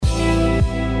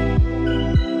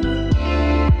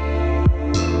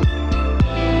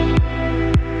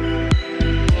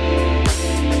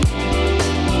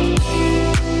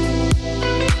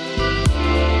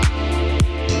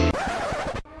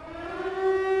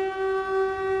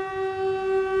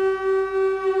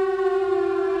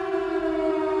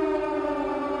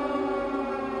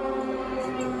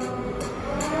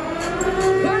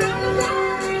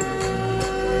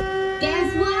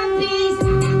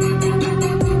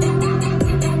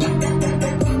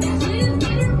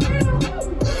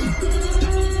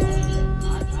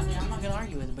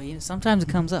sometimes it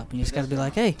comes up. And you just got to be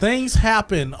like, hey. Things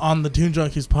happen on the Toon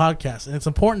Junkies podcast, and it's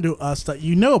important to us that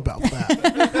you know about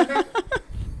that.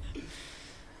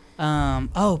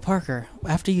 Oh, Parker,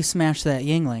 after you smash that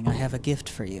Yingling, I have a gift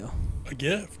for you. A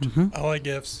gift? Mm-hmm. I like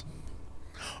gifts.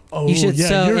 Oh, You should. yeah,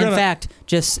 So, you're in gonna fact,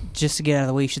 just to get out of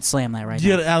the way, you should slam that right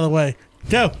get now. it out of the way.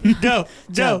 Go, go,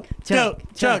 go, go,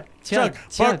 Chuck,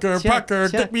 Parker, Parker,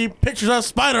 take me pictures of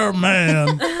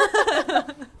Spider-Man.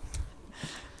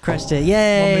 Crushed it.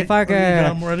 Yay, Parker. You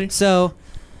got 'em ready? So,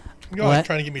 You're always What?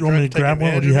 trying to get me You want me drunk to grab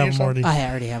one, or do you have them already? I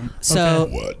already have them. So,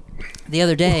 What? the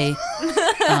other day,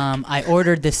 I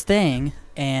ordered this thing,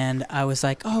 and I was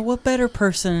like, oh, what better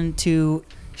person to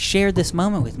share this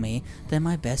moment with me than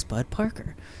my best bud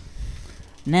Parker?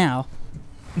 Now,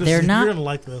 You're gonna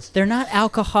like this. they're not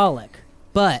alcoholic,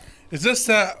 but Is this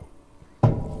that?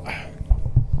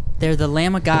 they're the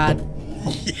Lamb of God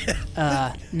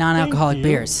non-alcoholic you.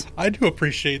 beers. I do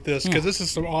appreciate this because Yeah. this is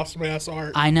some awesome ass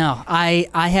art. I know. I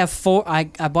have 4. I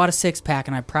bought a 6-pack,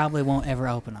 and I probably won't ever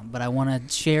open them, but I want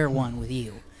to share one with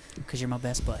you because you're my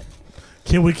best bud.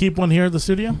 Can we keep one here at the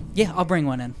studio? Yeah, I'll bring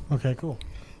one in. Okay, cool.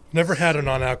 Never had a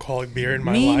non-alcoholic beer in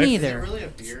my Me life. neither. Really a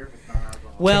beer if it's not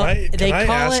alcohol? Well, Can they I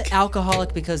call ask- it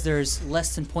alcoholic because there's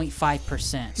less than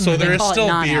 0.5%. So They there is call it still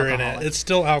beer in it. non-alcoholic, It's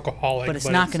still alcoholic, but it's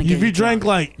not going to If get you drank drunk.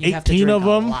 like You have to 18 drink of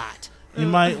a them, lot. you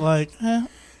might like. I'm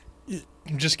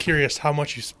just curious how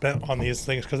much you spent on these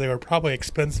things because they were probably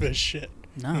expensive as shit.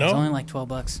 No, No? it's only like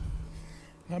 $12.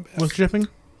 Not bad. With shipping?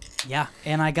 Yeah,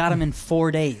 and I got them in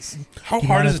 4 days. How Do you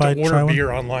hard mind is it if I to try order one?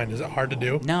 beer online? Is it hard to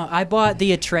do? No, I bought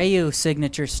the Atreyu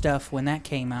signature stuff when that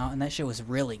came out, and that shit was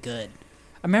really good.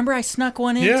 I remember I snuck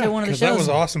one into Yeah, one of the because shows. that was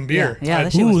awesome beer. Yeah, I-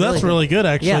 that shit was Ooh, that's really good,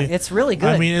 actually. Yeah, it's really good.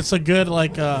 I mean, it's a good,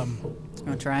 like, you want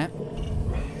to try it?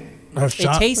 a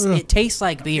shot. It tastes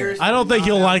like beer. I don't think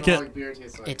you'll like it. Non-alcoholic beer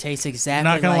tastes like It tastes exactly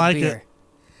Not gonna like beer.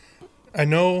 I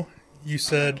know you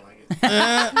said.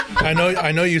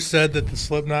 I know you said that the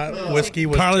Slipknot whiskey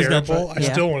was Carly's gonna terrible. try I it.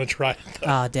 Yeah. still want to try it.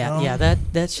 Oh, damn. Yeah,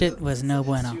 that shit was no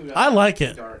bueno. I like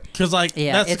it. Because, like,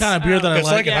 Yeah, that's the it's- kind of beer that I It's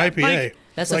like. like an Yeah, IPA. like-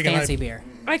 That's Like a an fancy IP beer.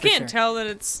 I For can't sure. tell that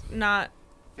it's not.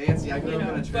 fancy. I grew up in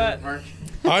a know, church, but- Mark.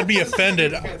 I'd be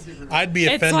offended. I'd be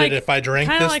It's offended like if I drank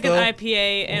kind this of like though. an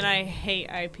IPA, and I hate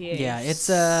IPAs. Yeah, it's,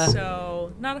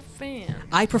 so not a fan.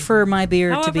 I prefer my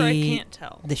beer However, to I be can't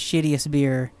tell. the shittiest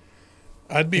beer.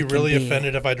 I'd be it can really be-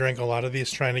 offended if I drank a lot of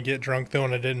these trying to get drunk though,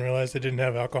 and I didn't realize they didn't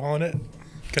have alcohol in it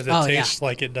because it Oh, yeah. tastes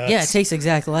like it does. Yeah, it tastes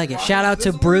exactly like it. Shout out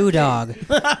to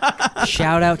Brewdog.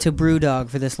 Shout out to Brewdog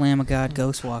for this Lamb of God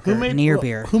Ghostwalker near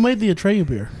beer. Who made the Atreyu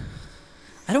beer?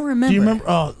 I don't remember. Do you remember?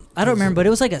 Oh, I don't remember, but it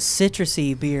was like a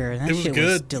citrusy beer, and that It was shit was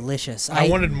good. delicious. I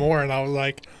wanted more, and I was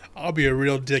like, I'll be a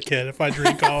real dickhead if I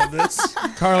drink all of this.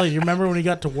 Carly, you remember when you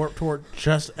got to Warped Tour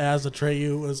just as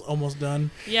Atreyu was almost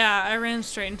done? Yeah, I ran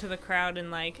straight into the crowd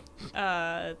and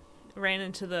ran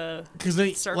into the Because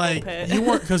they circle like pit. you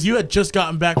weren't because you had just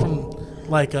gotten back from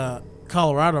like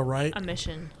Colorado, right? a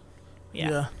mission. Yeah,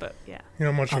 Yeah. but yeah. You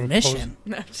know how much a of mission.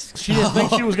 No, just, She didn't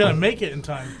think she was gonna make it in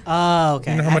time. Oh,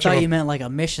 okay. You know how I much of thought a- you meant like a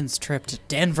missions trip to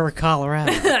Denver,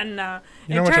 Colorado. no.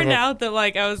 You know It much of turned a- out that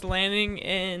like I was landing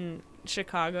in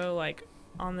Chicago like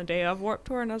on the day of Warped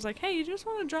Tour, and I was like, "Hey, you just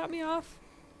want to drop me off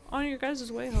on your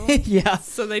guys' way home?" Yeah.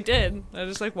 So they did. I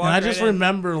just like walked. And I right just in.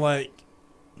 remember like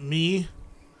me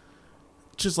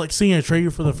just like seeing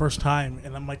Atreyu for the first time,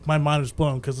 and I'm like my mind was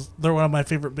blown because they're one of my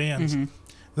favorite bands. Mhm.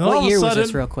 Then all What of a year was sudden,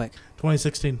 this, real quick?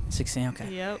 2016, 16.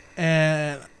 Okay. Yep.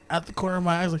 and at the corner of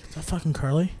my eyes, like, is that fucking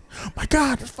Carly? My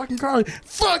God, that's fucking Carly!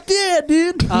 Fuck yeah,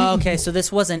 dude! Oh, okay. So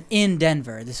this wasn't in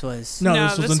Denver. This was. No,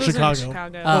 this was in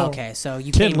Chicago. Oh, okay. So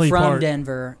you Tinley came from Park.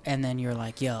 Denver, and then you're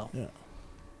like, "Yo,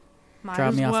 Might Drop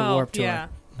as me off at well. Warped Tour. Yeah.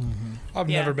 I've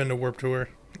Yeah. never been to Warped Tour.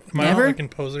 Am I Never? a fucking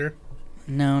poser?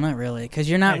 no, not really, because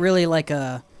you're not Hey. really like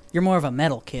a. You're more of a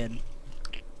metal kid,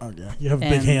 Oh yeah, you have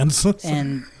big And- hands.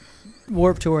 and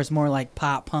Warped Tour is more like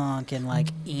pop punk and like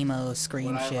emo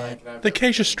scream What I shit. like, and I've The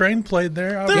Acacia Strain played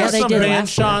there. I There Yeah, are was- they some did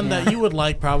bands, last year, Sean, yeah. that you would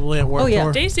like probably at Warped Oh, yeah.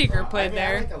 Tour. Dayseeker I played mean, I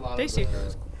there. like a lot of Dayseeker the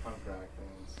was punk rock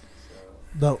bands.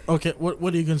 So, No, okay.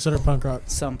 What do you consider punk rock?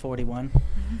 Some 41.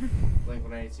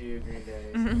 Blink-182, Green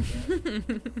Day. stuff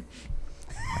like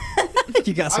that.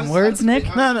 You got some I'm- words, I'm Nick?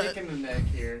 sti- No, I'm no. sticking the neck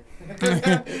here.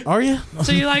 Are you?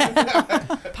 So you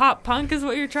like pop punk is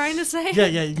what you're trying to say? Yeah,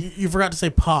 yeah. You forgot to say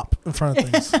pop in front of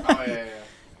things. Oh yeah, yeah.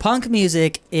 Punk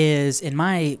music is, in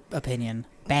my opinion,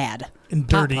 bad. And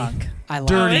Pop dirty. punk. I love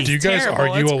Dirty. it. It's Do you guys terrible.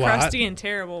 argue it's a lot? crusty and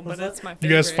terrible, but it's my You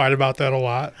favorite. guys fight about that a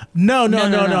lot. No.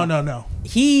 No.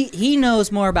 He knows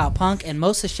more about punk, and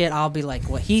most of the shit I'll be like,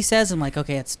 what he says, I'm like,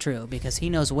 okay, it's true, because he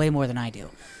knows way more than I do.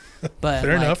 But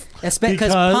Fair like, enough. Because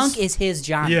Because- punk is his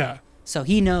genre. Yeah. So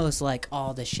he knows like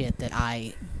all the shit that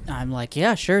I'm like,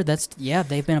 yeah, sure, they've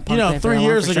been a punk You know, band for 3 a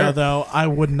years long, for ago, sure. though, I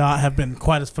would not have been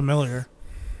quite as familiar.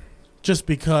 Just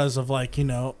because of, like, you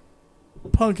know,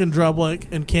 Punk and Drublick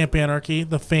and Camp Anarchy,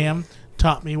 the fam,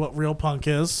 taught me what real punk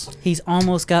is. He's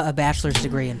almost got a bachelor's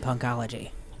degree in punkology.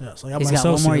 Yeah, so I got He's my got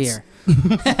one more associates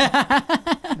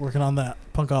year. working on that.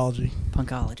 Punkology.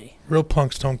 Punkology. Real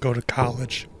punks don't go to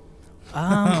college.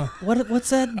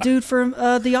 What's that dude from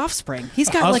The Offspring? He's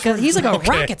got he's like a Okay,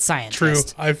 rocket True.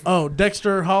 scientist. Oh,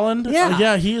 Dexter Holland? Yeah.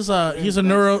 Yeah, he's a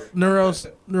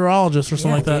neurologist or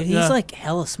something like that. Dude, yeah. he's like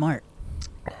hella smart.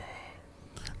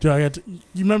 Dude,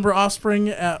 you remember Offspring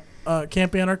at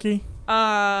Camp Anarchy?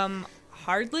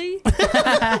 Hardly.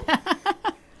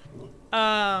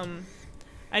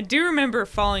 I do remember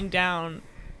falling down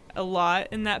a lot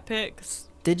in that pit. 'Cause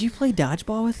Did you play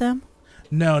dodgeball with them?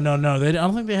 No. I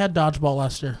don't think they had dodgeball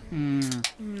last year.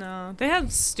 no, they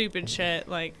had stupid shit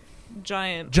like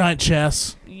giant. Giant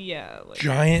chess. Yeah. Like,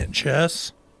 Giant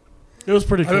chess. It was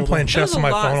pretty I've cool. been playing It chess was on a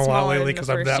my lot phone a lot smaller lately than because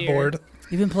the I'm first that year. bored.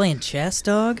 You've been playing chess,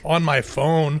 dog? On my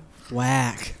phone.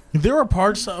 Whack. There were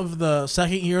parts of the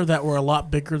second year that were a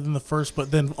lot bigger than the first,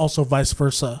 but then also vice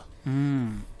versa.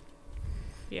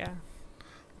 Yeah.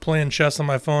 Playing chess on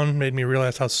my phone made me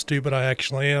realize how stupid I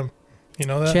actually am. You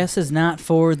know that? Chess is not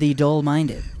for the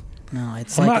dull-minded. No,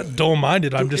 it's I'm like... not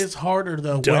dull-minded. I'm It's just harder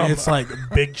though dumb. when it's like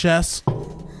big chess.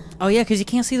 Oh, yeah, because you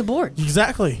can't see the board.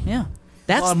 Exactly. Yeah.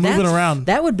 lot of moving around.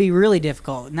 That would be really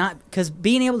difficult. Not because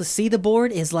being able to see the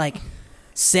board is like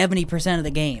 70% of the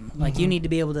game. Like you need to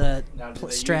be able to Now, do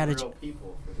they strategy. use real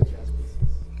people for the chess pieces?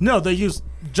 No, they use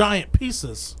giant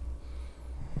pieces.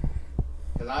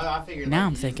 Because I figured Now like, I'm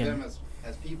you use thinking- them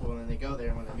as people, and then they go there,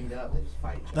 and when they meet up, they just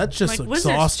fight each other. That's just like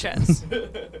wizard's exhausting. chess.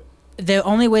 The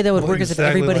only way that would Well, work is if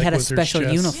exactly everybody like had a Wizard's special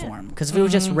chess. uniform. Because if it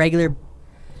was just regular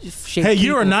shaped Hey,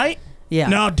 you're a people- knight? Yeah.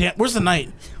 No, damn. Where's the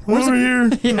knight? Over here.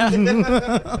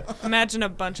 Imagine a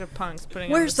bunch of punks putting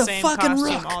Where's on the the same fucking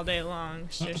costume rook? all day long,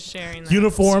 just sharing that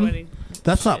Uniform? sweaty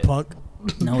That's not shit. punk.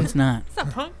 No, it's not. It's not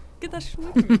punk. Get that shit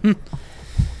away from me.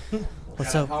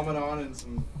 What's Got a up? helmet on and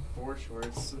some board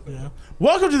shorts. Yeah.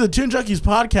 Welcome to the Toon Junkies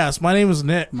podcast. My name is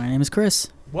Nick. My name is Chris.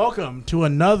 Welcome to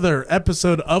another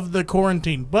episode of The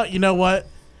Quarantine. But you know what?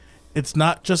 It's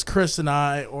not just Chris and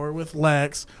I or with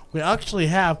Lex. We actually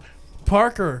have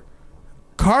Parker,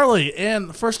 Carly,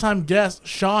 and first-time guest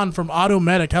Sean from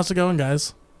Automedic. How's it going,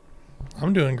 guys?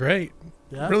 I'm doing great.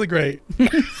 Yeah? Really great.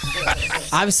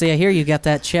 Obviously, I hear you got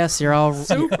that chest. You're all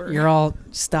Super. you're all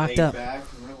stocked Laid up. back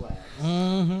and relax.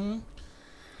 Mm-hmm. You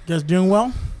guys doing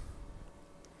well?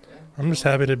 I'm just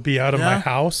happy to be out of my Yeah?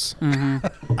 house.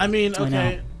 I mean, I know.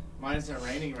 okay. Mine isn't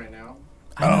raining right now.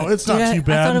 Oh, it's not Dude,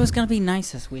 too I bad. thought it was gonna be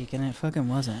nice this week, and it fucking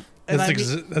wasn't. And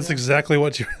That's exactly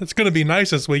what you. It's going to be nice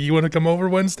this week. You want to come over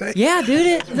Wednesday? Yeah,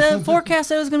 dude. The forecast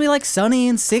said it was gonna be like sunny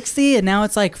and 60, and now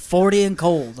it's like 40 and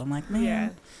cold. I'm like, man. Yeah.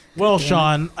 Well, Damn it.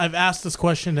 Sean, I've asked this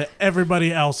question to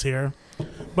everybody else here,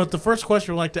 but the first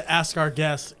question we'd like to ask our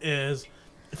guests is,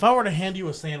 if I were to hand you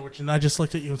a sandwich and I just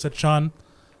looked at you and said, Sean,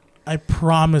 I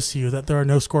promise you that there are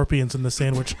no scorpions in the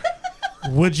sandwich,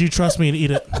 would you trust me and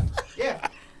eat it? Yeah.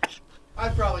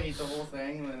 I'd probably eat the whole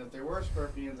thing, and then if there were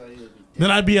scorpions, I'd either be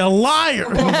Then I'd be a liar.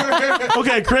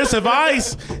 Okay, Chris, if I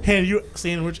hand you a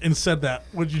sandwich and said that,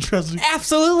 would you trust me?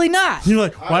 Absolutely not. You're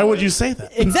like, why would you say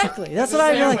that? Exactly. That's It's what a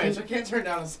I'd be sandwich. like. I can't turn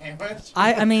down a sandwich.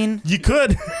 I mean, You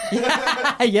could.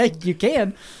 yeah, you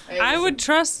can. Hey, I listen, would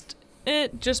trust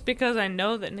it just because I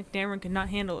know that Nick Dameron could not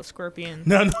handle a scorpion.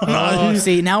 No. Oh,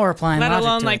 see, now we're applying Let logic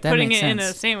alone to like it. That putting makes it in a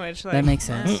sense. sandwich. Like, That makes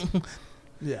sense.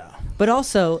 Yeah. But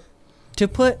also, to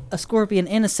put a scorpion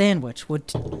in a sandwich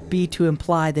would be to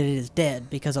imply that it is dead,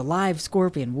 because a live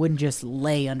scorpion wouldn't just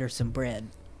lay under some bread.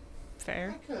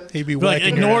 Fair. He'd be Like,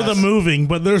 whacking ignore your the ass. moving,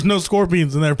 but there's no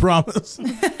scorpions in there, promise.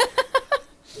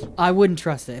 I wouldn't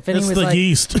trust it. If It's anyone's the like,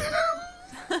 yeast.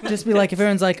 just be like, if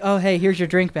everyone's like, oh, hey, here's your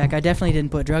drink back, I definitely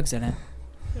didn't put drugs in it.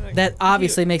 Like, That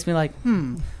obviously makes me like,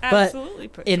 But absolutely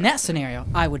put in drugs that scenario,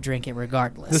 I would drink it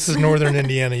regardless. This is northern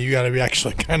Indiana. You got to be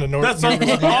actually kind of That's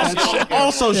northern.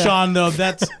 also, Sean, though,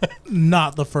 that's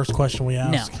not the first question we no.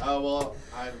 ask. Oh, well,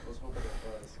 I was hoping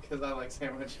it was, because I like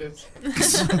sandwiches.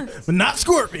 But not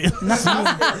scorpions.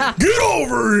 Get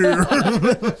over here.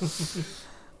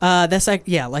 That's like,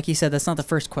 yeah, like you said, that's not the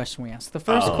first question we ask. The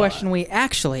first question we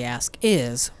actually ask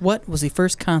is, what was the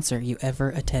first concert you ever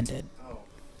attended? Oh.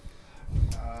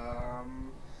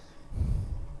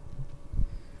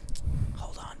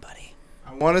 Hold on, buddy.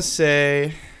 I want to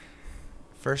say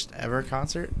first ever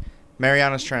concert,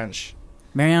 Mariana's Trench.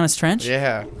 Mariana's Trench?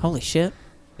 Yeah. Holy shit.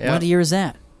 Yeah. What year is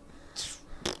that?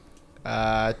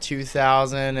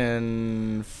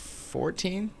 2004.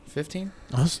 14, 15.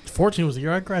 14 was the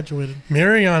year I graduated.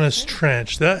 Marianas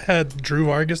Trench. That had Drew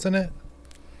Vargas in it?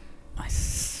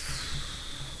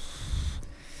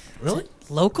 Really?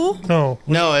 Local? No.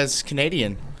 No, it's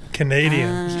Canadian.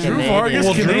 Canadian. Drew Canadian. Vargas.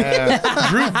 Well, Drew-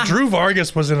 Yeah. Drew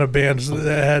Vargas was in a band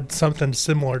that had something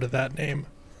similar to that name.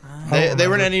 They were in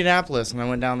remember. Indianapolis, and I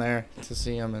went down there to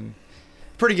see them, and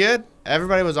pretty good.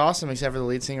 Everybody was awesome except for the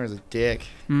lead singer was a dick.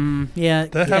 Yeah,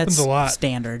 That happens it's a lot.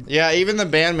 Standard. Yeah, even the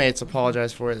bandmates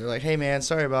apologized for it. They're like, "Hey man,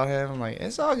 sorry about him." I'm like,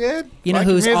 "It's all good." You know Like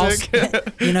your who's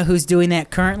music." you know who's doing that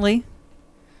currently?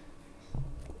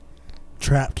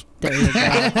 Trapped. There you go.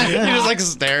 He just like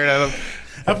stared at him.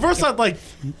 At first, I'd like,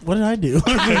 what did I do? He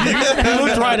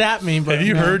looked right at me. But Have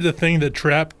you no. heard the thing that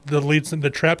Trapped,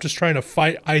 the Trapped is trying to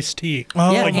fight Ice-T?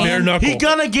 Oh, Yeah, like and- bare knuckle. He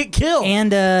gonna get killed.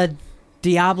 And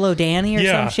Diablo Danny or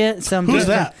Yeah. some shit. Some Who's dude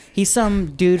that? He's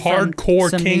some dude Hardcore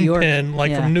from some New York. kingpin,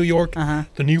 like Yeah. from New York, Uh-huh.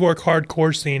 the New York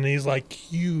hardcore scene. And he's like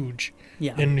huge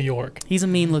Yeah. in New York. He's a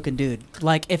mean looking dude.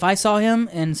 Like if I saw him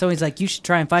and somebody's like, "You should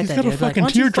try and fight He's that got a dude," I'd be like, fucking "Why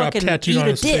don't you teardrop fucking tattooed eat on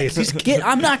a his dick?" face.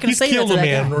 I'm not gonna He's say that killed to a that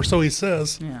man, guy. or so he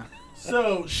says. Yeah.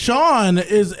 So Sean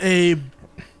is a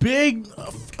big,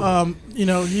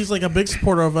 he's like a big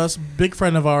supporter of us, big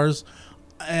friend of ours,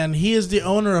 and he is the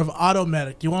owner of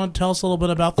Automedic. Do you want to tell us a little bit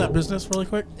about that business really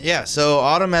quick? Yeah, so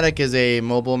Automedic is a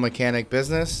mobile mechanic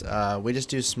business. We just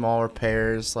do small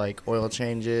repairs like oil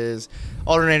changes,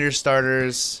 alternator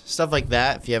starters, stuff like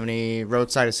that. If you have any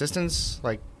roadside assistance,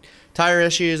 like tire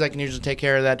issues, I can usually take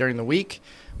care of that during the week.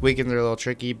 Weekends are a little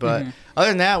tricky, but other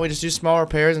than that, we just do small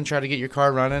repairs and try to get your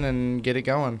car running and get it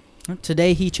going.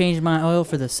 Today he changed my oil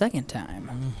for the second time.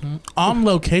 On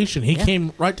location, he Yeah.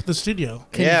 came right to the studio.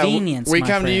 Convenience. Yeah, we my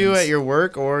come to you friends. at your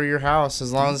work or your house.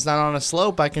 As long as it's not on a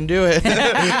slope, I can do it.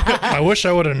 I wish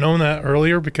I would have known that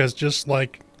earlier, because just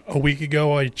like a week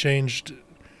ago, I changed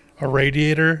a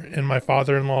radiator in my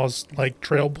father-in-law's like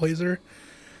Trailblazer,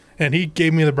 and he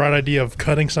gave me the bright idea of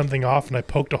cutting something off, and I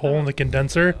poked a hole in the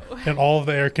condenser, and all of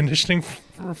the air conditioning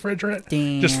refrigerant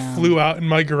just Damn. flew out in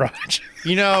my garage.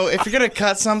 You know, if you're going to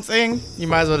cut something, you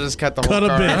might as well just cut the whole Cut a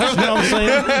car bit. off. You know what I'm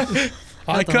saying?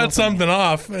 I the whole cut something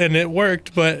off, and it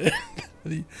worked, but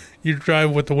you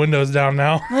drive with the windows down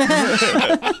now.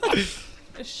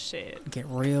 Shit. Get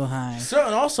real high. So,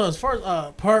 and also, as far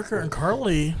as Parker and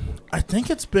Carly, I think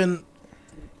it's been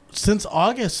since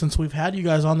August since we've had you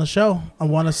guys on the show. I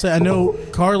want to say, I know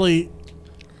Carly,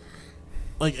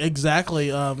 like exactly,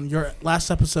 your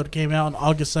last episode came out on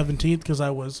August 17th because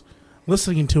I was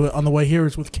listening to it on the way here. It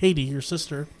was with Katie, your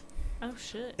sister, Oh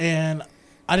shit. and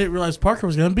I didn't realize Parker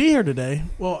was going to be here today.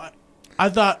 Well, I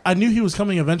thought I knew he was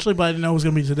coming eventually, but I didn't know it was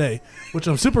going to be today, which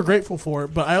I'm super grateful for.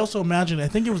 But I also imagined, I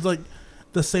think it was like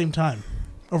the same time,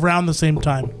 around the same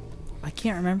time. I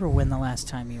can't remember when the last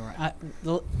time you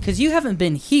were. Because you haven't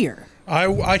been here.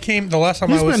 I came, the last time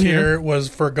He's I was been here. here was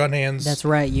for Gun Hands. That's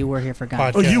right. You were here for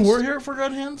God. Oh, you Yes. were here for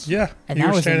Gun Hands? Yeah. And you that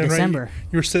were was in standing December. Right,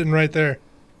 you were sitting right there.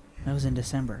 That was in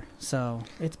December. So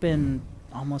it's been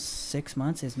almost 6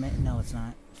 months. No, it's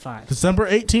not. 5. December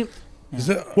 18th. Yeah. Is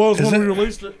it? Well, it's is when it- we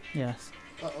released it. Yes.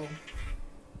 Uh-oh.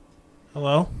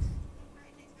 Hello?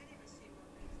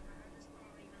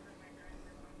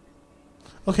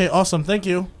 Okay, awesome. Thank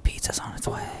you. Pizza's on its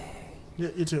way. Yeah,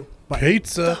 you too. Bye.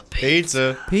 Pizza.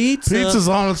 Pizza. Pizza's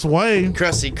on its way.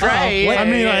 Krusty Krab. I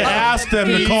mean, I asked them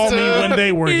to call me when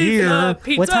they were here.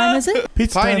 Pizza. What time is it?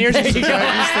 Pizza time. Pioneers used to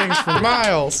drive these things for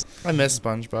miles. I miss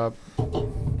SpongeBob.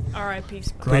 R.I.P.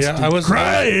 Spot. But yeah, I was.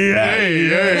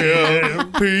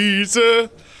 Pizza.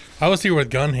 I was here with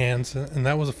Gun Hands, and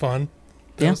that was fun.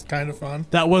 That Yeah. was kind of fun.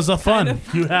 That was a fun.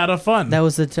 You had a fun. That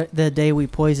was the day we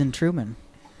poisoned Truman.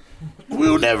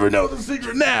 We'll never know the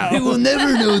secret now. will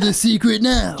never know the secret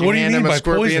now. What do you Hand mean him a by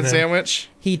scorpion poison him? sandwich?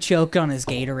 He choked on his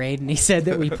Gatorade and he said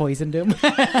that we poisoned him.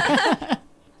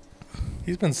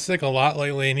 He's been sick a lot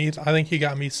lately, and I think he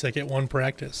got me sick at one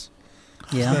practice.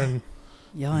 Yeah. And,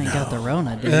 Y'all ain't got the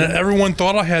Rona, dude. and everyone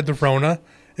thought I had the Rona.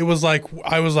 It was like,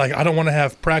 I was like, I don't want to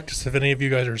have practice if any of you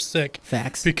guys are sick.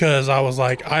 Facts. Because I was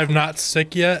like, I'm not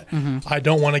sick yet. I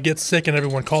don't want to get sick, and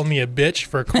everyone called me a bitch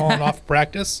for calling off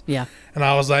practice. Yeah. And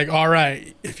I was like, all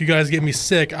right, if you guys get me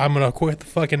sick, I'm going to quit the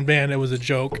fucking band. It was a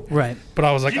joke. Right. But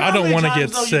I was like, You know I how don't many want to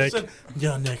times, get though, you sick. said,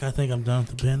 yeah, Nick, I think I'm done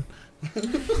with the band.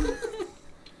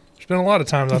 There's been a lot of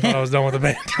times I thought I was done with the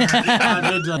band.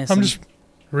 Listen. I'm just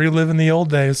reliving the old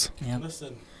days. Yeah.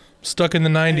 Listen. Stuck in the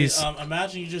 90s. Hey,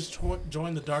 imagine you just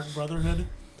join the Dark Brotherhood,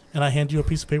 and I hand you a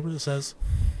piece of paper that says,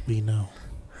 "We know."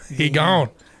 He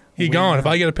gone. He gone. If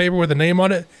I get a paper with a name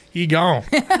on it, he gone.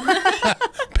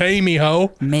 Pay me,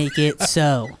 ho. Make it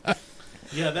so.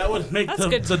 Yeah, that would make That's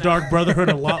good to the know. Dark Brotherhood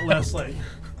a lot less like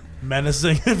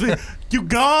menacing. You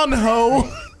gone,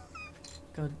 ho?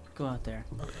 Go out there.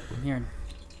 I'm hearing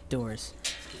doors.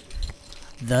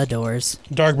 The doors.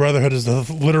 Dark Brotherhood is the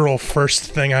literal first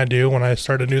thing I do when I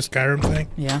start a new Skyrim thing,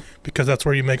 Yeah. because that's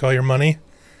where you make all your money.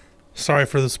 Sorry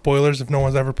for the spoilers if no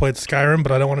one's ever played Skyrim,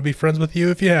 but I don't want to be friends with you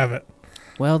if you haven't.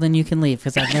 Well, then you can leave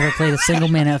because I've never played a single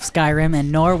minute of Skyrim,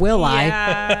 and nor will I,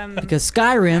 Yeah, because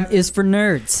Skyrim is for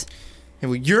nerds. Hey,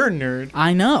 well, you're a nerd.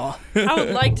 I know. I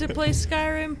would like to play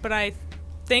Skyrim, but I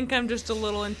think I'm just a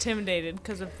little intimidated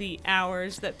because of the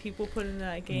hours that people put into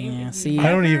that game. Yeah, and you see- I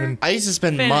don't never even. I used to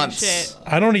spend finish months. it.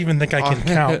 I don't even think I can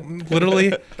count.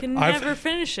 Literally, Can I've- never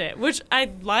finish it, which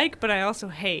I like, but I also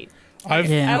hate. I've.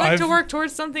 Yeah. I like to I've- work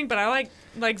towards something, but I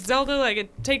like Zelda. Like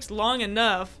it takes long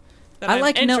enough that I I'm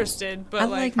like no- interested. But I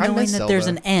like, like I knowing miss that there's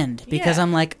an Zelda. end because Yeah.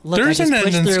 I'm like, look, There's I just an end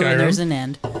pushed in through and there's Skyrim. an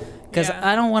end. Because Yeah.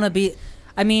 I don't want to be.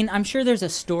 I mean, I'm sure there's a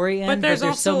story end, but there's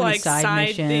also so many like side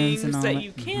missions things and all that that.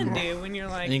 you can do when you're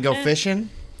like. And you can go eh. fishing.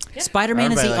 Yeah.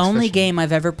 Spider-Man is Everybody the likes only fishing. game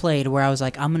I've ever played where I was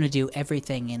like, I'm gonna do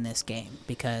everything in this game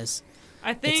because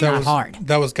I think not was, hard.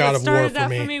 That was God what of War started for that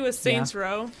me. for me was Saints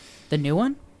Row. the new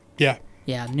one. Yeah.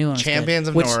 Yeah, new one. Champions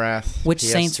of which, Norath. Which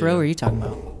PS2. Saints Row are you talking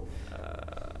about?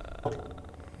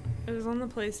 It was on the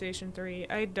PlayStation 3.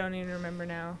 I don't even remember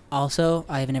now. Also,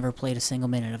 I've never played a single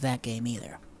minute of that game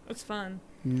either. It's fun.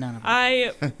 None of them.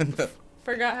 I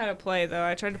forgot how to play though.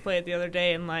 I tried to play it the other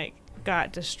day and like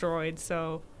got destroyed.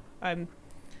 So I'm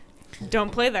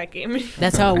don't play that game.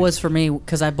 That's how it was for me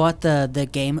because I bought the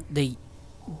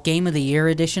game of the year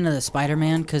edition of the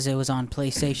Spider-Man because it was on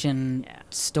PlayStation Yeah.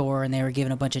 Store and they were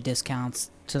giving a bunch of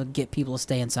discounts to get people to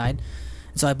stay inside.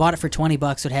 So I bought it for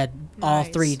 $20. It had all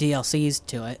Nice. 3 DLCs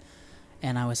to it,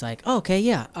 and I was like, oh, okay,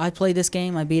 yeah, I played this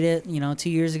game. I beat it, 2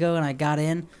 years ago, and I got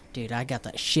in. Dude, I got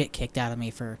the shit kicked out of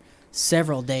me for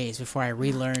several days before I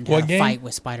relearned how What to game? fight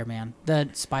with Spider-Man. The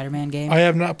Spider-Man game. I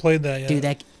have not played that yet. Dude,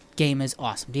 that game is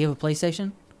awesome. Do you have a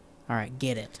PlayStation? All right,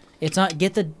 get it. It's not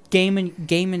get the game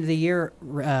of the year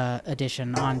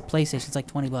edition on PlayStation. It's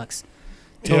like $20.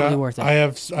 Totally worth it.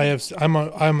 I'm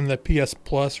on the PS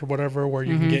Plus or whatever where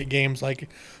you can get games like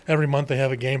every month they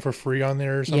have a game for free on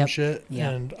there or some Yep. shit.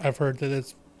 Yep. And I've heard that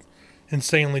it's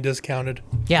insanely discounted.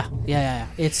 Yeah.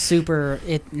 It's super.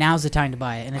 Now's the time to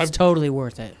buy it, and it's I've- totally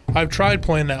worth it. I've tried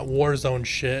playing that Warzone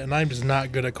shit and I'm just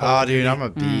not good at Call Oh, of Duty. dude, I'm a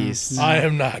beast. no. I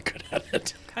am not good at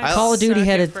it. I Call of Duty suck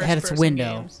had at its first-person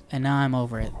window, games. and now I'm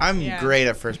over it. I'm Yeah. great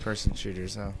at first-person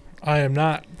shooters, though. I am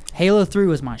not. Halo 3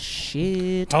 was my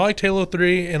shit. I liked Halo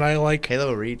 3 and I like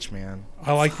Halo Reach, man.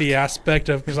 the aspect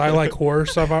of because I like horror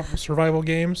survival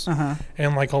games Uh-huh.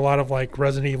 and like a lot of like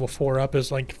Resident Evil 4 up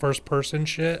is like first person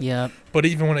shit. Yep. But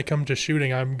even when it comes to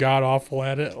shooting, I'm god awful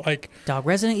at it. Like Dog,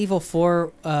 Resident Evil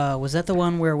 4, was that the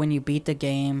one where when you beat the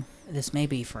game, this may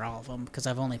be for all of them because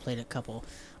I've only played a couple,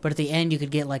 but at the end you could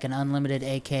get like an unlimited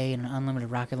AK and an unlimited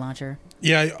rocket launcher?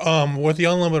 yeah, with the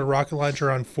unlimited rocket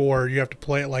launcher on 4, you have to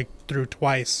play it like through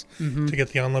twice Mm-hmm. to get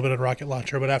the unlimited rocket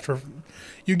launcher. But after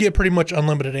you get pretty much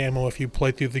unlimited ammo if you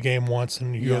play through the game once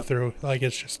and you go Yep. through. Like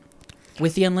it's just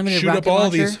With the unlimited shoot rocket up all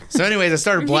launcher? these. So, anyways, I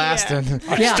started blasting.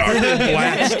 I Yeah. started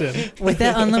blasting. With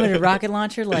that unlimited rocket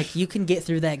launcher, like you can get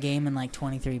through that game in like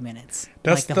 23 minutes.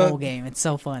 That's like the the- whole game. It's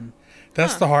so fun.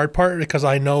 That's the hard part because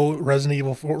I know Resident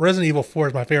Evil 4. Resident Evil 4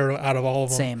 is my favorite out of all of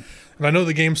them. Same. And I know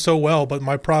the game so well, but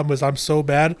my problem is I'm so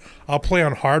bad. I'll play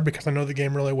on hard because I know the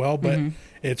game really well, but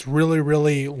it's really,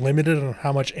 really limited on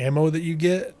how much ammo that you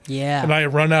get. Yeah. And I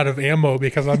run out of ammo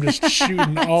because I'm just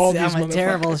shooting all these I'm a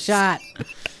terrible motherfuckers. shot.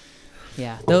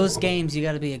 Yeah, those games you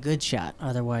got to be a good shot,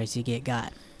 otherwise you get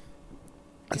got.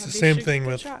 It's Yeah, the they same shoot thing the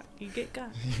with shot, you get got.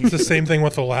 it's the same thing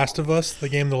with The Last of Us, the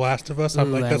game The Last of Us. I'm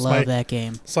Ooh, like I that's love my that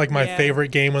game. it's like my Yeah.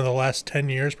 favorite game of the last 10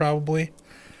 years probably.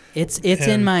 It's in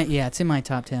And- my it's in my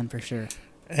top 10 for sure.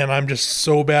 And I'm just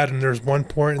so bad. And there's one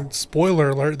point, spoiler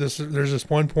alert, there's this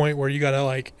one point where you gotta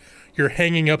like, you're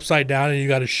hanging upside down and you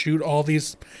gotta shoot all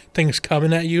these things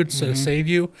coming at you to save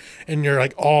you, and you're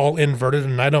like all inverted.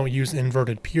 And I don't use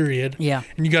inverted period. Yeah.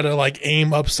 And you gotta like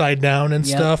aim upside down and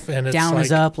Yep. stuff. And it's Down like,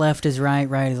 is up, left is right,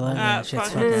 right is left. Yeah, That shit's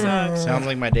fucking fucking- sucks. Sounds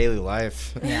like my daily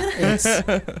life. yeah,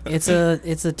 it's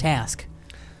a task.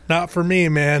 not for me,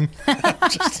 man.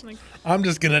 Like, I'm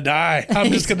just gonna die.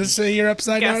 I'm just gonna sit here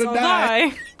upside guess down I'll and die.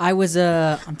 die. I was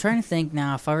I'm trying to think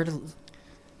now if I were to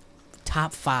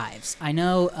top 5s. I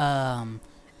know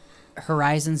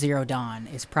Horizon Zero Dawn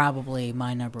is probably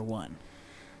my number 1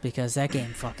 because that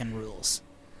game fucking rules.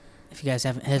 If you guys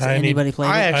has I need- anybody played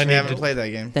I it? actually need haven't to- played that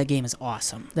game. That game is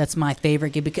awesome. That's my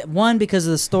favorite game. One, because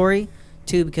of the story.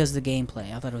 2, because of the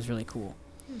gameplay. I thought it was really cool.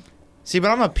 See, but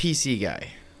I'm a PC guy.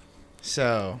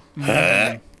 So,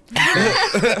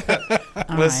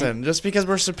 All Listen, just because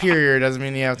we're superior doesn't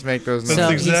mean you have to make those That's So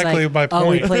noises. he's exactly like, my Oh,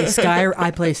 we point." play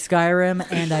I play Skyrim,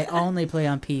 and I only play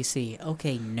on PC.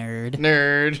 Okay, nerd.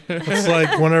 Nerd. It's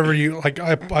like whenever you like,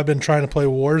 I've been trying to play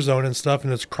Warzone and stuff,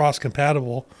 and it's cross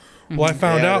compatible. Well, I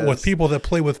found Yeah, out it with is. people that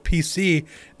play with PC,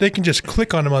 they can just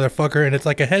click on a motherfucker, and it's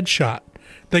like a headshot.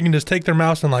 They can just take their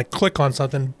mouse and like click on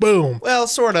something, boom, Well,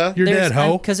 sorta. you're dead,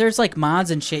 ho. Because there's like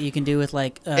mods and shit you can do with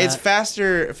like. It's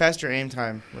faster aim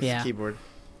time with Yeah. the keyboard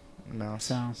and mouse.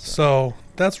 so. So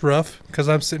that's rough because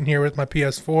I'm sitting here with my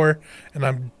PS4 and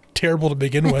I'm terrible to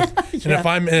begin with. And if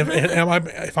I'm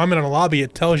in a lobby,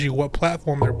 it tells you what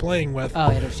platform they're playing with.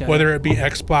 Oh, it'll show. Whether it be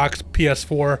Xbox,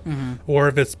 PS4, or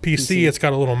if it's PC, it's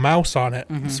got a little mouse on it.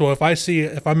 So if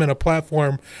I'm in a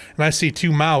platform and I see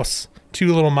two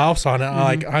little mouse on it,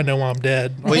 I know I'm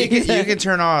dead. Well, you can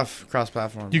turn off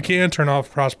cross-platform. You can turn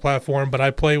off cross-platform, but I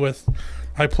play with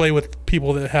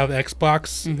people that have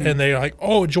Xbox, and they're like,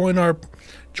 "Oh, join our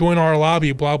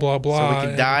lobby," blah blah blah. So we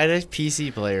can die to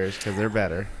PC players because they're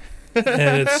better.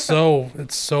 And it's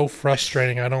so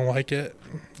frustrating. I don't like it.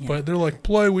 Yeah. But they're like,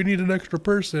 "Play, we need an extra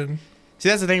person." See,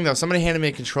 that's the thing, though. Somebody handed me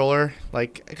a controller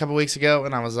like a couple weeks ago,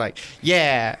 and I was like,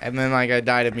 "Yeah," and then like I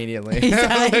died immediately.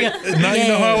 Now you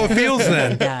know how it feels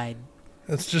then. Died.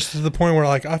 It's just to the point where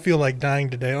like I feel like dying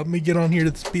today. Let me get on here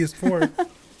to this PS4.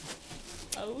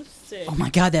 Oh, sick. Oh my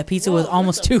god, that pizza was Whoa,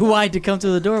 almost what the too wide to come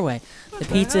through the doorway. The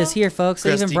pizza is here, folks.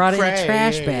 They even Krusty brought it in a Krab.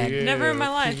 trash bag. Never in my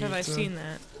life have I seen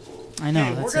that. I know.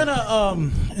 Hey, that's we're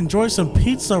gonna enjoy some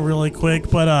pizza really quick,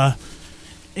 but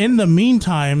in the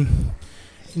meantime,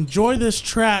 enjoy this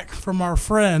track from our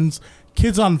friends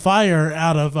Kids on Fire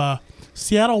out of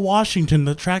Seattle, Washington.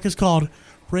 The track is called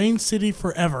Rain City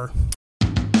Forever.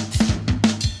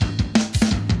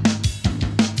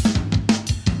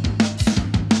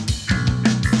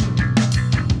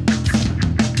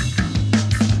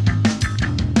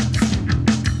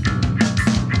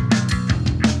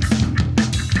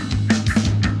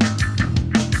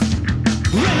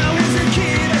 When I was a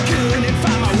kid, I couldn't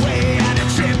find my way. Had a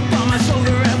chip on my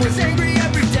shoulder and was angry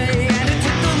every day. And it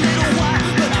took a little while,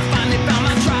 but I finally found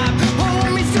my tribe.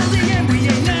 Homies till the end, we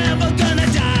ain't never gonna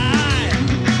die.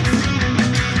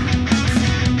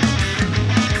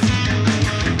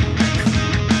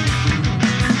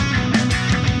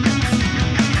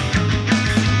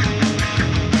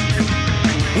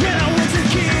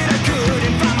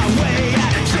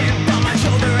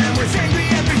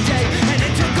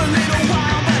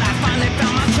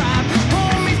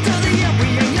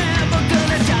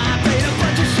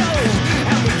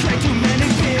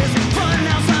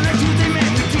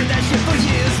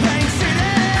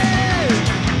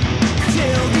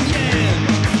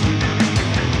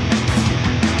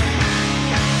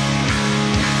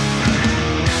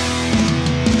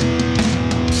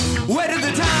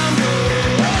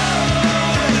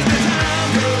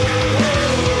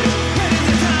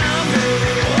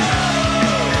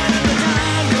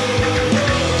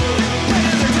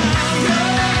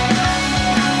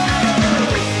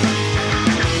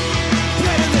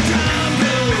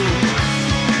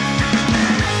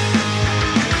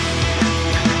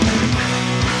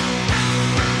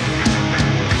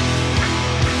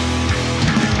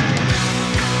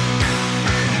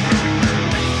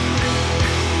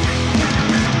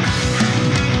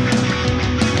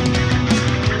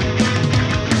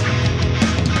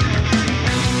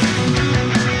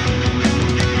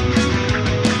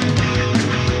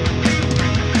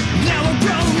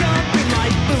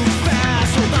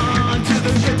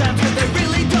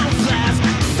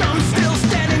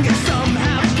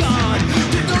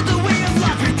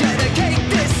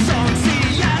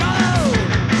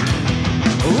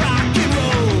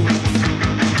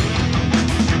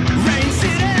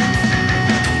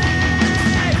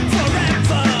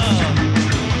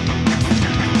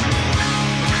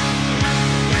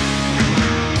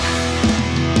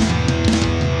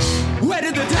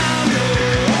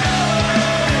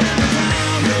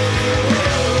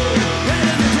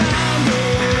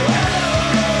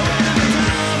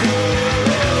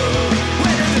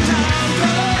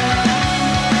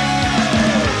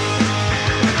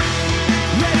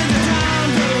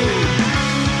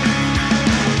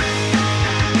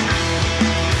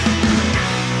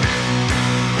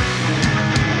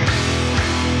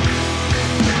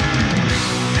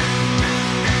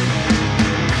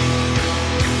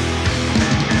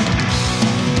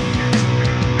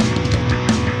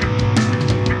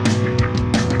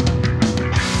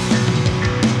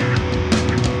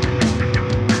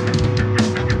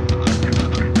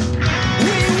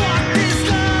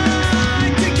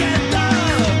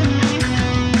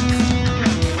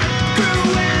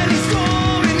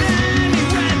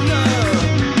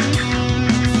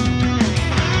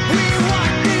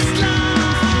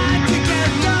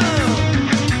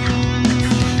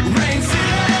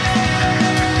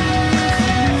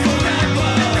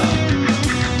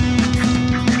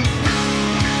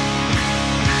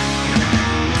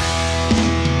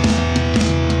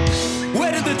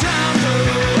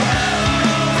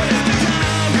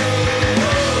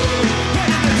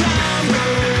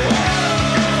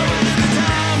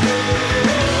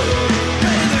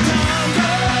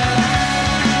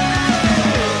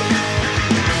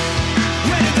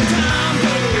 the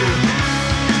combo.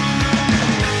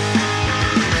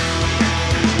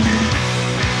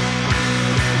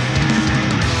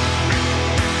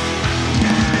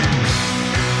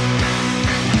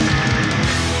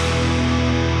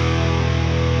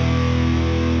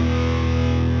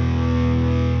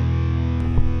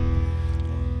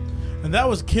 And that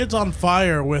was Kids on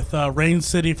Fire with Rain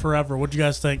City Forever. What'd you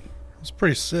guys think? It's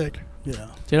pretty sick. Yeah.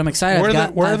 Dude, I'm excited.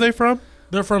 Where are they from?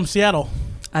 They're from Seattle.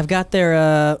 I've got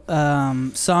their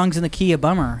songs in the key of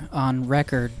bummer on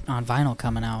record on vinyl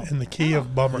coming out. In the key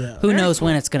of bummer. Yeah. Who knows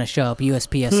when it's going to show up?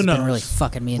 USPS Who has knows? been really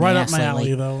fucking me in Right the up ass my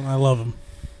lately. alley, though. I love them.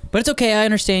 But it's okay. I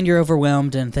understand you're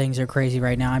overwhelmed and things are crazy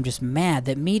right now. I'm just mad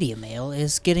that Media Mail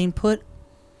is getting put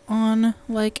on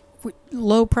like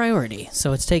low priority.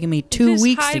 So it's taken me It 2 is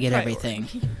weeks high to get priority.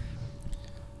 everything.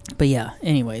 But yeah,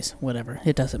 anyways, whatever.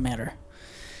 It doesn't matter.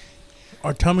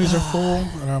 Our tummies are full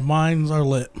and our minds are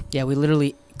lit. Yeah, we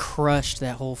literally crushed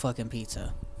that whole fucking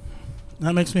pizza.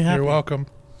 That makes me happy. You're welcome.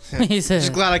 He said,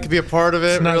 Just glad I could be a part of it.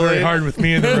 It's not really. very hard with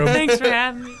me in the room. Thanks for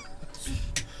having me.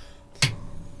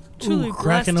 Truly Ooh,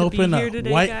 cracking blessed to open be a here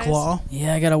today, White guys. Claw.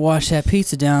 yeah, I got to wash that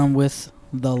pizza down with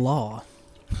the law.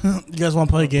 You guys want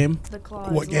to play a game? The claw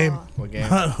What is game? law. What game?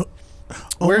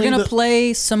 We're Only going to the-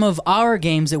 play some of our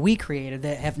games that we created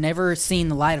that have never seen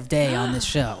the light of day on this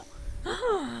show.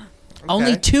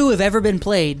 Only 2 have ever been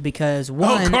played because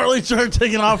one... Oh, Carly started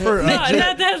taking off her. No,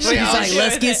 that's She's what like, I'm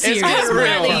let's doing. get It's serious. getting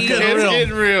real. It's getting It's real.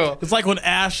 getting real. It's like when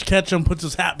Ash Ketchum puts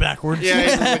his hat backwards. Yeah.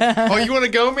 he's just like, oh, you want to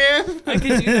go, man? I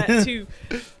could do that too.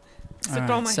 Except Alright,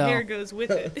 all my so- hair goes with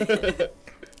it.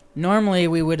 Normally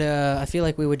we would, I feel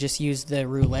like we would just use the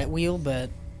roulette wheel,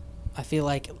 but I feel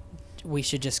like we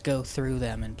should just go through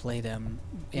them and play them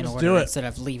in Let's order do it. instead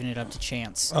of leaving it up to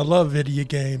chance. I love video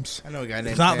games. I know a guy named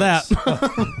It's not Chance.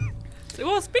 that.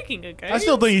 Well, speaking of guys, I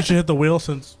still think you should hit the wheel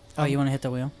since. Oh, you want to hit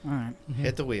the wheel? All right.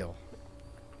 Hit the wheel.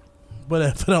 But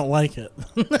if I don't like it.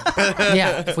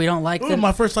 Yeah, if we don't like Ooh, them,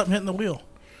 my first time hitting the wheel.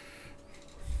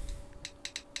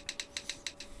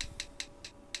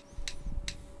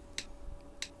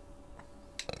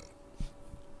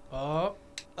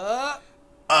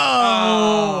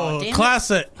 Oh, damn it.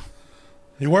 classic.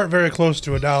 You weren't very close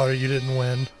to $1. You didn't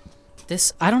win.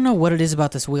 this, I don't know what it is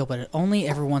about this wheel, but it only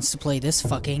ever wants to play this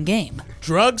fucking game.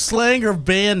 Drug slang or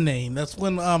band name. That's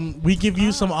when we give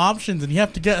you some options and you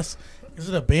have to guess. Is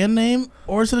it a band name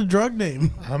or is it a drug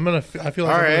name? I feel like All I'm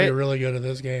gonna right. be really good at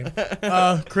this game.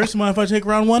 Chris, mind if I take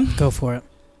round one? Go for it.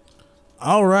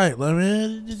 All right, let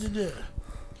me.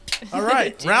 All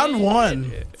right, round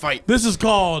one. Fight. This is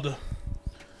called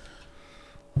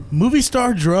Movie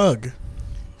Star Drug.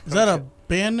 Is that a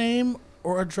band name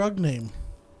or a drug name?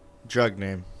 Drug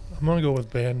name. I'm gonna go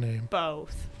with band name.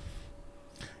 both.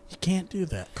 You can't do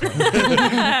that.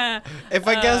 If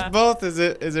I guess both, is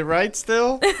it right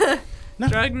still? No.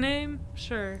 Drug name?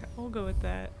 Sure, I'll go with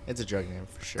that. It's a drug name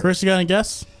for sure. Chris, you got any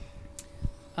guess?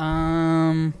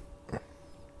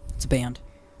 It's a band.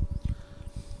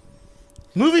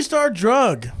 Movie Star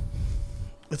Drug.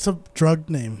 It's a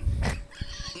drug name.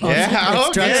 Yeah,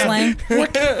 It's drug okay. slang.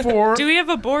 For Do we have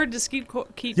a board to keep?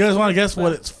 you guys want to guess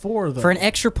what it's for, though? For an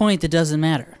extra point that doesn't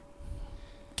matter,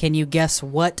 can you guess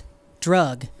what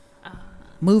drug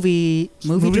movie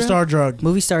drug? Star Drug.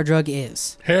 Movie star drug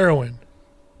is? Heroin.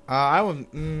 I would.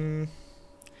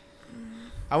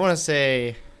 I want to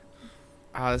say.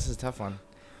 Oh, this is a tough one.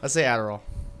 Let's say Adderall.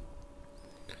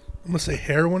 I'm gonna say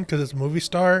heroin because it's a movie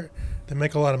star. They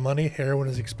make a lot of money. Heroin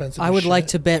is expensive. I as would like shit.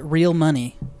 to bet real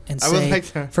money and I would say like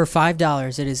to- for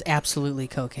 $5 it is absolutely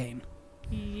cocaine.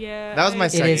 Yeah, That was my I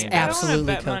second agree. guess.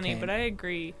 absolutely I don't want to bet money, cocaine. but I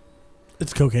agree.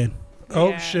 It's cocaine. Oh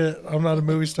Yeah. shit! I'm not a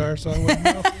movie star, so I wouldn't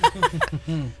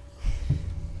know.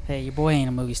 Hey, your boy ain't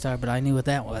a movie star, but I knew what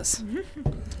that was.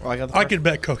 Well, I got the I first- could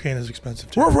bet cocaine is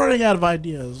expensive too. We're running out of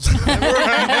ideas.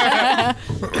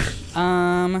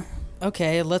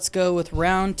 Okay, let's go with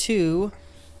round 2.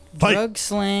 Fight. Drug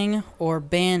slang or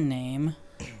band name.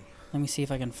 Let me see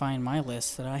if I can find my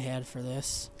list that I had for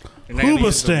this. You're not gonna Hooba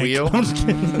use the stank. wheel? I'm just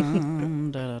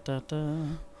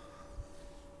kidding.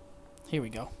 Here we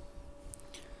go.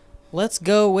 Let's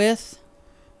go with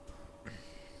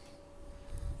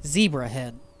Zebra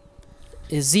Head.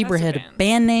 Is Zebra That's a Head a band.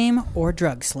 band name or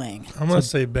drug slang? I'm gonna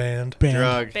say band. Band.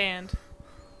 Drug. Band.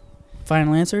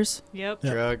 Final answers? Yep.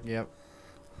 Yep. Drug. Yep.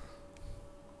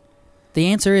 The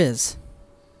answer is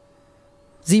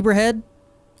Zebra Head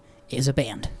is a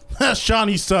band. Sean,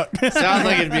 you suck. Sounds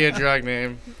like it'd be a drug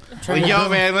name. Trying Like, to- yo,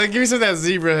 man, like, give me some of that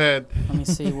zebra head. Let me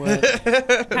see what.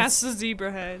 Pass the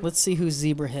zebra head. Let's see who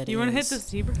Zebra Head is. You want to hit the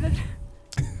zebra head?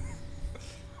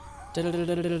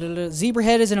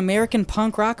 Zebrahead is an American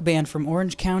punk rock band from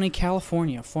Orange County,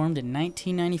 California. Formed in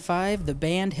 1995, the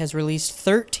band has released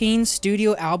 13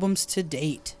 studio albums to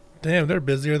date. Damn, they're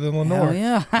busier than Lenore.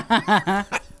 Hell yeah.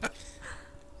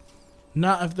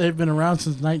 Not if they've been around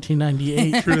since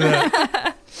 1998. True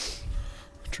that.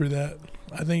 True that.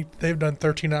 I think they've done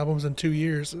 13 albums in 2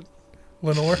 years.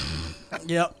 Lenore.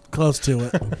 Yep, close to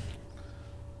it.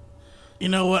 You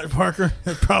know what, Parker?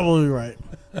 You're probably right.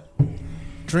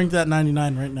 Drink that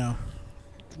 99 right now.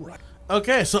 Right.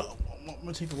 Okay, so I'm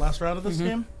going to take the last round of this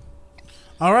game.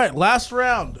 All right, last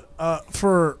round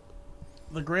for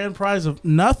the grand prize of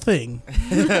nothing.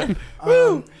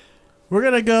 We're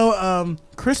going to go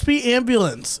Crispy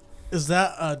Ambulance. Is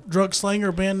that a drug slang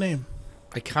band name?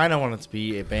 I kind of want it to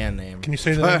be a band name. Can you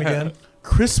say the name again?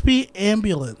 Crispy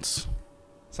Ambulance.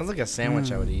 Sounds like a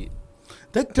sandwich I would eat.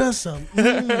 That does sound.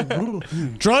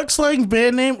 Drug slang,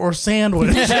 band name, or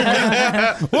sandwich?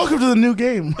 Welcome to the new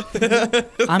game.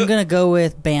 I'm going to go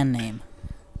with band name.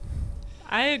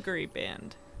 I agree,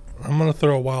 band. I'm going to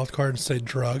throw a wild card and say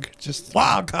drug. Just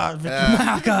Wow, God.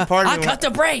 Part of I me cut the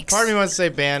brakes. Part of me wants to say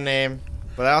band name,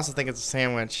 but I also think it's a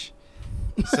sandwich.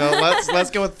 So let's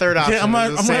go with third option. Okay,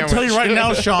 I'm It's a going to tell you sandwich. right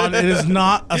now, Sean, it is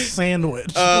not a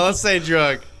sandwich. Let's say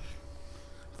drug.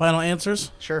 Final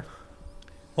answers? Sure.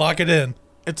 lock it in.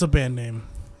 It's a band name.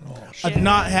 Oh, I do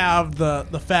not have the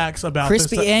facts about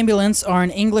Crispy this. Ambulance are an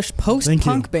English Thank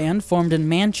post-punk you. band formed in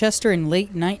Manchester in late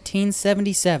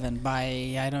 1977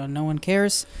 by, no one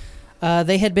cares.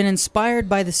 They had been inspired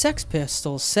by the Sex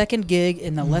Pistols' second gig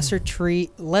in the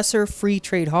Lesser Free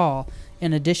Trade Hall,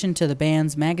 in addition to the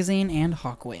band's magazine and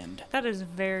Hawkwind. That is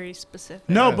very specific.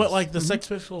 No, Yes. but like the Sex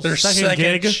Pistols' their second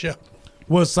gig show.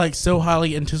 was like so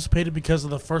highly anticipated because of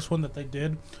the first one that they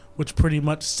did, which pretty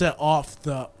much set off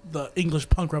the English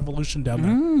punk revolution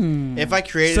down there. If I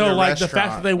created So a like the restaurant,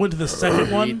 fact that they went to the second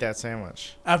I'd one eat that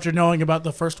sandwich. after knowing about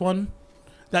the first one,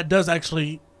 that does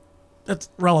actually that's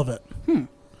relevant to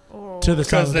the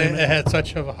Because sound. it had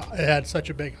such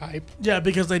a big hype. Yeah,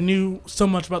 because they knew so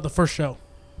much about the first show.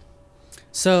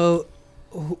 So,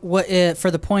 what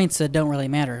for the points that don't really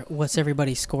matter, what's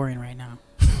everybody scoring right now?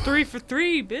 3 for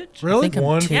 3, bitch. Really? think I'm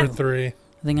 1 two. for 3. I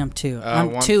think I'm 2.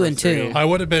 I'm 1 2 for and 3. 2. I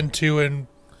would have been 2 and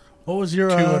What was your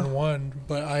 2 and 1,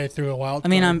 but I threw a wild. I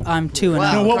mean, card. I'm 2 and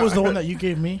Wow. No, out. what was the one that you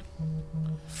gave me?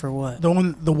 For what? The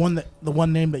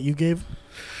one name that you gave?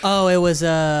 Oh, it was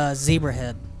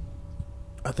Zebrahead.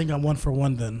 I think I'm 1 for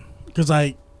 1 then, because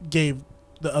I gave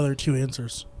the other 2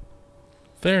 answers.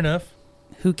 Fair enough.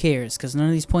 Who cares? Because none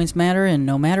of these points matter, and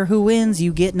no matter who wins,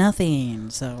 you get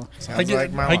nothing. So, Sounds I get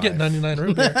like my I get life. 99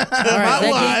 root beer. all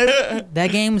right,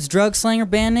 that game's drug slanger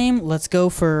band name. Let's go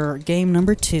for game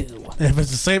number 2. If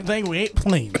it's the same thing, we ain't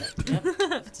playing it.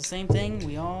 If it's the same thing,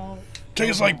 we all.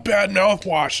 Tastes like bad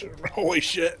mouthwash. Holy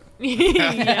shit.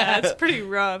 Yeah, it's pretty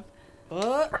rough.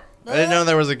 I didn't know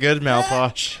there was a good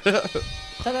mouthwash.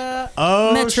 Ta-da!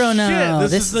 Oh, Metronome. shit.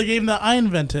 This This- is the game that I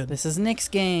invented. This is Nick's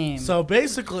game. So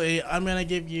basically, I'm going to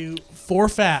give you 4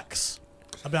 facts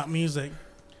about music,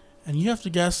 and you have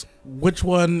to guess which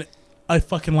one I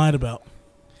fucking lied about.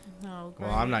 No, great.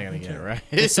 Well, I'm not gonna get it right.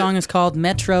 the song is called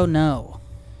Metro No.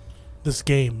 This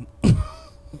game.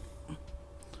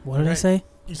 What did I Right. say?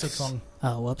 You said song.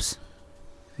 Oh, whoops.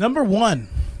 Number 1.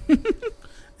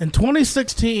 In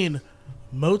 2016,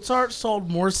 Mozart sold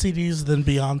more CDs than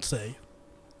Beyonce.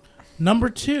 Number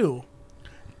 2.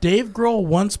 Dave Grohl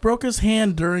once broke his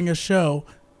hand during a show.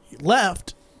 He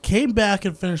left, came back,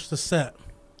 and finished the set.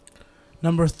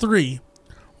 Number 3.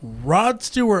 Rod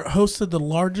Stewart hosted the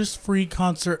largest free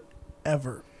concert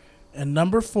ever. And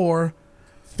number 4.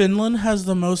 Finland has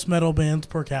the most metal bands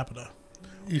per capita.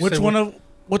 Which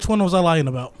one was I lying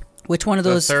about? Which one of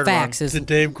The those third facts the is?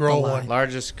 Dave Grohl lie. one?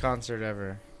 Largest concert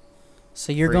ever.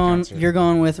 So you're free going. concert. You're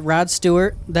going with Rod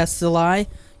Stewart. That's the lie.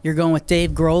 You're going with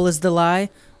Dave Grohl as the lie.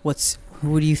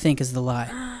 Who do you think is the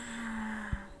lie?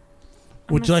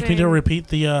 Would you like me to repeat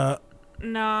the...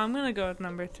 No, I'm gonna go with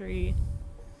number 3.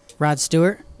 Rod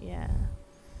Stewart. Yeah.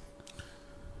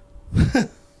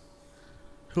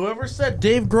 Whoever said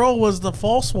Dave Grohl was the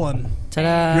false one,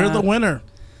 Ta-da! you're the winner.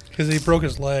 Because he broke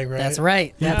his leg, right? That's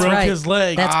right. He That's broke right. his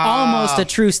leg. That's almost a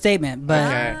true statement, but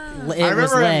Okay. it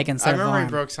was leg I instead of remember he arm.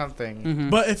 broke something. Mhm.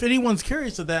 But if anyone's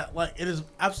curious of that, like, it is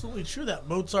absolutely true that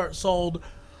Mozart sold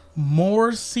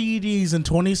more CDs in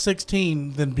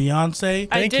 2016 than Beyonce,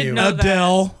 I Thank did you. know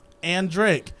Adele, and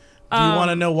Drake. Do you want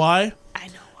to know why? that. I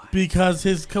know why. Because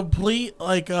his complete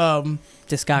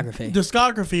Discography.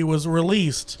 discography was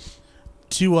released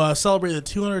to celebrate the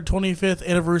 225th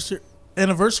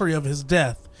anniversary of his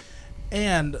death,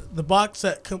 and the box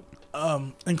set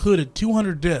included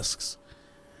 200 discs.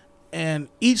 and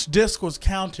each disc was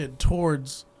counted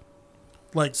towards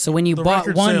like. So when you the bought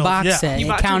record one sales, box yeah. set, You it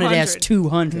bought counted as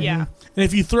 200. 200. Yeah. And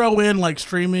if you throw in like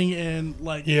streaming and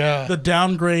like Yeah. the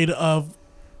downgrade of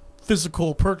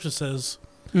physical purchases,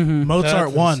 Mm-hmm. Mozart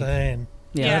That's won. Insane.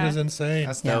 Yeah. Yeah. That is insane.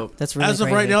 That's Yeah, dope. that's really As of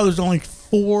crazy. right now, there's only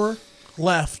 4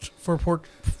 left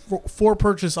for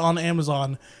purchase on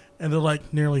Amazon, and they're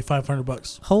like nearly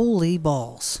 $500. Holy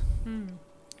balls.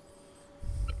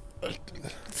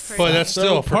 But that's So,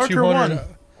 still for Parker 200.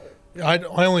 I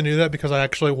only knew that because I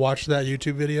actually watched that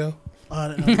YouTube video. I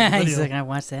didn't know the He's video. like, I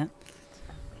watched that.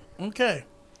 Okay,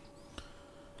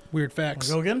 Weird I'll facts.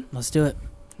 go again. Let's do it.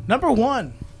 Number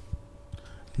 1.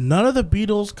 None of the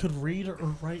Beatles could read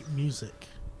or write music.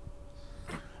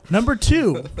 Number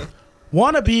 2.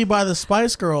 Wannabe by the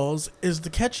Spice Girls is the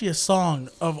catchiest song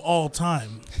of all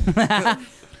time.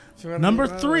 Number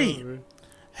 3.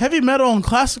 Heavy metal and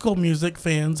classical music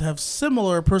fans have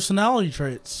similar personality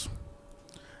traits.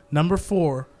 Number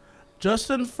 4.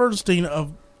 Justin Furstenstein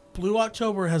of Blue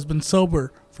October has been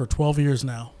sober for 12 years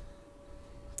now.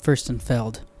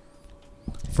 Furstenfeld.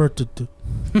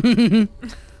 Furstenstein.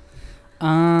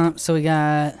 So we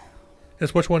got,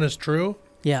 Is which one is true?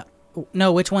 yeah.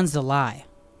 No, which one's the lie?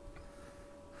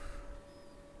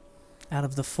 Out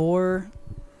of the 4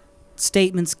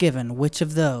 statements given, which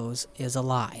of those is a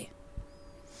lie?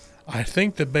 I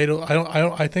think the Beatles.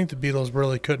 I think the Beatles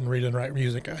really couldn't read and write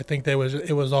music. I think it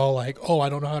was all like, oh, I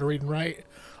don't know how to read and write.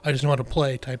 I just know how to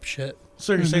play type shit.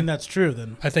 So you're saying that's true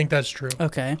then? I think that's true.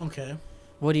 Okay. Okay.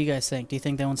 What do you guys think? Do you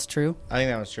think that one's true? I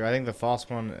think that was true. I think the false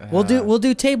one. We'll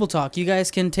do table talk. You guys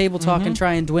can table talk and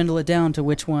try and dwindle it down to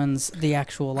which one's the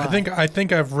actual lie. I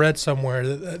think I've read somewhere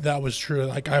that was true.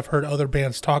 Like I've heard other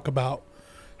bands talk about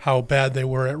how bad they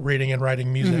were at reading and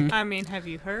writing music. I mean, have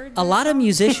you heard? a lot of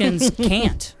musicians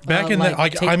can't. Back in the,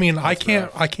 like,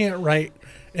 I can't write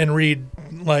and read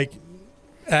like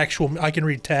actual. I can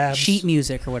read tabs, sheet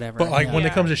music or whatever. but like yeah. when it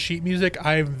Yeah. comes to sheet music,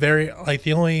 I'm very like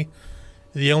the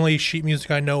only sheet music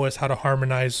I know is how to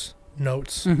harmonize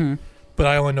notes. Mm-hmm. But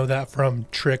I only know that from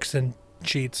tricks and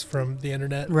cheats from the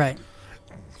internet. Right.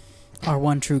 Our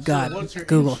one true God, what's your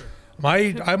Google.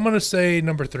 answer? I'm gonna say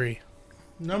number 3.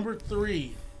 Number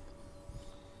 3.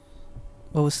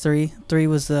 What was 3? 3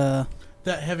 was the.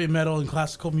 That heavy metal and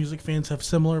classical music fans have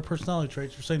similar personality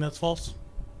traits. You're saying that's false?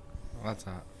 That's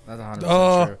 100%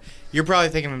 Oh. true. You're probably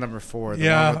thinking of number 4, the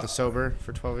Yeah. one with the sober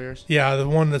for 12 years. Yeah, the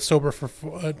one that's sober for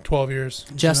 12 years.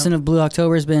 Justin of Blue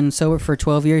October has been sober for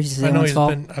 12 years. He's I know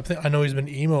fault. he's been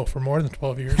emo for more than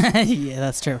 12 years. Yeah,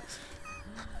 that's true.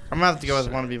 I'm gonna have to go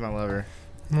with "Wanna Be My Lover."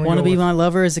 I'm gonna Want to go be with- my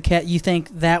lover is a cat. You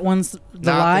think that one's the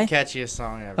Not lie? the catchiest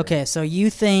song ever. Okay, so you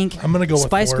think I'm gonna go with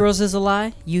Spice 4. Girls is a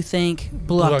lie? You think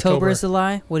Blue Blue October October. is a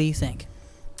lie? What do you think?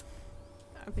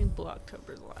 I think Blue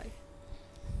October's lie.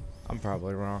 I'm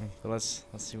probably wrong, but let's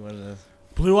see what it is.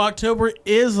 Blue October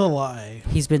is a lie.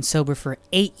 He's been sober for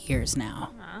 8 years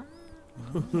now.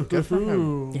 Good for him.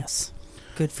 Ooh. Yes.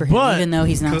 Good for him. But- Even though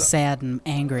he's not Cause sad and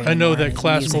angry. I know anymore, that his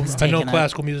classical. music's I know taken a-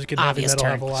 classical music and heavy obvious metal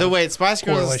turn. have a lot. So wait, Spice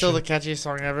Girls is still the correlation. catchiest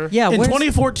song ever? Yeah, In where's-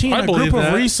 2014, I a group believe of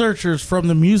that. researchers from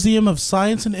the Museum of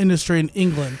Science and Industry in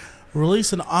England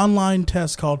released an online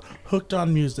test called Hooked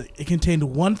on Music. It contained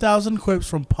 1,000 quips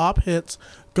from pop hits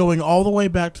going all the way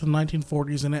back to the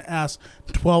 1940s, and it asked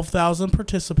 12,000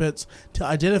 participants to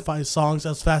identify songs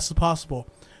as fast as possible.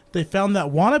 They found that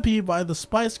 "Wannabe" by the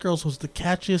Spice Girls was the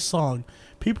catchiest song.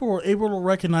 People were able to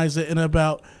recognize it in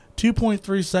about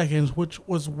 2.3 seconds, which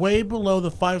was way below the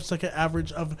 5-second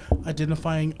average of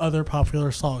identifying other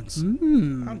popular songs.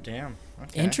 Oh damn.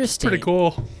 Okay. Interesting. Pretty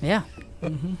cool. Yeah.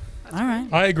 Mm-hmm. All right.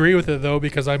 I agree with it though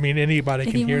because I mean anybody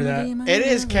If can you hear wanna that. be my It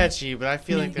is lover. catchy, but I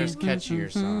feel like there's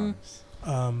catchier songs.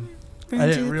 I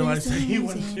didn't realize that you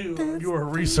were a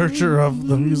researcher of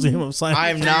the Museum of Science.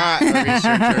 I'm not a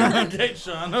researcher. Okay,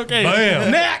 Sean. Okay. Bam.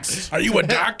 Next, Are you a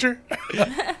doctor?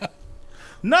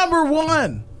 number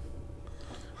 1.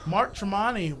 Mark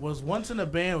Tremonti was once in a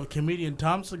band with comedian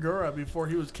Tom Segura before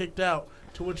he was kicked out,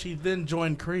 to which he then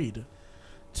joined Creed.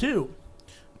 2.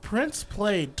 Prince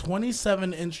played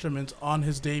 27 instruments on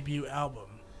his debut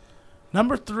album.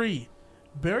 Number 3.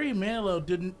 Barry Manilow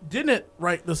didn't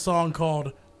write the song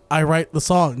called "I Write the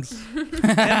Songs."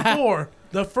 And 4.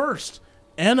 The first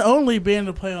and only band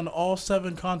to play on all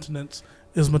 7 continents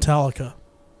is Metallica.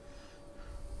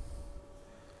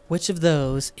 Which of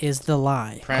those is the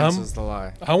lie? Prince is the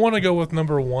lie. I want to go with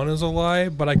number 1 as a lie,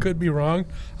 but I could be wrong.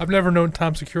 I've never known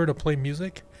Tom Segura to play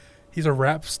music. He's a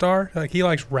rap star. Like he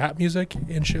likes rap music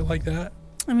and shit like that.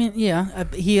 I mean, yeah.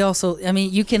 He also. I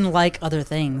mean, you can like other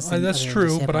things. That's other than just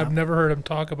true, but I've hip-hop. never heard him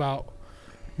talk about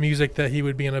music that he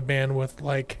would be in a band with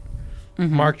like Mhm.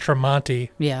 Mark Tremonti.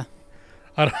 Yeah.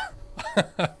 I don't,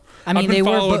 I mean, they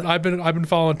were I've been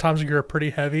following Tom Segura pretty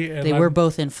heavy, and they were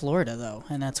both in Florida though,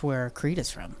 and that's where Creed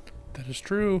is from. That is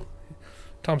true.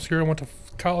 Tom Segura went to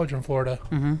college in Florida.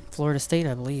 Florida State,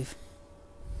 I believe.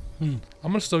 I'm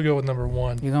gonna still go with number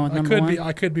one. You're going with number one?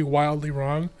 I could be wildly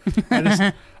wrong.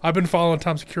 I've been following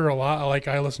Tom Segura a lot.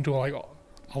 I listen to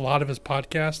a lot of his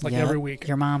podcasts Yep. every week.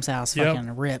 Your Mom's House Yep.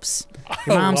 fucking rips.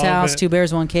 Your Mom's love House, it. Two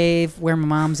Bears, One Cave, Where My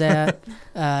Mom's At,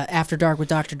 After Dark with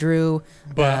Dr. Drew,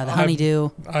 But The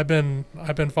Honeydew. I've been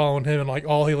following him, and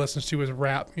all he listens to is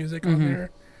rap music on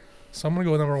there. So I'm gonna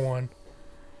go with number one.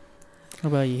 What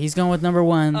about you? He's going with number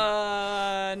one.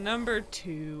 Number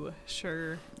 2,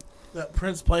 sure. That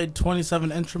Prince played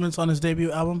 27 instruments on his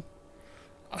debut album.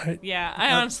 Yeah,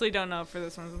 I honestly don't know for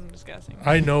this one. I'm just guessing.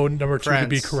 I know number 2 to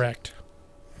be Prince. correct.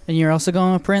 And you're also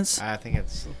going with Prince? I think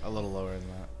it's a little lower than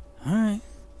that. All right.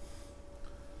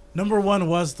 Number 1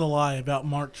 was The Lie about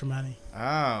Mark Tremonti.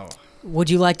 Oh. Would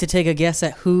you like to take a guess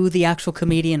at who the actual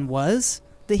comedian was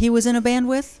that he was in a band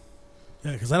with?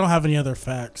 Yeah, because I don't have any other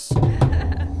facts.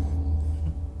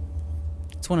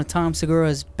 It's one of Tom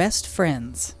Segura's best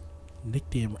friends. Nick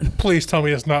Cameron. Please tell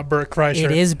me it's not Burt Kreischer.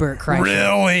 It is Burt Kreischer.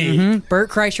 Really?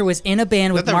 Burt Kreischer was in a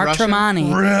band with that the Mark Russian?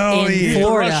 Tremonti Really? in The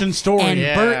Florida, Russian story. and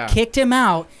Yeah. Burt kicked him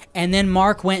out, and then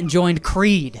Mark went and joined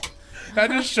Creed. That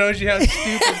just shows you how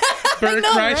stupid Burt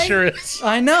know, Kreischer is.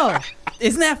 I know.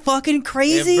 Isn't that fucking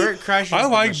crazy? Yeah, Burt Kreischer's I the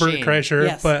like Burt machine. Kreischer,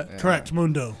 Yes. but Correct,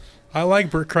 Mundo. I like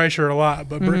Burt Kreischer a lot,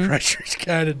 but Burt Kreischer's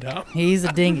kind of dumb. He's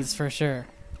a dingus for sure.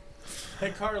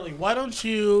 Hey, Carly, why don't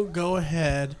you go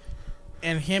ahead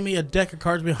and hand me a deck of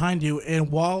cards behind you,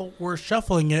 and while we're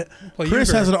shuffling it, Play Chris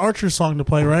you, has Burt. an Archer song to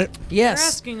play, right? You're Yes.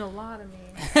 asking a lot of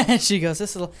me. She goes,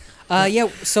 this is yeah,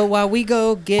 so while we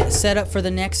go get set up for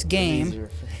the next game,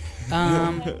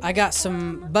 I got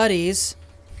some buddies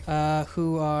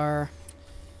who are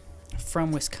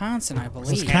from Wisconsin, I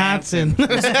believe. Wisconsin.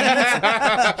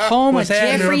 Home of What's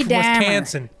happening Jeffrey from Dahmer.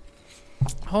 Wisconsin?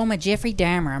 Home of Jeffrey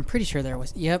Dahmer. I'm pretty sure there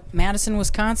was. Yep, Madison,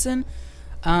 Wisconsin.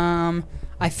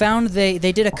 I found they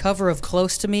did a cover of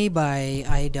 "Close to Me" by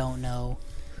I don't know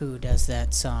who does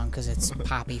that song because it's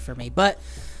poppy for me, but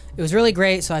it was really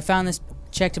great. So I found this,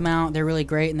 checked them out. They're really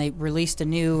great, and they released a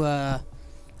new I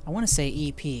want to say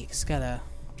EP. It's got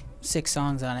 6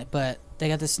 songs on it, but they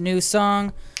got this new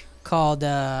song called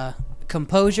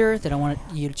 "Composure" that I want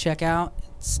you to check out.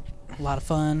 It's a lot of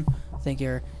fun. I think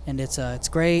it's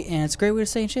great, and it's a great way to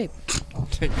stay in shape.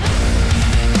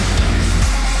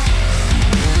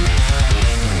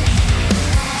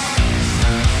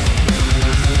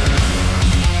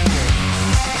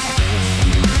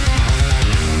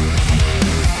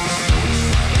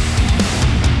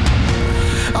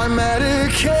 I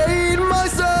medicate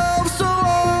myself so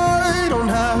I don't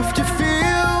have to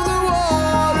feel the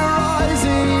water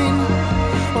rising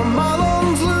or my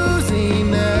lungs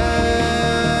losing air.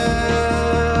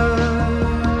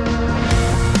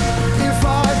 If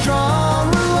I drown,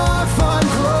 will I find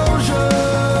closure?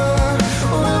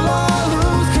 Will I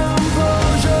lose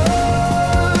composure?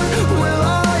 Will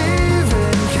I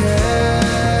even care?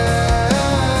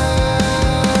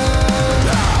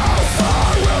 How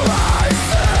far will I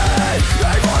stay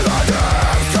before the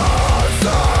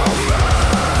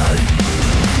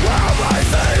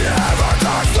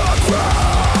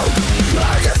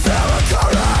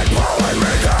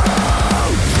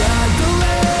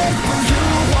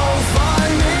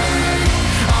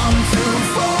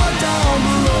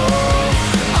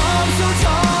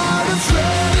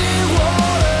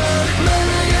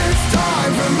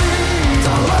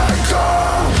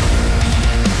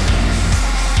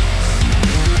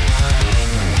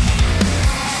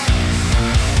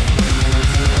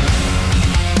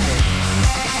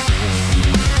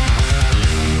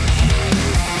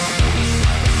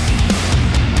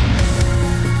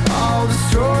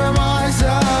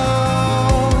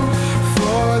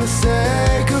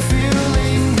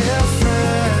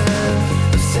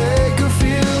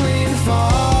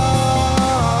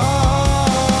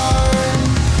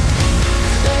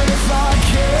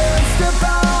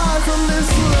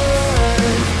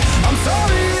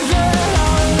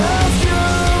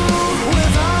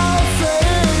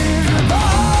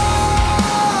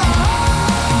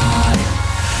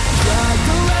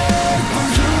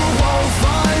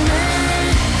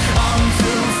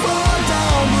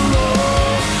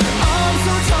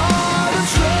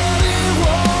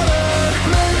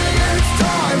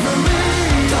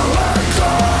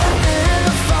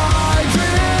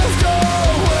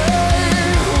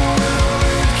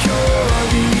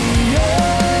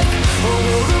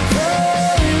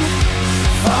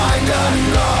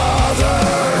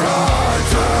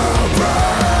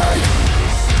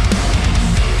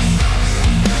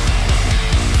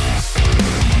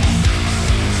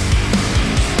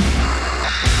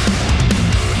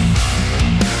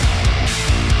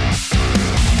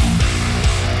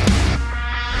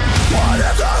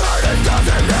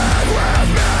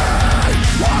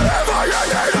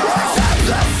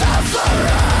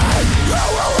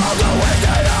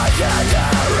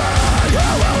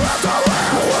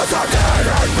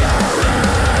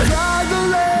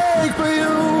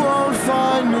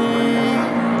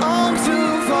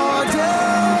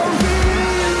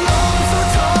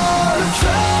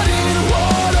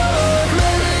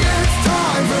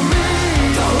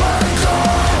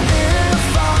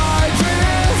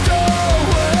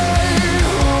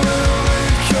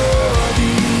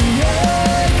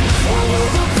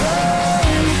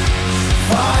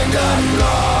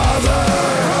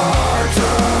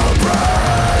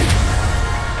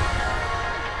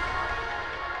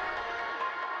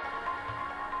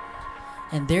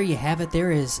there you have it.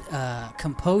 There is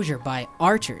Composure by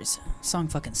Archers. Song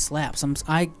fucking slaps.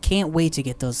 I can't wait to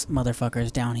get those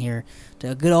motherfuckers down here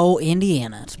to good old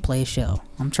Indiana to play a show.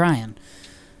 I'm trying.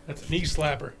 That's a knee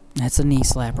slapper. That's a knee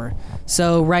slapper.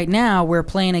 So right now we're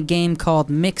playing a game called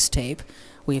Mixtape.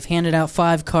 We've handed out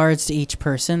 5 cards to each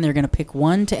person. They're going to pick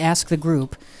one to ask the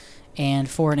group. And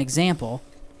for an example,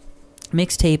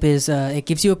 Mixtape is it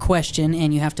gives you a question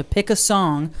and you have to pick a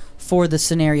song for the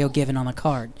scenario given on the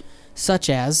card, such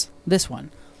as this one.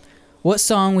 What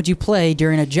song would you play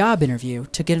during a job interview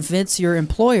to convince your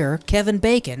employer, Kevin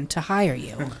Bacon, to hire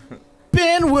you?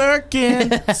 Been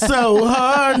working so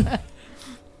hard.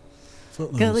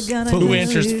 Who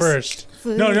answers first?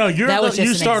 No, you That was just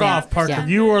an start example. off, Parker. Yeah.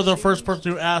 You are the first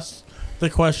person who asked the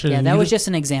question. Yeah, and that you was just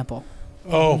an example.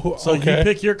 Oh, So okay. you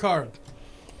pick your card.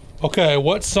 Okay,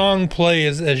 what song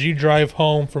plays as you drive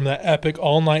home from that epic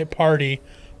all-night party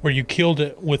where you killed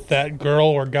it with that girl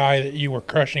or guy that you were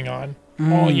crushing on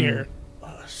all year?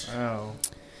 Oh.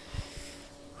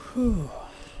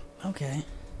 Okay.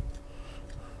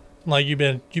 Like you've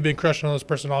been crushing on this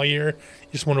person all year. You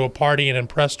just went to a party and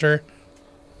impressed her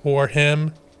or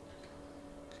him.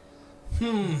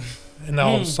 And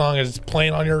now the song is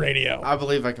playing on your radio. I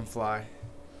believe I can fly.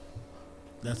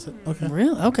 That's it. Okay.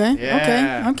 Really? Okay.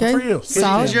 Yeah. Okay. Good for you.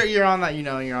 Solid. You're on that,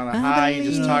 you're on that high. You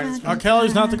just talk. R.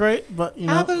 Kelly's not the great, but you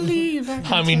know.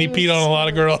 I mean, he peed on a lot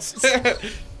of girls.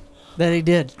 That he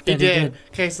did. He That did.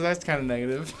 Okay, so that's kind of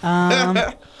negative.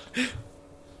 Let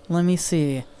me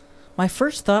see. My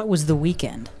first thought was The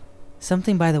Weeknd.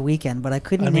 Something by The Weeknd, but I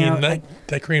couldn't I narrow mean,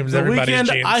 that creams The everybody's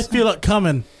Weeknd, jeans. I feel it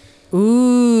coming.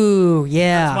 Ooh,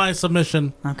 yeah. That's my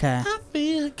submission. Okay. I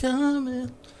feel it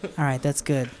coming. All right, that's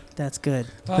good. That's good.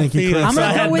 Thank you, Chris. I'm gonna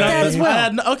I go had with that nothing. as well. I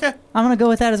had okay. I'm going to go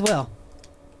with that as well.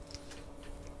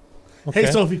 Okay.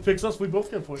 Hey, so if he picks us, we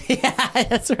both get a point. Yeah,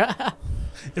 that's right.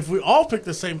 If we all pick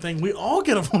the same thing, we all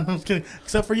get a point. I'm kidding.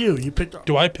 Except for you. You picked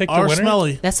Do I pick the our winner?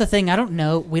 smelly. That's the thing. I don't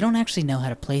know. We don't actually know how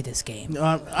to play this game.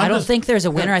 I I'm don't just- think there's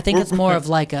a winner. I think it's more of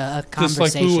like a Just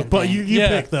like conversation. who- But thing. you Yeah.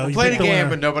 pick though. You Play pick the game, winner.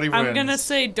 but nobody wins. I'm gonna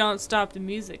say "Don't Stop the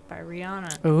Music" by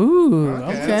Rihanna. Ooh, Okay,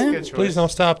 okay. that's a good choice. Please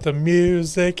don't stop the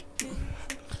music.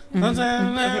 I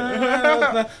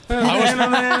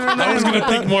was gonna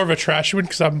pick more of a trash one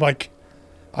because I'm like,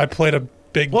 I played a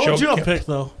big What joke. would you have picked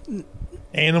though?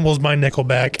 Animals by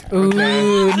Nickelback. Ooh,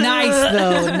 nice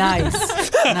though.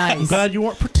 Nice. I'm Nice. glad you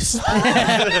weren't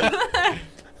participating.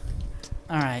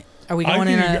 All right. Are we I going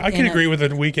can in a agree with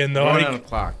the weekend though. Going on the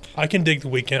clock. I can dig the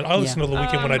weekend. I listen to the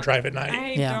weekend when I drive at night.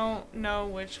 I Yeah. don't know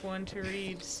which one to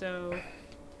read, so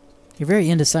You're very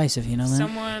indecisive, you know that?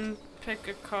 someone pick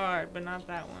a card, but not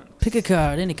that one. Pick a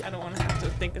card, any I card. don't want to have to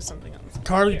think of something else.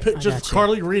 Carly, Yeah. pick, I just got you.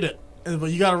 Carly, read it.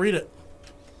 But you got to read it.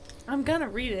 I'm gonna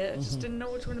read it. I just didn't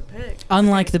know which one to pick.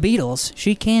 Unlike the Beatles,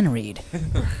 she can read.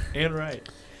 And right.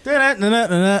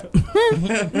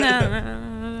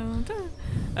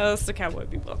 Oh, that's the Cowboy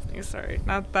Bebop thing. Sorry,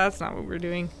 that's not what we're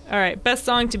doing. All right, best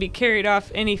song to be carried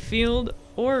off any field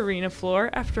or arena floor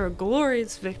after a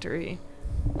glorious victory.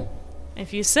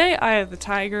 If you say "Eye of the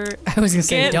Tiger," I was gonna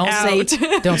say Get don't out.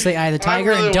 say Eye of the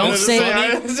Tiger, really and don't wanted to say Eye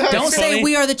of the Tiger. don't say funny.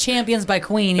 We Are the Champions by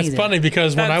Queen It's either. funny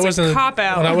because when I That's was a in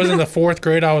cop-out. when I was in the 4th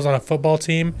grade, I was on a football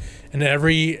team, and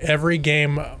every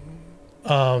game,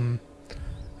 the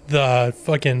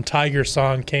fucking Tiger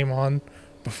song came on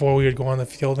before we would go on the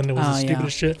field, and it was Oh, the yeah.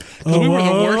 stupidest shit. 'Cause we were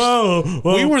the worst.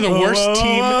 We were the worst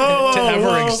team to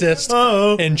ever exist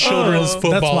in children's That's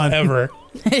football fine. ever.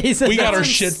 He said We got that. our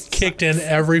shit kicked in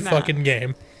every Nah. fucking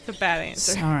game. It's a bad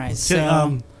answer. All right, Okay,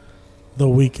 so the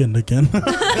weekend again.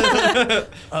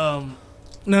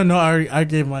 No, I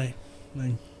gave my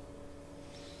thing.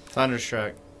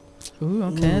 Thunderstruck. ooh,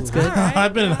 okay, that's good. Alright,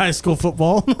 I've been in high school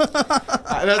football.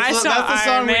 That's saw the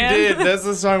song Iron Man. we did. That's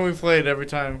the song we played every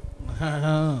time.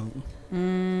 I'm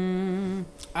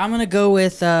gonna go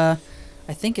with I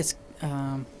think it's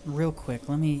real quick.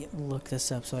 Let me look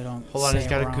this up so I don't. Hold on, say he's it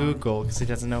got to wrong. Google because he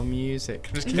doesn't know music.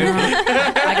 I'm just kidding. No,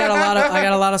 I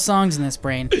got a lot of songs in this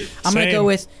brain. I'm gonna go Same.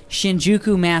 with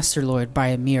Shinjuku Masterlord by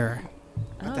Amir.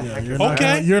 Yeah,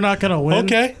 Okay. You're not gonna win.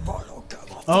 Okay,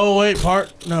 Oh wait,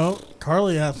 no.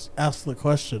 Carly asked the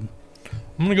question.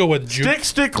 I'm gonna go with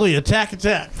Stickly, attack.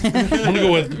 I'm gonna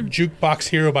go with Jukebox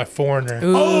Hero by Foreigner.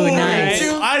 Ooh, nice.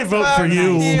 I vote for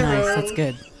you. Nice, that's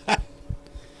good.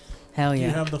 Hell You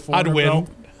yeah. have the I'd Foreigner win. belt.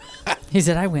 He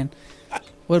said I win.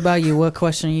 What about you? What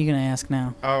question are you gonna ask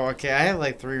now? Oh, okay. I have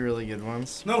like 3 really good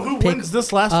ones. No, who Pick- wins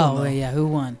this last one? Oh, Though? yeah, who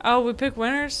won? Oh, we pick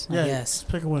winners. Yeah, Yes. just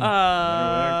pick a winner.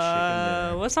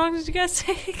 What song did you guys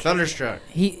take? Thunderstruck.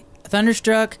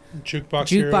 Thunderstruck, Jukebox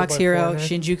Jukebox Hero, by Foreigner.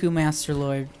 Shinjuku Master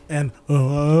Lord. And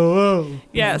oh.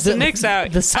 Yeah, so The- Nick's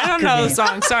out. the I soccer don't know game. the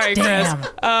song. Sorry, Damn.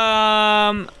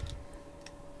 Chris.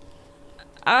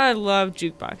 I love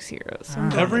Jukebox Heroes.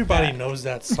 Everybody knows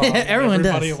that song. Everyone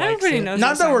does. Likes Everybody it. knows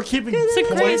Not that song. we're keeping It's a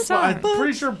great points, but I'm song.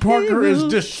 pretty sure Parker is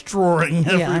destroying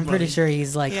everybody. Yeah, I'm pretty sure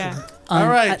he's like. Yeah. All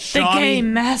right, The Shawnee.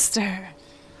 Game Master.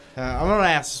 I'm gonna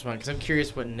ask this one because I'm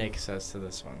curious what Nick says to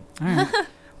this one. All right.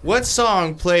 What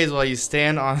song plays while you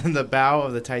stand on the bow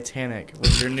of the Titanic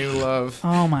with your new love?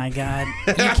 Oh my God!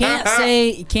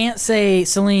 You can't say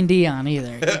Celine Dion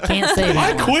either. You can't say I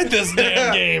that. one. quit this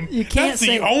damn game. You can't That's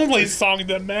say- the only song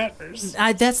that matters.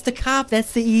 That's the cop.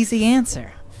 That's the easy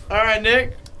answer. All right,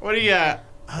 Nick, what do you got?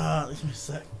 Give me a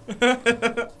sec.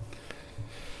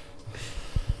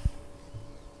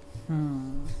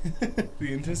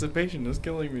 The anticipation is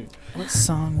killing me. What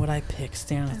song would I pick?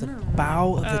 Stand at the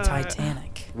bow of the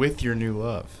Titanic. With your new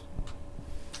love.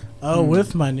 Oh,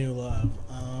 with my new love.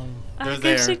 They're I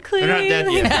there. guess you They're not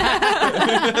dead yet.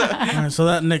 All right, so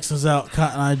that mixes out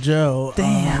Cotton Eye Joe.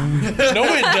 Damn. No,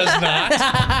 it does not.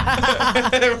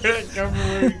 We're not coming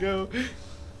where to go.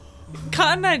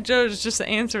 Cotton Eye Joe is just the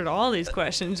answer to all these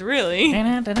questions, really.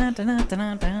 Leaving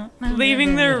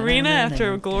the arena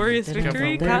after a glorious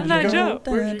victory, Cotton Eye Joe.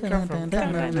 Where'd you come from,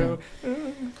 Cotton Eye Joe?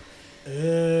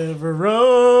 Every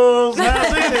rose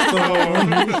has its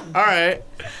thorn. All right.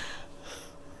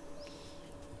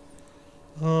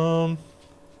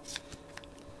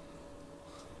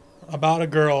 About a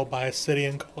Girl by City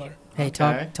and Color. Hey,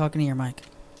 Okay. talking to your mic.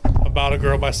 About a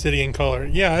Girl by City and Color.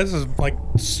 Yeah, this is like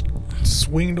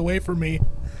swinged away from me.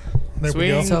 There we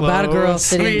go. So About a Girl, low,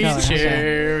 City and sweet Color, okay.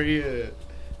 chariot.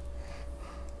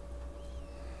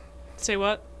 Say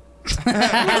what?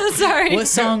 Sorry. What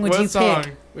song would What you song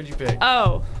pick? would you pick?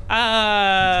 Oh,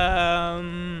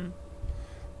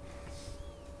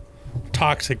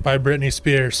 Toxic by Britney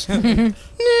Spears.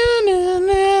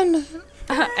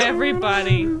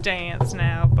 Everybody Dance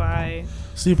Now by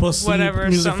C plus C whatever.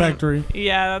 Music some- Factory.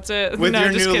 Yeah, that's it. With No,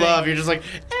 your just new kidding. love, you're just like,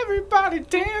 everybody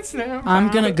dance now. I'm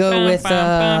gonna go Bum, with bum,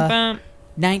 bum, bum.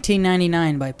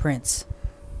 1999 by Prince.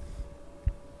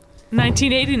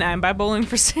 1989 by Bowling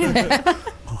for Santa.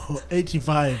 Oh,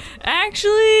 85.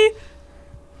 Actually,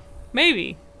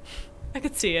 maybe. I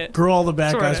could see it. Girl all the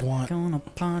bad Sorta. guys want. Gonna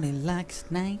party like it's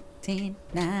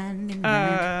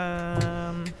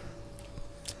 1999.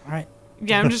 All right.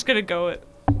 Yeah, I'm just gonna go with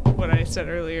what I said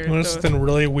earlier. You know, though. something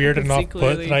really weird I and can see off put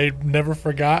clearly. that I never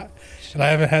forgot, and I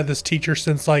haven't had this teacher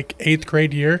since like 8th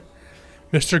grade year.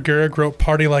 Mr. Gehrig wrote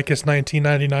 "Party Like It's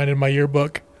 1999" in my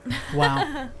yearbook.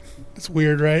 Wow. It's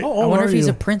weird, right? How I old wonder are if he's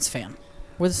you? a Prince fan.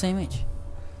 We're the same age.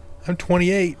 I'm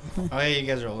 28. Oh, yeah, you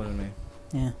guys are older than me.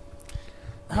 Yeah.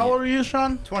 How old are you,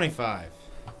 Sean? 25.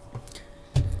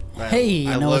 But Hey,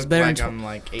 you I know it's look better like than I'm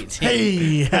like 18.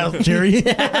 Hey, how's Jerry?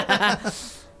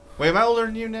 Wait, am I older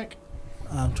than you, Nick?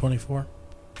 I'm 24.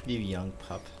 You young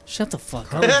pup. Shut the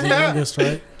fuck I up. was the youngest,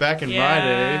 right? Back in my day.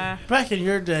 Yeah. Back in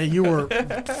your day, you were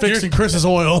fixing Chris's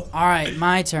oil. All right,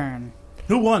 my turn.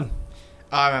 Who won?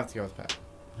 I'm gonna have to go with Pat.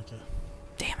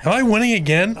 Damn it. Am I winning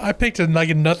again? I picked a like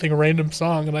a nothing random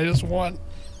song and I just won.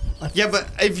 Yeah, but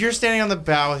if you're standing on the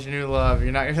bow with your new love,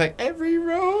 you're not gonna be like, every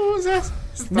rose has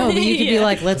No, but you could be Yeah.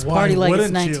 like, let's Why party like it's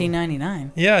wouldn't you?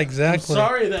 1999. Yeah, exactly.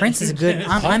 Sorry that Prince you is good. did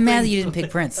I'm mad that something. you didn't pick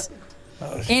Prince.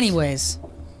 Anyways,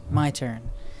 my turn.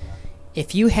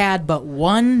 If you had but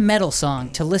one metal song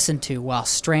to listen to while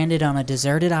stranded on a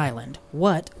deserted island,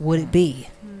 what would it be?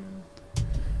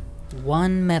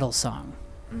 One metal song.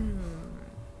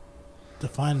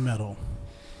 Define metal.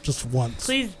 Just once.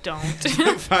 Please don't.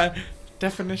 Fine.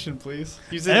 Definition, please.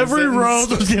 Use it in a Every sentence. rose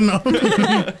was, you know.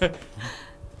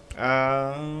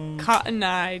 Cotton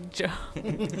Eye Joe.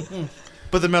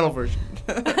 But the metal version.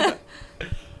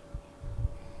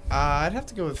 I'd have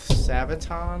to go with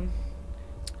Sabaton,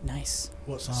 Nice.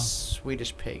 What song?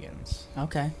 Swedish Pagans.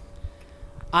 Okay.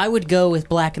 I would go with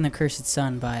Black and the Cursed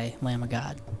Sun by Lamb of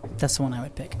God. That's the one I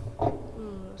would pick.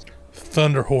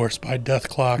 Thunder Horse by Death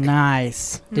Clock.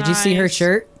 Nice. Did you see her Nice.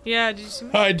 shirt? Yeah, did you see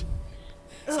me? Hide.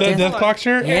 Is that a Death Clock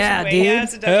shirt? Yeah, Wait, dude.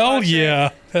 it's a Death Hell Clock shirt. yeah.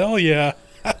 Hell yeah.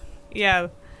 Yeah.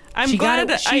 I'm She glad got it.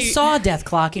 that She saw Death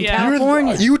Clock in Yeah.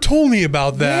 California. You told me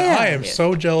about that. Yeah. I am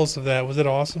so jealous of that. Was it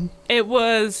awesome? It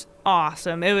was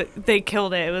awesome. They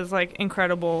killed it. It was like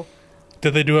incredible.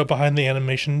 Did they do it behind the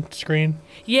animation screen?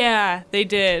 Yeah, they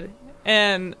did.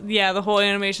 And yeah, the whole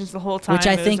animations the whole time. Which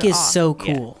I it was think is awesome. so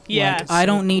cool. Yeah, Like, it's I so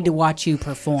don't need to cool. watch you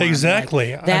perform.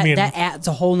 Exactly. Like, I that mean- that adds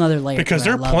a whole nother layer. Because to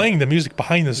it. I they're love playing it. the music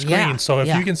behind the screen. Yeah, So if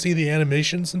yeah. you can see the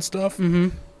animations and stuff,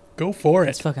 Mhm. go for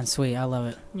It's it. fucking sweet. I love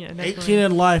it. Yeah, 18 definitely.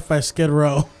 in Life by Skid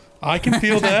Row. I can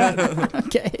feel that.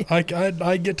 Okay.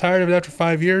 I get tired of it after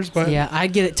 5 years, but Yeah,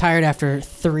 I'd get it tired after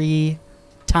 3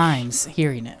 times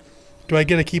hearing it. do I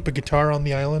get to keep a guitar on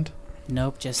the island?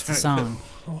 Nope, just the song.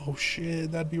 Oh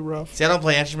shit, that'd be rough. See, I don't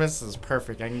play instruments. This is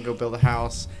perfect. I can go build a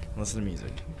house and listen to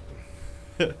music.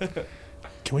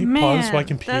 Can we Man, pause so I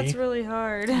can pee? that's really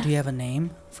hard. Do you have a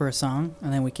name for a song?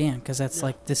 And then we can, because that's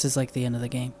like, this is like the end of the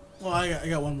game. Well, I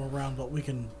got one more round, but we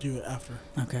can do it after.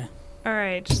 Okay. All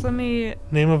right, just let me.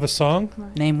 Name of a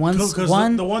song? Name one, Because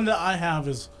one, the one that I have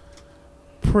is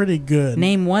pretty good.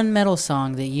 name one metal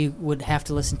song that you would have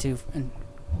to listen to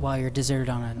while you're deserted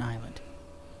on an island.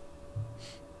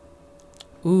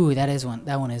 Ooh, that is one.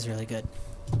 That one is really good.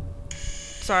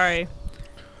 Sorry.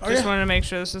 Just wanted to make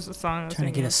sure this is the song. I was Trying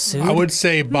to get thinking a of. suit. I would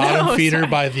say Bottom No, Feeder sorry.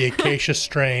 by the Acacia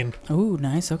Strain. Ooh,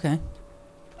 nice. Okay.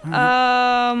 All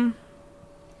right.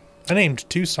 I named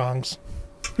 2 songs.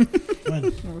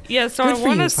 When- Yeah, so Good I for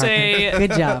want you, to say Parker.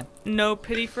 Good job. No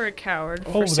Pity for a Coward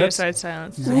Oh, for that's- Suicide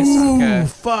Silence. Nice. Ooh, Okay.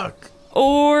 fuck.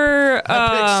 Or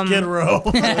I picked Skid Row.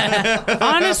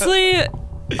 honestly,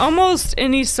 almost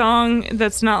any song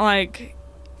that's not like,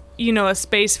 you know, a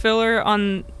space filler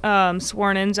on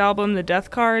Sworn In's album, The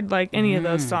Death Card, like any of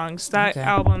those songs. That okay.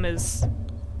 album is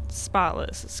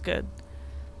spotless. It's good.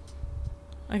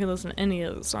 I can listen to any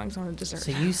of the songs on the dessert.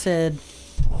 So you said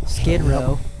Skid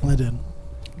Row. I did.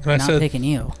 And Not picking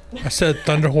you. I said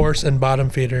Thunder Horse and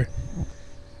Bottom Feeder.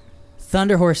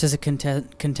 Thunder Horse is a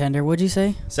contender. What'd you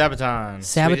say? Sabaton.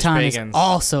 Sabaton Swedish is Pagans.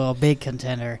 also a big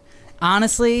contender.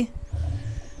 Honestly,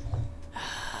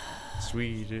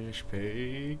 Swedish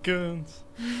Pagans.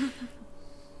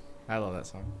 I love that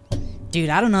song. dude,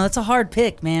 I don't know. That's a hard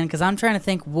pick, man, because I'm trying to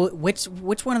think which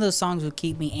one of those songs would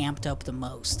keep me amped up the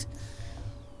most.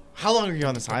 How long are you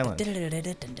on this island? Dun, dun, dun,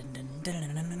 dun, dun.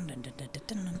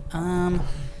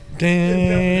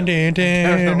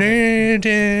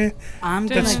 I'm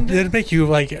That's, gonna, that'd make you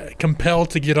like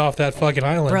compelled to get off that fucking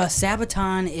island. bruh.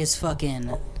 Sabaton is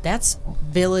fucking. That's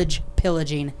village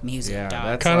pillaging music, Yeah, dog.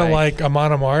 that's Kind of like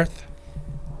Amon Amarth.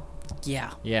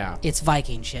 Yeah, Yeah. it's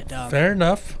Viking shit, dog. Fair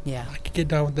enough. Yeah. I could get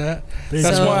down with that. Big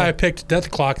That's So- why I picked Death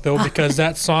Clock though, because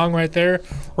that song right there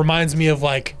reminds me of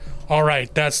like, all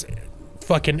right, that's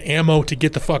fucking ammo to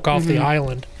get the fuck off the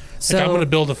island. So Like I'm gonna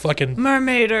build a fucking,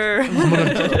 Mermaider.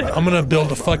 I'm gonna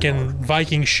build a fucking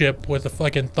Viking ship with a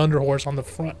fucking Thunder Horse on the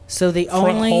front the front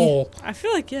only hull. I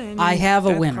feel like, yeah. I have a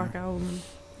Death winner. Clock album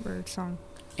or song.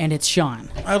 and it's Sean.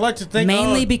 I'd like to think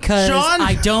Mainly because Sean?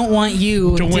 I don't want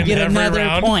you To to, win get every another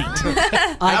round. point.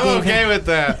 I'm gave okay him- with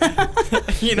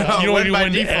that. you know, You don't win want by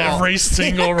to win default. every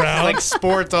single round. like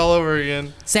sports all over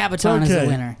again. Sabaton is the Okay.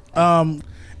 winner.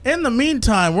 In the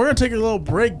meantime, we're gonna take a little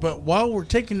break. But while we're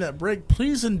taking that break,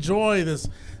 please enjoy this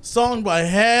song by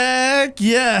Heck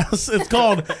Yes. It's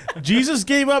called "Jesus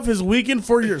Gave Up His Weekend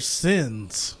for Your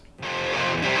Sins."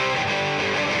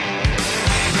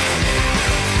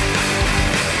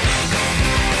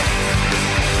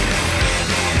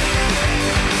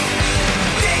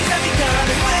 Days have become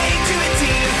way too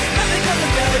intimate. Nothing comes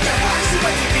of village. I watch too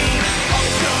much TV.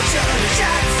 Always go show the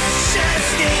shots, shots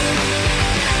sting.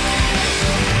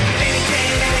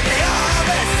 Anything, anything, all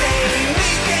the same.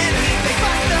 Weekend, weekday,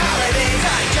 fuck the holidays.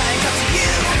 I try and talk to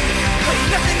you, but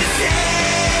you've nothing to say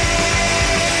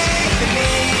to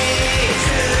me. It's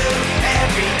true,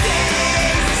 every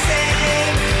day's the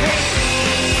same. Hate me,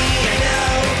 I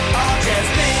know. I'll just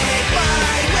make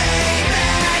my way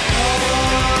back home.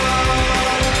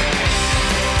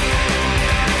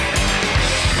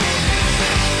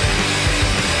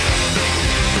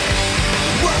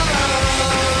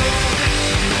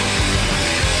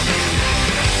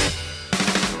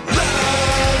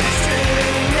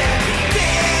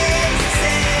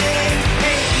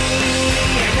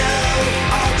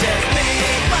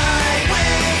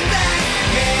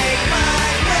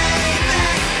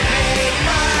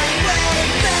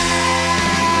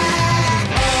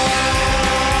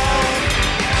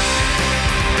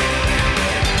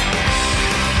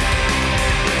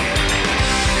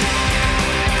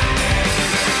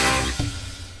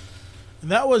 And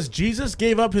that was "Jesus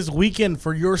Gave Up His Weekend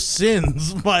for Your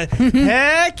Sins" by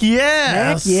Heck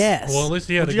Yes. Heck yes. Well, at least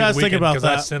you had What'd a you guys good think weekend about because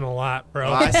I that? sin a lot, bro.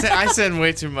 Well, I send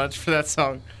way too much for that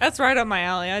song. That's right up my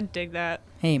alley. I dig that.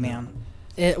 Hey man,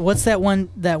 what's that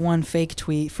one fake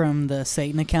tweet from the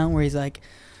Satan account where he's like,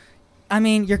 I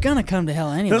mean, you're gonna come to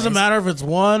hell anyway. Doesn't matter if it's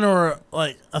one or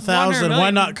like 1,000. Why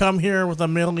million. not come here with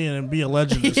 1,000,000 and be a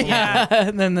legend? Or something? Yeah.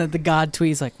 And then the God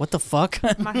tweets like, what the fuck?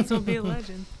 Might as well be a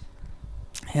legend.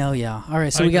 Hell yeah. All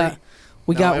right, so I we got agree.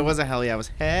 we No, got it wasn't hell yeah. It was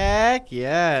heck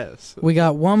yes. we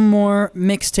got one more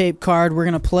mixtape card we're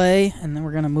gonna play, and then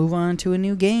we're gonna move on to a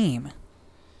new game.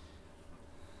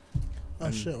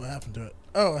 Oh shit! What happened to it?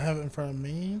 Oh, I have it in front of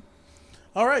me.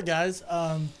 All right, guys.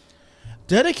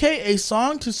 Dedicate a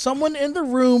song to someone in the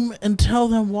room and tell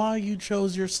them why you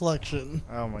chose your selection.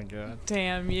 Oh my god.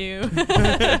 Damn you.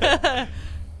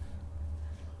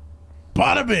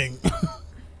 Bada bing.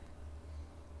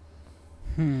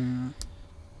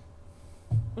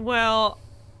 Well,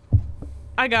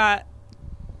 I got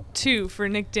 2 for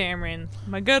Nick Dameron,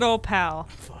 my good old pal.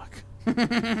 Fuck.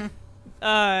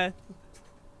 The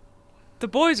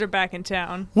boys are back in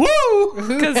town. Woo!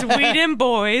 Because we them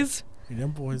boys, We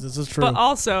them boys. This is true. but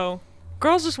also,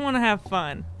 girls just want to have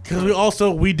fun. Because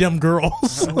we them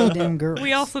girls. Oh, damn girls.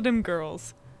 We also them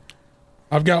girls.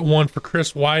 I've got one for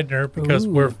Chris Widener because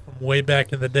Ooh. we're from way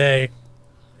back in the day,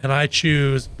 and I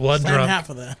choose Blood Slam Drunk. half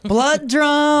of that. Blood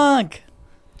drunk.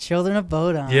 Children of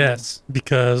Bodom. Yes,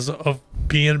 because of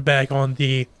being back on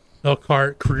the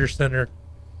Elkhart Career Center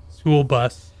school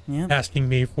bus, Yep. asking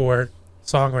me for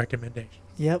song recommendations.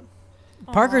 Yep.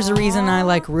 Parker's the reason I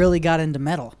like really got into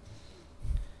metal.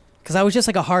 Cause I was just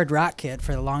like a hard rock kid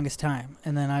for the longest time,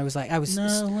 and then I was like, I was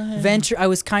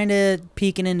kind of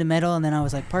peeking into metal, and then I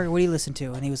was like, Parker, what do you listen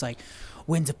to? And he was like,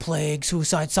 Winds of Plague,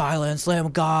 Suicide Silence, Lamb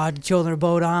of God, Children of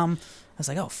Bodom. I was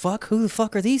like, oh fuck, who the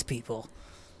fuck are these people?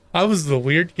 I was the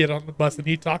weird kid on the bus, and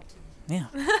he talked. Yeah.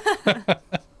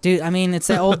 Dude, I mean, it's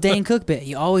that old Dane Cook bit.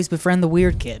 You always befriend the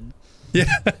weird kid. Yeah,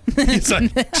 he's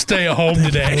like, stay at home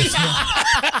today.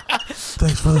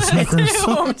 Thanks for the Snickers.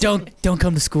 Don't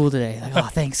come to school today. Like, oh,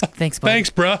 thanks, bud. Thanks,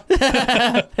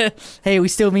 bruh. Hey, we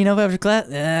still meet up after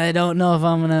class. I don't know if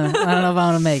I'm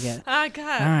gonna make it. I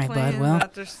got All right, bud, plans well,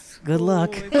 after school good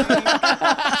luck. with me.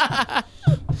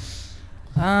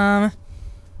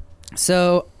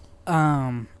 So,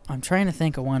 I'm trying to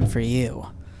think of one for you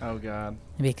Oh god.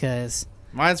 because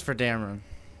Mine's for Dameron.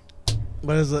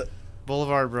 What is it?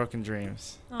 Boulevard of Broken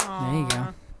Dreams. there you go.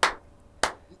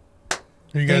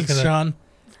 Are you guys Thanks, gonna, Sean.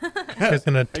 guys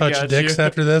gonna touch got dicks you.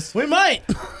 after this? We might.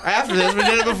 After this, we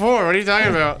did it before. What are you talking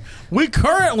about? We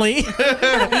currently.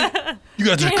 You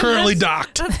guys are currently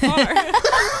docked. That's far.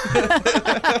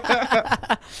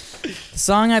 The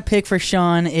song I picked for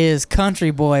Sean is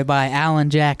 "Country Boy" by Alan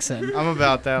Jackson. I'm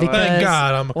about that. Because life. Thank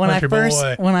God I'm a country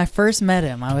boy. when I first met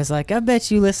him, I was like, I bet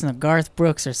you listen to Garth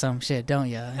Brooks or some shit, don't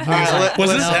you? And he was Alright, like, Was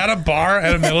li- this listen, at a bar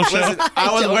at a middle show? listen,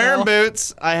 I was don't wearing know.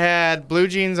 boots. I had blue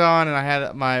jeans on, and I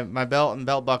had my belt and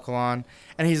belt buckle on.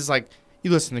 And he's just like,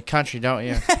 "You listen to country, don't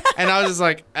you?" And I was just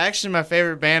like, "Actually, my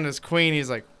favorite band is Queen." He's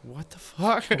like, "What the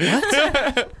fuck?"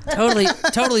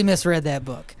 totally misread that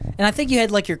book. And I think you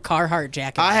had like your Carhartt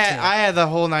jacket. I on, had too. I had the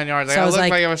whole 9 yards. Like, So I I was looked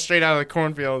like- like I was straight out of the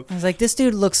cornfield. I was like, this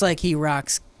dude looks like he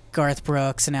rocks Garth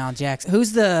Brooks and Alan Jackson.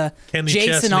 Who's the Kenny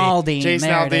Jason Chesney. Aldean? Jason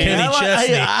There it is. Aldean. Kenny I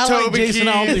Chesney. like Toby Jason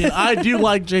Keith. Aldean. I do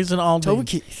like Jason Aldean. Toby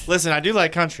Keith. Listen, I do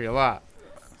like country a lot.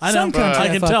 I know. Some country I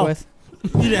can fuck tell. with.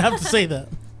 You didn't have to say that.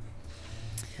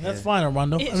 That's fine,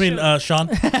 Armando. It I mean, Sean.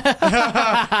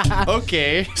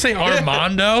 Okay. Say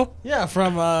Armando. Yeah,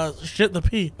 from Shit the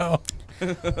P. Oh,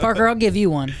 Parker, I'll give you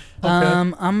one.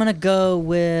 I'm gonna go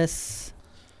with.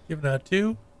 give it a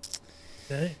 2.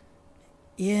 Okay.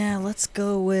 Yeah, let's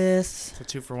go with.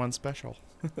 It's a 2-for-1 special.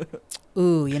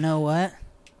 Ooh, you know what?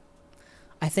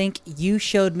 I think you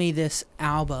showed me this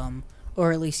album,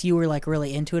 or at least you were like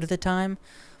really into it at the time.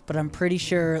 But I'm pretty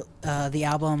sure the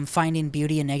album "Finding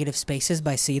Beauty in Negative Spaces"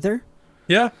 by Seether.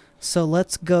 Yeah. So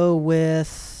let's go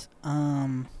with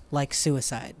like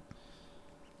Suicide.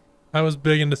 I was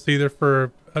big into Seether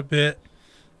for a bit,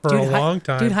 for a long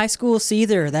time. Dude, high school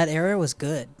Seether, that era was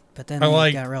good. But then I they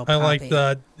like got real I like poppy.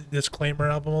 the Disclaimer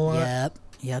album a lot.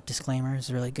 Yep. Disclaimer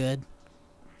is really good.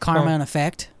 Karma and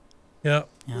Effect. Yep.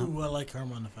 Yeah. Ooh, I like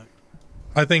Harmon Effect.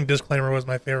 I think Disclaimer was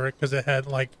my favorite because it had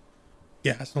like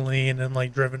Gasoline and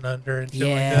like Driven Under and shit like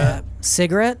Yeah. that.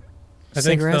 Cigarette? I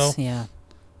think Cigarettes? so. Yeah.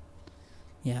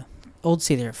 Yeah. Old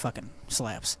Seether fucking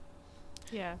slaps.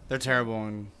 Yeah. They're terrible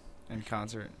in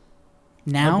concert.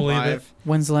 Now? believe it. Live,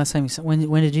 When's the last time you saw? When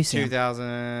did you see him?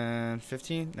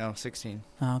 2015? No, 16.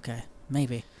 Oh, okay.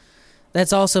 Maybe.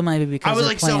 That's also maybe because I was they're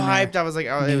like so playing their hyped. I was like,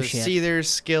 oh, new it was shit. Seether,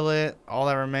 Skillet, All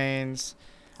That Remains,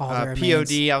 All That POD.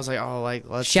 Remains. I was like, oh, like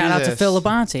let's Shout do out to this. Phil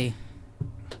Labonte.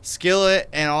 Skillet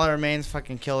and All That Remains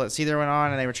fucking killed it. Seether went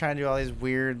on and they were trying to do all these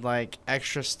weird like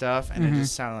extra stuff and Mhm. it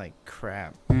just sounded like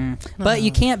crap. But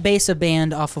you can't base a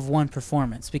band off of one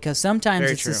performance because sometimes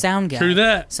Very it's true. the sound guy. True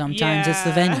that. Sometimes it's the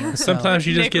Yeah. venue. so- Sometimes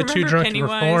you just Nick, get too remember drunk to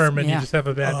Pennywise? perform and Yeah. you just have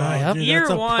a bad Oh, night. Yep. dude, Year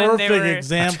that's a one, they perfect were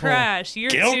example. trash. Year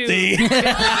Guilty. 2,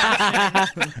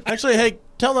 Actually, hey,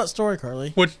 tell that story,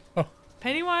 Carly. Which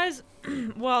Pennywise.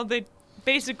 Well, they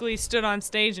basically stood on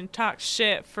stage and talked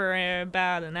shit for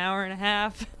about an hour and a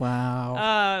half.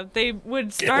 Wow. They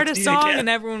would start a Guilty song again. and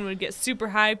everyone would get super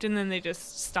hyped, and then they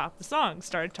just stopped the song,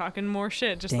 started talking more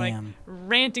shit, just like Damn.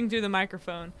 ranting through the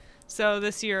microphone. So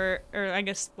this year, or I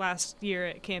guess last year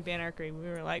at Camp Anarchy, we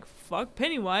were like, fuck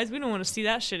Pennywise, we don't want to see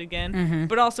that shit again. Mm-hmm.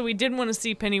 But also we did want to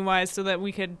see Pennywise so that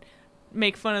we could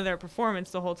make fun of their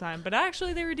performance the whole time. But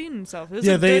actually they redeemed themselves. It was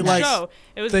Yeah, a they, good like, show.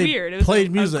 It was they weird. It was played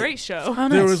a music. great show. Oh,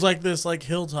 There nice. was like this like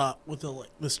hilltop with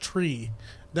this tree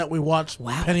that we watched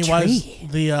Wow, a Pennywise tree.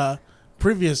 the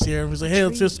previous year. And we was like, hey,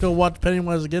 let's just go watch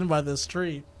Pennywise again by this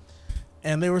tree.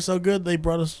 And they were so good, they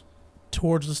brought us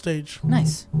towards the stage.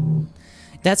 Nice.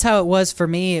 That's how it was for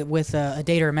me with A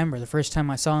Day to Remember. The first time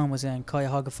I saw him was in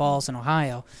Cuyahoga Falls in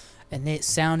Ohio, and it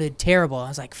sounded terrible. I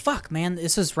was like, fuck, man.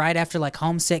 This was right after like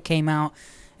Homesick came out,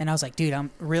 and I was like, dude, I'm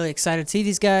really excited to see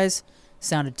these guys.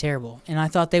 Sounded terrible. And I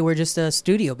thought they were just a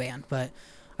studio band, but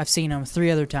I've seen them 3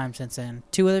 other times since then.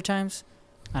 2 other times?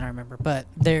 I don't remember. But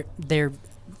they're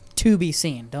to be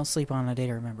seen. Don't sleep on A Day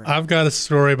to Remember. I've got a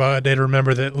story about A Day to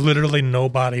Remember that literally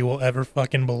nobody will ever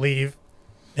fucking believe.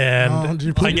 And did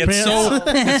you poop like your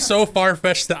it's so far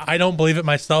fetched that I don't believe it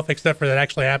myself, except for that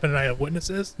actually happened and I have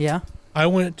witnesses. Yeah? I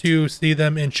went to see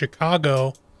them in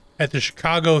Chicago at the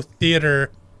Chicago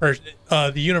Theater or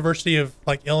the University of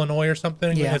like Illinois or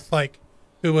something. Yeah. It's like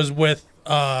it was with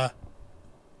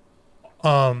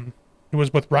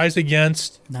Rise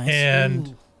Against Nice. and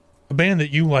Ooh. a band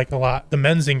that you like a lot, the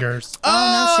Menzingers.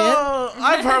 Oh,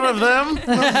 I've heard of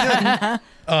them.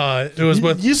 It was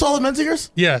with You saw the Menzingers?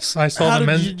 yes, I saw How the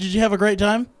did, Menz. did you have a great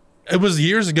time? It was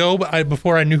years ago, but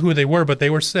before I knew who they were, but they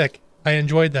were sick. I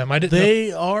enjoyed them. I didn't.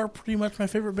 They are pretty much my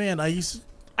favorite band. I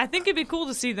I think it'd be cool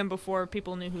to see them before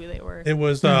people knew who they were. It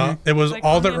was it was Like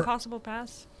all on the the Impossible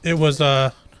Pass. it was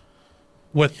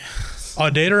with A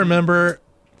Day to Remember,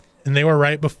 and they were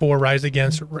right before Rise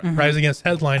Against Rise Against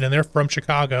headline, and they're from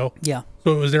Chicago, Yeah.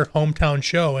 so it was their hometown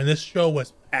show, and this show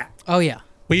was packed. Oh, yeah.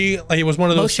 It was one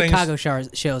of those Most things. Chicago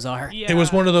shows are. Yeah. It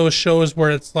was one of those shows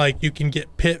where it's like you can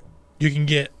get pitch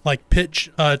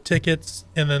tickets,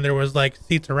 and then there was like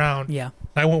seats around. Yeah.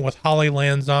 I went with Holly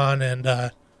Lanzon and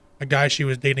a guy she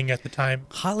was dating at the time.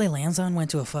 Holly Lanzon went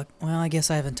to a well, I guess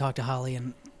I haven't talked to Holly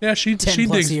in Yeah, she 10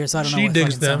 plus digs years, I don't know she what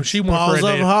digs fucking them. songs. She went Balls for a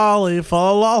of day. Holly, fa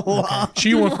la la.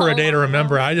 She went for A Day to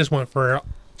Remember. I just went for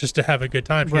just to have a good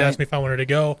time. She Right. asked me if I wanted to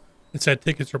go and said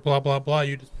tickets are blah blah blah.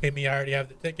 You just pay me. I already have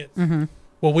the tickets. Mm-hmm.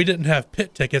 Well, we didn't have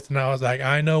pit tickets, and I was like,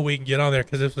 I know we can get on there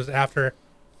because this was after.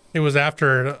 It was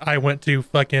after I went to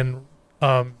fucking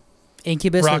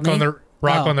Incubus with Rock me? on the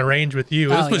Rock Oh. on the Range with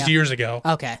you. Oh, This was yeah. years ago.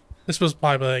 Okay. This was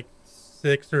probably like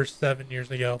 6 or 7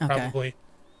 years ago, Okay. probably.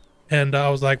 And I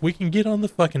was like, we can get on the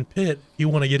fucking pit if you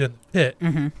want to get in the pit.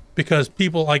 Mm-hmm. Because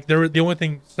people, like, the only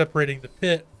thing separating the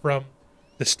pit from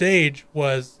the stage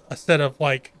was a set of,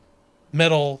 like,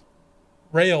 metal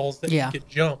rails that Yeah. you could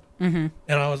jump. Mm-hmm.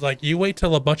 And I was like, you wait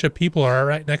till a bunch of people are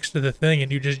right next to the thing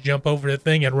and you just jump over the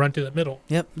thing and run to the middle.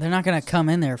 Yep. They're not going to come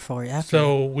in there for you after.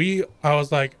 So I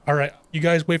was like, all right, you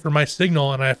guys wait for my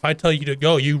signal, and if I tell you to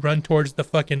go, you run towards the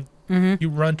fucking, you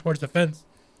run towards the fence,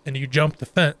 and you jump the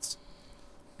fence.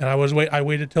 And I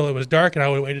waited till it was dark, and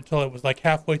I waited till it was like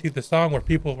halfway through the song where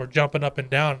people were jumping up and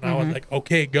down, and I was like,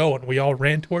 okay, go, and we all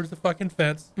ran towards the fucking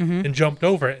fence and jumped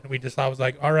over it, and I was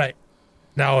like, all right,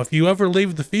 now if you ever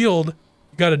leave the field,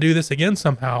 you got to do this again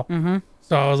somehow. Mm-hmm.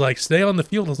 So I was like, stay on the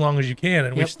field as long as you can,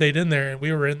 and we Yep. stayed in there, and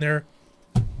we were in there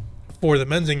for the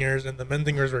Menzingers, and the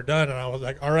Menzingers were done, and I was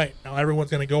like, all right, now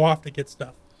everyone's gonna go off to get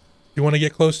stuff. You want to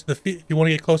get close to you want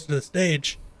to get close to the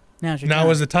stage. Now's your Now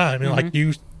time. is the time. And like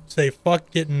you say, fuck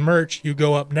getting merch. You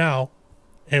go up now,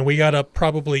 and we got up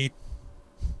probably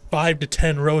 5 to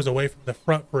 10 rows away from the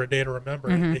front for A Day to Remember.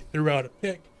 And they threw out a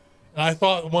pick, and I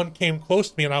thought one came close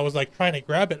to me, and I was like trying to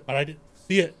grab it, but I didn't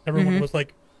see it. Everyone was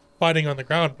like fighting on the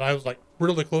ground, but I was like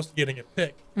really close to getting a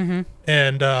pick.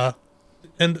 And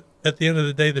at the end of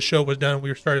the day, the show was done. We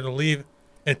were starting to leave,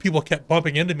 and people kept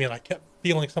bumping into me, and I kept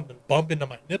feeling something bump into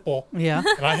my nipple. Yeah.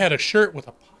 And I had a shirt with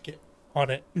a pocket on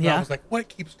it. And Yeah. I was like, what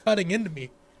keeps cutting into me?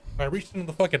 And I reached into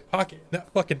the fucking pocket, and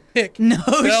that fucking pick No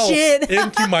fell shit.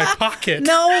 into my pocket.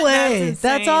 No way. That's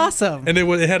That's insane. awesome. And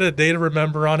it had a Day to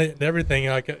Remember on it and everything.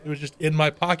 Like it was just in my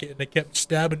pocket, and it kept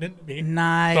stabbing into me.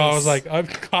 Nice. So I was like, I'm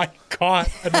caught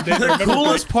at the Day to The Remember.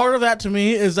 coolest part of that to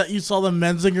me is that you saw the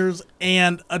Menzingers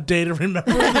and A Day to Remember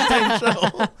in the same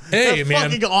show. Hey, That's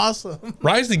man. fucking awesome.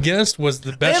 Rise Against was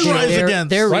the best And show. Rise They're- Against.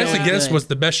 they're Rise really Against good. was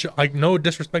the best show. Like, no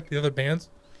disrespect to the other bands.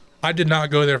 I did not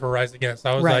go there for Rise Against.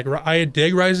 I was Right. like, I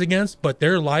dig Rise Against, but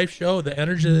their live show, the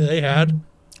energy that they had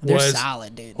They're was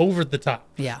solid, dude. over the top.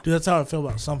 Yeah. Dude, that's how I feel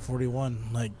about Sum 41.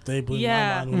 Like, they blew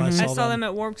Yeah. my mind when Mhm. I I saw, saw them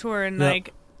at Warped Tour, and Yep.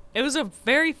 like, it was a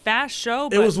very fast show.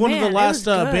 It But was one of man, the last it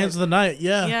was good. bands of the night.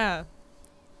 Yeah. Yeah.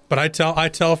 But I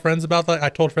tell friends about that. I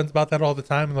told friends about that all the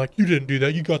time. And like, you didn't do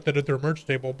that. You got that at their merch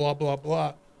table. Blah blah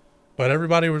blah. But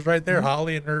everybody was right there.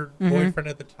 Holly and her boyfriend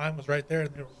at the time was right there, and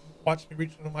they were watching me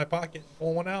reach into my pocket and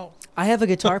pull one out. I have a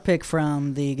guitar pick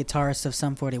from the guitarist of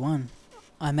Sum 41.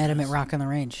 I met him at Rock on the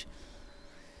Range.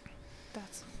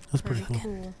 That's pretty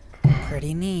cool.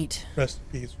 Pretty neat. Rest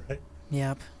in peace, right?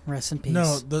 Yep. Rest in peace.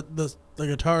 No, the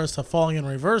guitarist of Falling in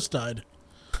Reverse died.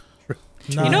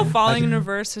 No. You know, Falling in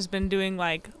Reverse has been doing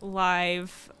like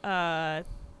live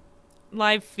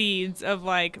feeds of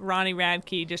like Ronnie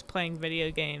Radke just playing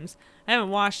video games. I haven't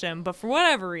watched them, but for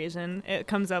whatever reason, it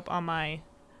comes up on my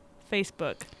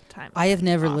Facebook time. I have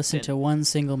never often. listened to one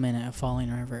single minute of Falling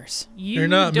in Reverse. You're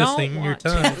not don't missing your want to.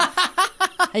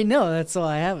 time. I know, that's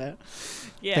why I haven't.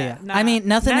 Yeah, yeah. I mean,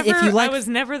 nothing- if never- you like- I was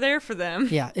never there for them.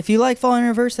 Yeah, if you like Falling in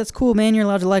Reverse, that's cool, man. You're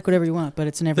allowed to like whatever you want, but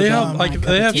it's never They been have my like cup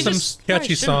they of have tea. You some just probably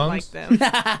catchy shouldn't songs. Like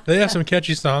them. They have some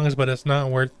catchy songs, but it's not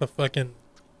worth the fucking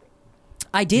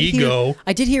I did ego. hear.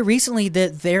 I did hear recently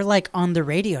that they're like on the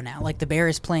radio now. Like the Bear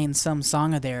is playing some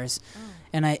song of theirs,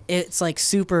 and it's like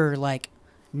super like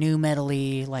new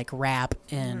metal-y, like rap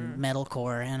and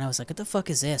metalcore. And I was like, what the fuck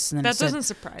is this? And then it That said doesn't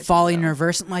surprise Falling in me. though.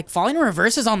 Reverse. I'm like, Falling in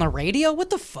Reverse is on the radio? What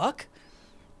the fuck?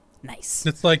 Nice.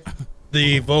 It's like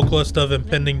the vocalist of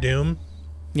Impending Doom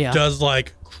Yeah. does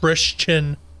like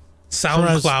Christian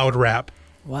SoundCloud rap.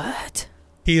 What?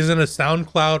 He's in a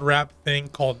SoundCloud rap thing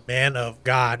called Man of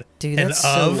God. Dude, and that's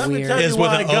so of Let me weird. tell is you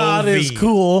with why an God OV. is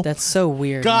cool. That's so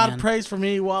weird. God man. prays for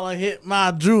me while I hit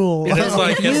my jewel. And it's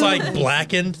like it's like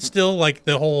blackened still, like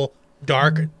the whole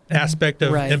dark aspect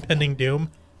of Right. Impending Doom,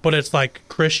 but it's like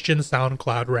Christian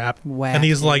SoundCloud rap, Whack, and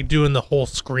he's dude. like doing the whole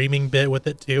screaming bit with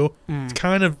it too. It's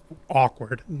kind of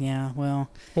awkward. Yeah, well,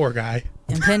 Poor guy.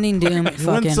 Impending Doom you win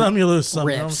fucking some, you lose some. You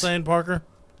know what I'm rips. saying, Parker?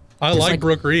 I Just like like-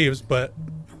 Brooke Reeves, but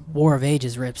War of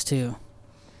Ages rips too.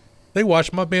 they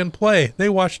watched my band play. They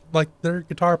watched like their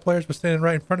guitar players were standing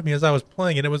right in front of me as I was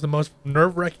playing, and it was the most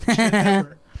nerve-wracking shit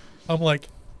ever. I'm like,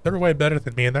 they're way better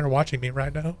than me, and they're watching me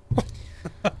right now.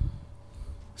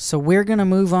 So we're gonna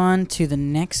move on to the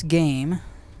next game.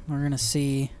 We're gonna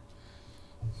see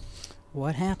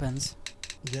what happens.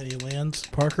 You got any lands,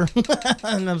 Parker?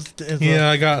 And it's Yeah,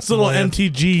 I got it's a little some land.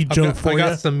 MTG joke for I you.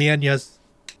 got some manias.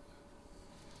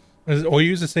 Or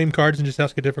use the same cards and just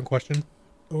ask a different question.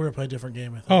 We're gonna play a different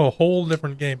game. I think. Oh, a whole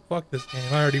different game. Fuck this game.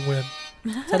 I already win.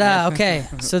 Ta-da! Okay,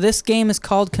 so this game is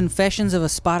called Confessions of a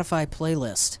Spotify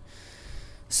Playlist.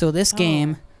 So this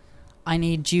game, I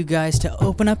need you guys to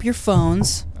open up your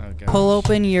phones, pull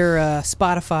open your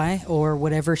Spotify or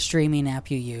whatever streaming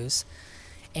app you use,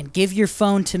 and give your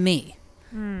phone to me.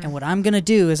 And what I'm going to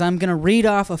do is I'm going to read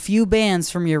off a few bands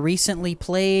from your recently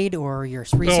played or your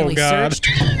recently God. searched,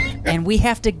 and we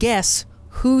have to guess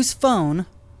whose phone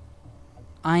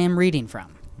I am reading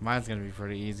from. Mine's gonna be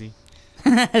pretty easy.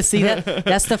 See,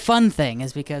 that's the fun thing,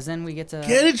 is because then we get to...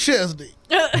 Get it, Chesney.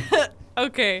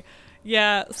 Okay.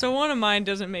 Yeah, so one of mine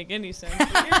doesn't make any sense.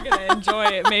 But you're going to enjoy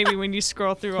it maybe when you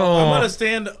scroll through all I'm Oh. gonna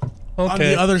stand on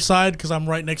Okay. the other side because I'm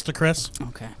right next to Chris.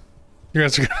 Okay. You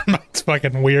guys are it's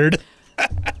fucking weird.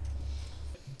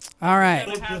 All right.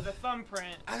 of them. Have the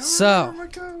thumbprint. So,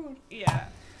 Yeah.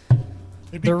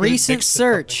 the recent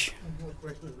search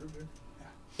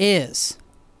is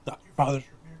Your father's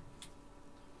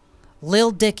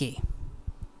Lil Dicky.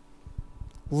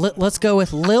 Let's go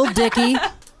with Lil Dicky.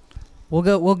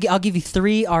 I'll give you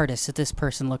 3 artists that this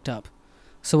person looked up.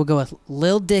 So we'll go with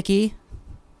Lil Dicky,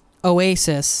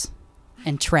 Oasis,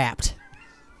 and Trapped.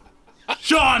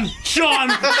 Sean.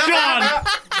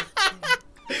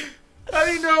 I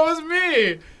didn't know it was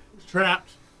me.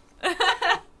 Trapped.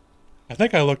 I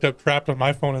think I looked up Trapped on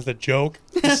my phone as a joke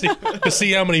to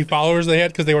see how many followers they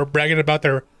had because they were bragging about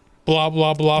their blah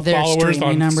blah blah Their followers streaming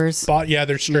on numbers. Yeah,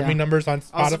 their streaming Yeah. numbers on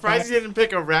I'm surprised Spotify. you didn't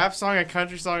pick a rap song, a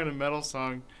country song, and a metal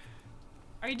song.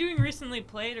 Are you doing recently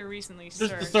played or recently Just the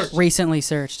searched? search. Recently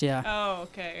searched, yeah. Oh,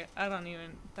 okay. I don't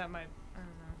even. That might. I don't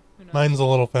know. Who knows? Mine's a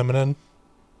little feminine.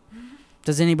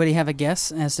 Does anybody have a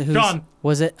guess as to who John.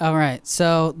 was it? All right.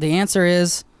 So the answer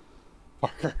is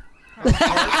Parker. That's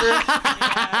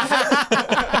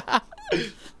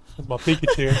my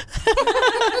Pikachu.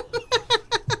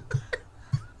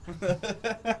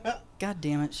 God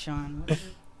damn it, Sean.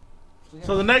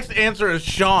 So the next answer is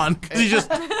Sean because he just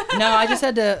No, I just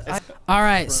had to. All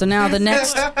right. So now the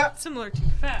next Similar to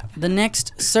FAP. the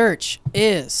next search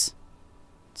is.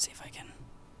 Let's see if I can.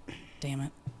 Damn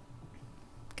it.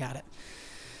 Got it.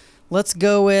 Let's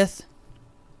go with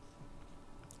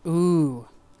Ooh.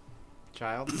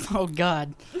 Child. Oh,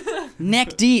 God.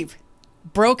 Neck Deep,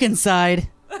 Broken Side,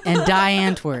 and Die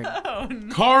Antwoord.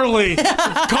 Carly.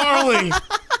 Carly.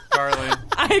 Carly.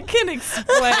 I can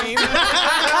explain.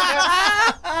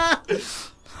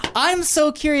 I'm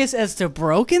so curious as to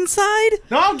Broken Side.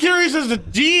 Now I'm curious as to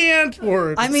D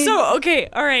Antwoord. I mean, So, okay,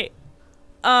 all right.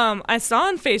 I saw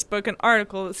on Facebook an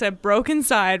article that said Broken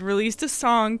Side released a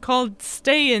song called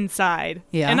Stay Inside.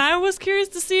 Yeah. And I was curious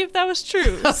to see if that was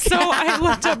true. So I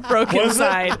looked up Broken Was it?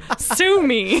 Side. Sue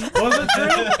me. Was it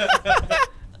true?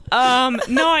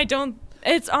 No, I don't.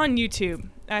 It's on YouTube.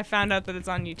 I found out that it's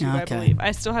on YouTube, I Okay. believe.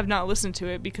 I still have not listened to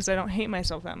it because I don't hate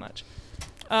myself that much.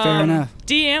 Fair enough.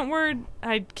 D Antwoord,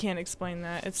 I can't explain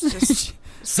that. It's just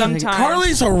sometimes.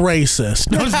 Carly's a racist.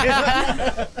 No, I'm just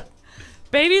kidding.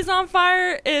 Babies on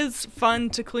Fire is fun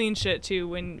to clean shit to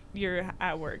when you're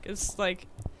at work. It's like,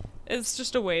 it's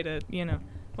just a way to,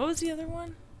 What was the other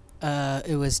one?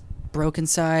 it was Broken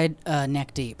Side,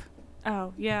 Neck Deep.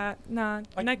 Oh, yeah, nah,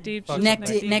 Neck Deep. fuck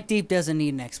Neck Deep doesn't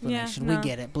need an explanation. Yeah, We no,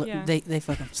 get it. yeah. They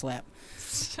fucking slap.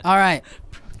 All right.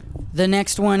 The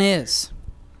next one is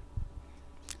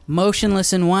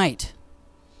Motionless in White,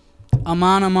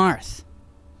 Amon Amarth,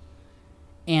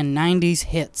 and 90s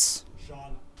Hits.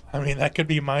 I mean, that could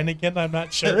be mine again. I'm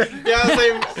not sure. Yeah,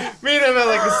 me and him have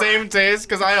like the same taste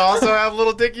because I also have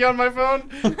Little Dicky on my phone.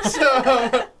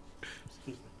 So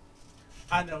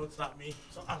I know it's not me,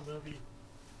 so I'm gonna be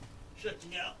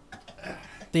checking out.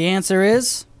 The answer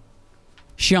is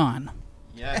Sean.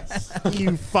 yes,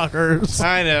 You fuckers.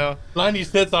 I know.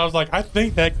 90s hits. I was like, I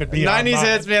think that could be on 90s mine.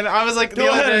 hits, man. I was like Go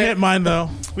ahead and hit mine though.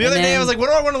 The other And day I then- was like, what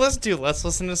do I want to listen to? Let's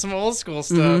listen to some old school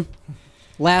stuff.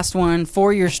 Last one,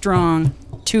 4 Year Strong,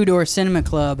 Two Door Cinema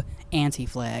Club,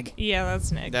 Anti-Flag. Yeah,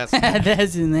 that's Nick. That's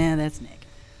That's Nick.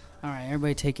 All right,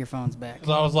 everybody take your phones back. 'Cause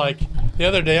I was like, the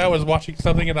other day I was watching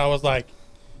something and I was like,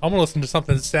 I'm gonna listen to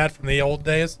something sad from the old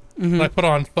days. And I put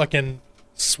on fucking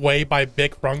Sway by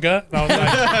Big Runga, and I was like,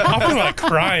 I feel like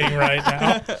crying right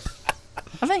now.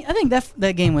 I think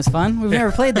that game was fun. We've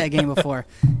never played that game before.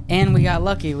 And we got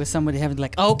lucky with somebody having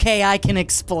like, okay, I can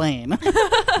explain.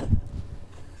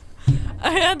 I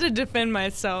had to defend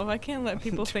myself. I can't let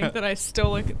people think that I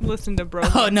still listen to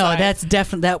Broken Oh no, Side. that's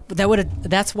definitely that would have.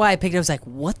 That's why I picked it. I was like,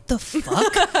 what the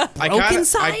fuck? Broken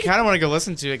Side? I kind of want to go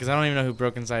listen to it because I don't even know who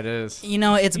Broken Side is. You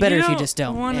know, it's better if you don't just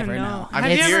don't wanna ever know. I'm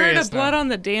Have you ever heard curious of Blood now. on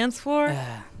the Dance Floor?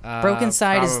 Broken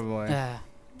Side is probably.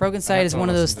 Broken Side have is to one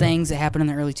of those listen to it. things that happened in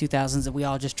the early 2000s that we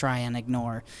all just try and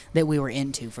ignore that we were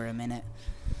into for a minute.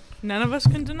 None of us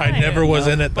can deny I never it. was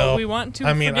in it But though. we want to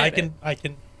I mean, forget I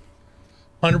can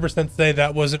 100% say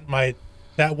that wasn't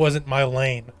my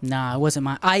lane. Nah, it wasn't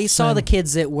my. I saw the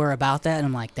kids that were about that, and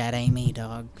I'm like, that ain't me,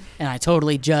 dog. And I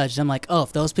totally judged. I'm like, oh,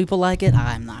 if those people like it,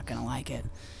 I'm not gonna like it.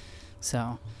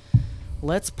 So,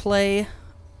 let's play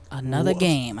another Wha-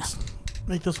 game.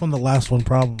 Make this one the last one,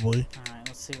 probably. All right,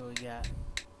 let's see what we got.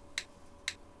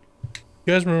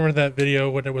 You guys remember that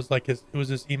video when it was like it was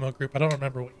this emo group? I don't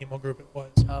remember what emo group it was,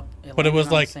 Oh, but it was landed on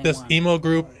the like same this one. emo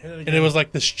group, Hit it and again. it was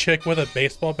like this chick with a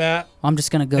baseball bat, I'm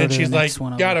just gonna go and to she's the like, next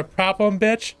one. "Got over. a problem,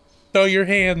 bitch? Throw your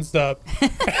hands up."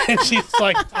 And she's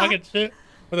like talking shit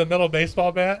with a metal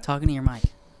baseball bat. Talking to your mic.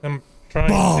 I'm trying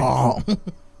to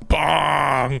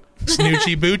bong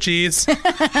snoochie boochies.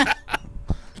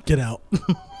 Get out.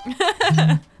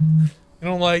 You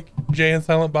don't like Jay and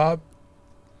Silent Bob?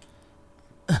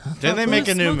 Didn't they Who make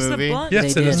a new smokes the movie? blunt?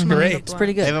 Yes, They it is did. great. It's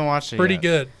pretty I good. haven't watched it Pretty yet.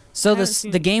 good. So haven't this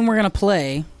seen the it. game we're gonna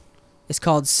play is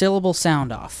called Syllable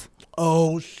Sound Off.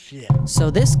 Oh shit. So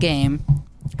this game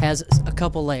has a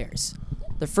couple layers.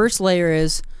 The first layer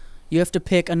is you have to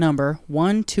pick a number,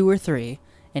 1, 2, or 3,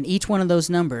 and each one of those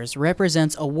numbers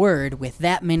represents a word with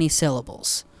that many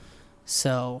syllables.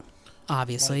 So,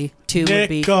 obviously, 2 would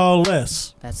be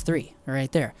Nicholas. that's 3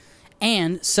 right there.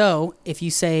 And so, if you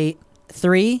say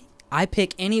 3, I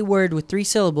pick any word with 3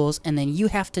 syllables, and then you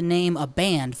have to name a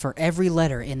band for every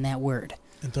letter in that word.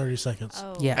 In 30 seconds.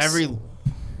 Oh. Yes.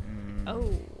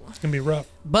 Oh. It's gonna be rough.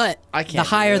 But I the can't do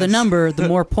higher the this. number, the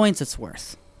more points it's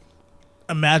worth.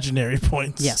 Imaginary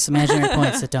points. Yes, imaginary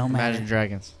points that don't matter. Imagine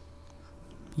Dragons.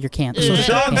 You can't. So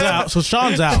Sean's out. So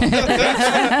Sean's out.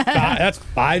 That's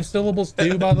 5 syllables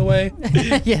too, by the way.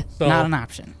 Yeah, So- not an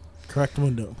option. Correct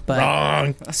window. But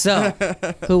Wrong. so,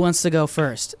 who wants to go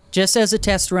first? Just as a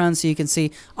test run, so you can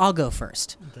see. I'll go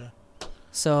first. Okay.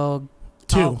 So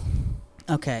 2.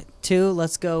 okay, 2.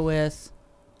 Let's go with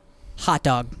hot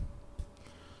dog.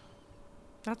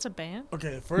 That's a band?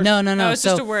 Okay. First. No, no, no. Oh, it's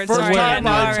so just a word. First Sorry. time Yeah,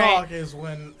 no, I all right. talk is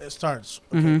when it starts.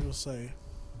 Okay. Mhm. We'll say.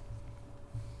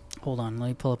 hold on, let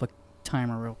me pull up a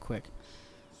timer real quick.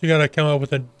 You gotta come up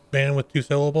with a band with 2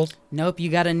 syllables? Nope, you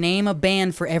got to name a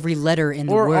band for every letter in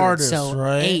the Or word. artist, so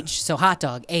right? H, so hot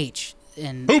dog, H,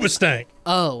 and Hoobastank.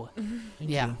 O.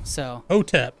 Yeah, so,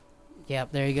 Otep.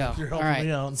 yep, there you go. You're All helping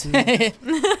me right.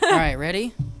 out. All right,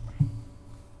 ready?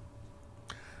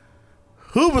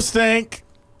 Hoobastank,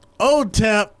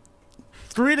 OTEP,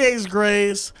 3 Days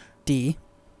Grace. D,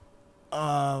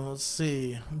 Let's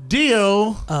see.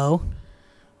 Dio, O,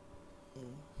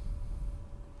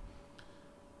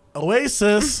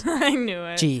 Oasis, I knew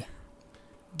it. G.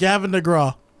 Gavin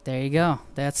DeGraw. There you go.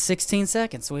 That's 16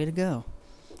 seconds. Way to go.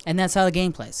 And that's how the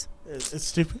game plays. It's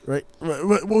stupid, right?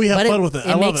 But we have But fun with it.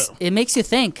 I love makes, it. It makes you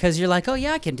think because you're like, oh,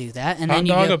 yeah, I can do that. And Hot then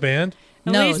you dog go, a band?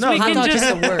 At no, least no, we hot can dog just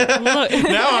just a word. look.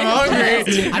 Now I'm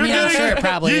hungry. I mean, I'm sure it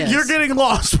probably is. You're getting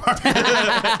lost.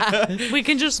 We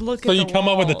can just look. So at you the come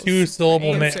up with a walls.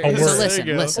 2-syllable a Answers. word. So listen, There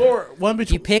you go. listen. Or one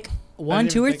between. You pick one,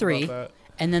 two, or think about three, that.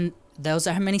 and then those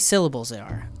are how many syllables there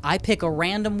are. I pick a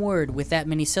random word with that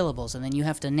many syllables, and then you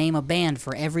have to name a band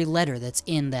for every letter that's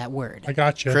in that word. I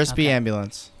got you. Crispy Okay.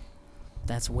 ambulance.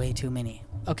 That's way too many.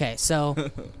 Okay,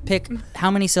 so pick how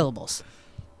many syllables?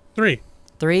 3.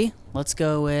 3? Let's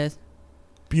go with.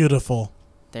 Beautiful.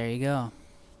 There you go.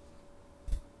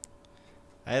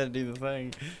 I had to do the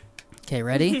thing. Okay,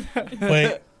 ready?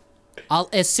 Wait.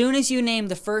 As soon as you name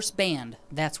the first band,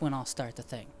 that's when I'll start the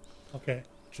thing. Okay.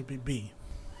 Should be B.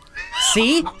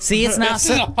 See? See, it's not That's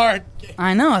so. a hard.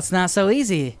 I know, it's not so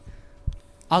easy.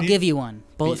 I'll B- give you one.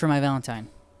 Bullet B- for my Valentine.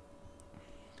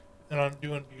 And I'm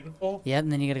doing beautiful. Yep,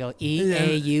 and then you gotta go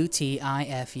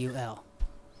EAUTIFUL.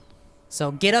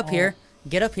 So get up here.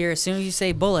 Get up here. As soon as you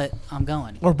say bullet, I'm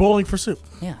going. Or bowling for soup.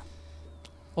 Yeah.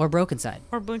 Or broken side.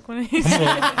 Or Blink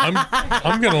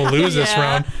I'm gonna lose this Yeah.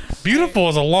 round. Beautiful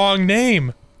is a long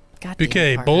name. God damn it,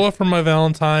 Okay, Parker. bullet for my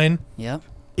Valentine. Yep.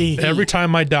 E. Every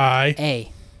time I die.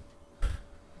 A.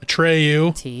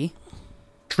 Atreyu. T.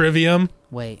 Trivium.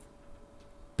 Wait.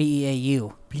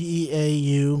 BEAU.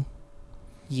 BEAU.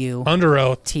 U. Under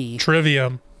Oath. T.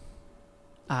 Trivium.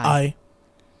 I. I.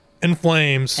 In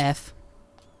Flames. F.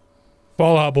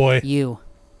 Fallout Boy. U.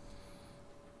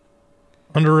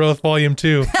 Under Oath Volume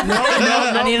 2.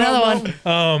 I need another one.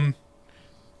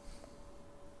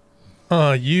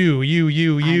 You.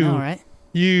 I know, right?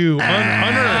 You.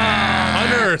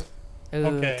 Unearth. Ooh,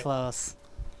 Okay. close.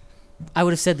 I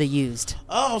would have said the used.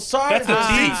 Oh, sorry. That's a T.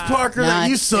 Thanks, Parker. Nah, That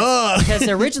you it's- suck. Because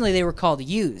originally they were called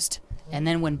used. And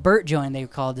then when Bert joined, they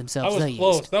called That themselves was the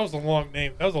close. used. That was a long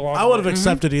name. That was a long I would have word.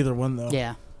 accepted either one though.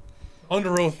 Yeah.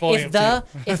 Under Oath Volume If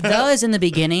the is in the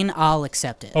beginning, I'll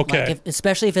accept it. Okay. Like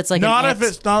especially if it's like Not an if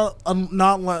X. it's not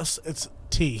unless it's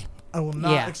T. I will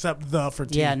not Yeah. accept the for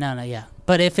T. Yeah, no, yeah.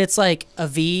 But if it's like a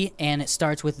V and it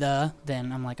starts with the,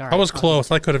 then I'm like, all right. I was fine.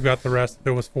 close. I could have got the rest if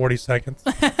it was 40 seconds.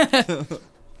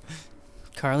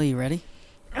 Carly, you ready?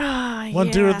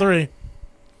 One, 2, or 3.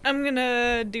 I'm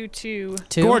gonna do 2.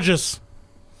 2. Gorgeous.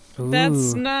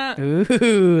 That's Ooh. not.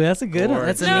 Ooh, that's a good one.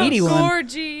 That's a No, meaty one.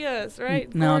 gorgeous,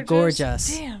 right? No,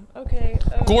 gorgeous. Damn. Okay.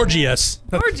 Gorgeous.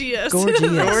 Gorgeous. Gorgeous.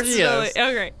 Gorgeous.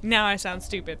 Okay. Now I sound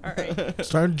stupid. All right.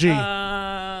 Start G.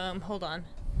 Hold on.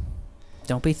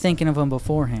 Don't be thinking of them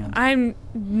beforehand. I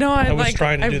I was like.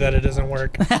 trying to do that. It doesn't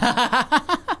work.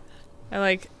 I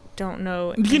like don't know.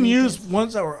 You can anything. use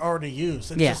ones that were already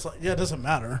used. It's Yeah. just like, yeah, it doesn't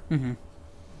matter.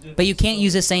 But you can't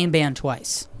use the same band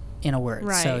twice in a word. So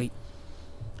Right.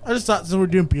 I just thought since we're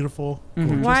doing beautiful.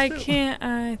 gorgeous. Why can't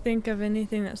I think of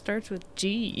anything that starts with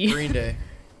G? Green Day.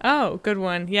 Oh, good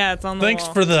one. Yeah, it's on the Thanks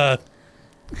wall. for the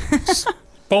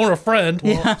phone a friend.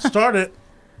 Well, start it.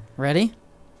 ready?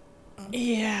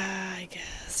 Yeah, I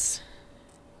guess.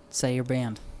 Say your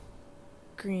band.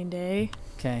 Green Day,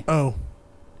 Okay. O.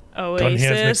 Gun hands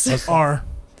Oasis, mixed up. R.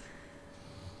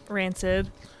 Rancid,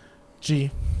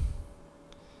 G.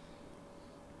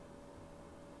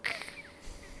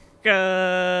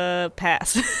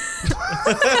 pass.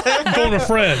 Phone a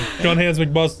friend. Gun hands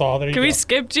McBuzzsaw. There you Can go. we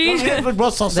skip G? Big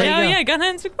bus, I'll There say. you Oh go. yeah,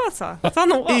 Gunhands McBuzzsaw. It's on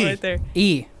the wall E. right there.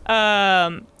 E.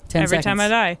 10 Every seconds. time I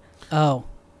die. O.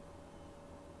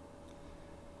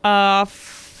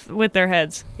 With their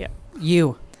heads. Yeah.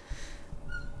 U.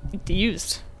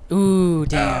 Used. Ooh,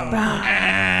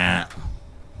 damn.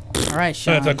 All right,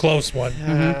 Sean. That's a close one.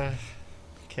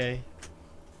 Okay.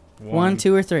 1,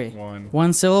 2, or 3? One.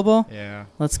 One syllable? Yeah.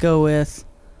 Let's go with.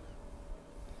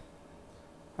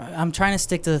 I'm trying to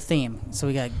stick to the theme. So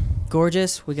we got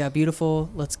gorgeous, we got beautiful.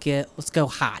 Let's go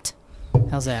hot.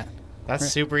 How's that? That's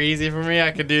super easy for me.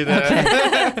 I could do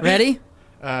that. Ready?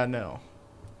 No.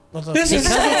 What's up? This is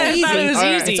Because it's easy. I thought it was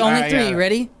Alright, easy. It's only Alright, 3. yeah.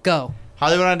 Ready? Go.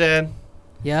 Hollywood Undead.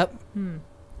 Yep.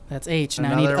 That's H.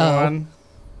 Now I need Another O. one.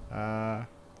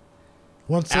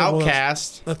 One syllable.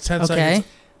 Outcast. That's 10 Okay.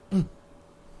 seconds.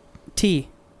 T.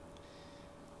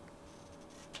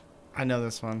 I know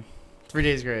this one. 3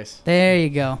 Days Grace. There you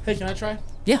go. Hey, can I try?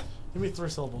 Yeah. Give me 3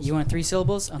 syllables. You want 3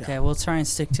 syllables? Okay, we'll try and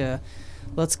stick to.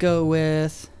 Let's go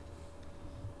with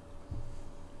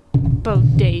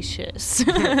Bodacious.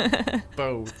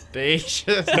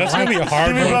 Bodacious. That's gonna be a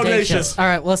hard Give me one. bodacious. All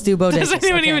right, let's do bodacious. Does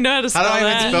anyone okay. even know how to spell How do I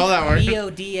even that? spell that word?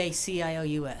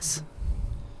 Bodacious.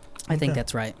 I think Okay.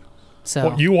 that's right. So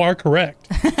Well, you are correct.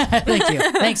 thank you.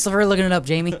 Thanks for looking it up,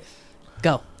 Jamie.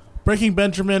 Go. Breaking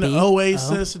Benjamin, B,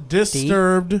 Oasis,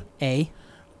 Disturbed, A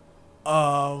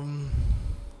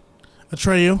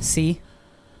Atreyu, C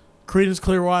Creedence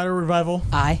Clearwater Revival,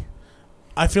 I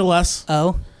I Feel Less,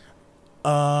 O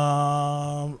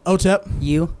OTEP,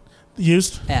 U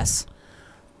Used, S.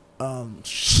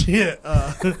 shit,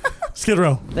 Skid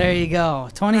Row. There you go.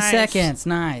 20 Nice. seconds.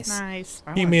 Nice. Nice.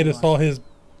 He made us all his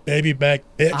baby back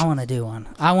bitch. I want to do one.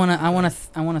 I want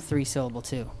a 3 syllable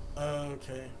too.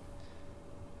 Okay.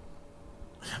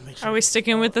 Make Are we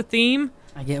sticking with the theme?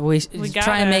 We gotta-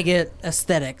 try and make it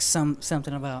aesthetic.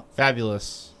 Something about.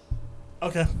 Fabulous.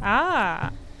 Okay.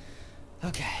 Ah.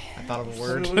 Okay. I thought of a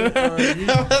word. So, you-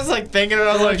 I was like thinking it.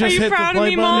 I was like, just you hit the proud of play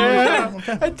me, button. Mom?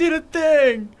 Yeah. I did a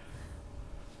thing.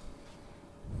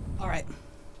 All right.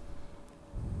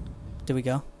 Did we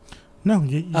go? No.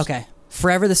 You Okay.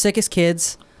 Forever the Sickest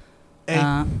Kids.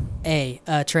 A,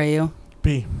 Treyu.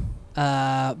 B,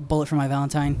 Bullet for My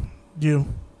Valentine. U,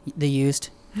 The Used.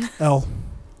 L,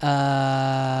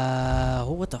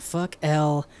 What the fuck?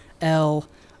 L.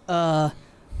 Fuck.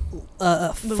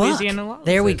 Louisiana Lot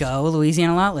There we Lizards. go.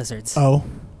 Louisiana Lot Lizards. O,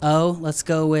 Let's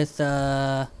go with,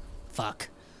 fuck.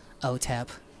 OTEP.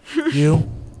 U,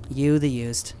 U, The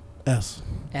Used. S.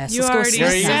 S. You Let's go already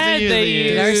Slipknot. used said the they used.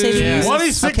 Did I already say the Yeah. used?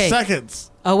 26 Okay.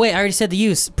 seconds. Oh, wait. I already said the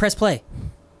use. Press play.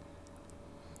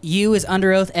 U is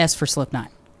Under Oath. S for Slipknot.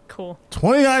 Cool.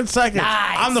 29 seconds.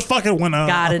 Nice. I'm the fucking winner.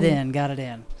 Got it in. Got it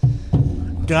in.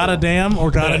 Got a damn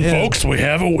or got And it in. folks, we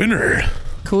have a winner.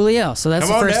 Coolio. So that's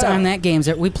Come the on first down. time that game's.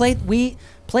 We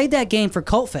played that game for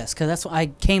Cult Fest because that's what I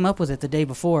came up with it the day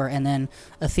before, and then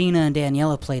Athena and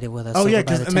Daniela played it with us. Oh, over yeah,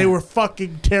 by the and they tent. were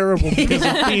fucking terrible because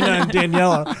Athena and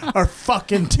Daniela are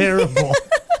fucking terrible.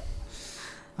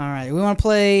 All right, we want to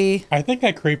play. I think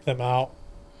I creeped them out.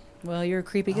 Well, you're a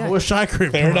creepy I guy. wish I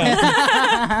creeped Fair them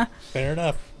out. enough. Fair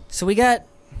enough. So we got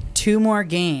 2 more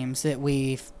games that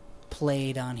we've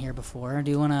played on here before. Do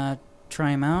you want to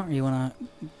try them out, or you want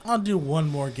I'll do one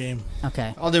more game. to?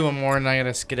 Okay. I'll do one more and I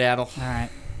gotta skedaddle. All right.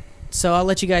 So I'll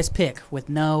let you guys pick with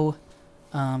no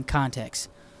context.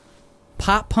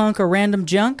 Pop punk or random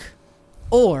junk,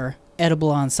 or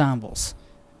edible ensembles.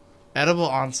 Edible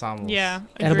ensembles. Yeah.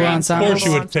 Edible agreed. Of ensembles. course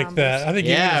you would pick Ensembles. that. I think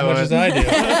Yeah, you I did as much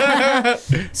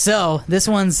as I do. So this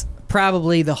one's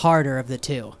probably the harder of the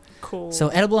 2. Cool. So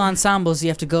edible ensembles, you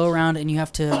have to go around and you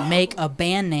have to make a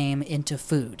band name into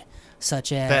food,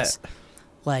 such as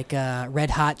like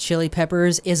Red Hot Chili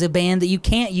Peppers is a band that you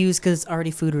can't use because it's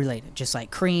already food related, just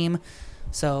like Cream.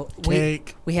 So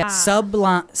Cake. we had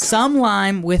Ah. some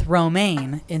lime with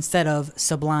romaine instead of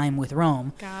sublime with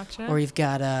Rome, Gotcha. or you've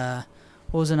got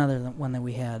what was another one that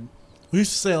we had? We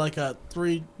used to say like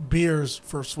 3 beers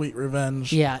for Sweet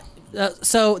Revenge. Yeah,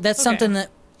 so that's Okay. something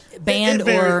that band It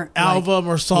varied. or album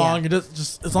or song. yeah. It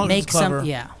just as long as make it's clever.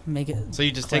 make it. So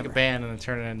you just take a Clever. band and then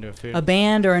turn it into a food. A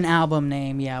band or an album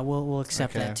name, yeah, we'll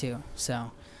accept Okay. that too.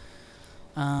 So,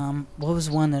 what was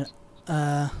one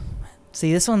that?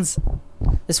 See, this one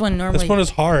normally, This one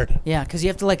is hard. yeah, because you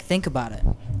have to like think about it.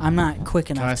 I'm not quick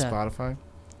Can I enough to. Spotify?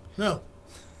 No,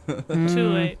 Too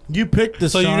late. you picked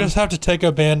this. So Sean. you just have to take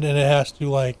a band and it has to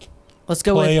like Let's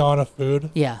go play with on a food.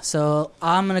 yeah. So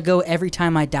I'm gonna go every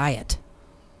time I diet.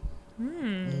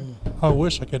 I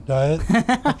wish I could diet.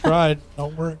 I tried.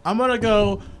 Don't work. I'm gonna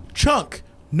go chunk.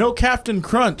 No Captain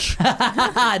Crunch.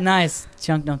 Nice,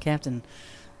 chunk no captain.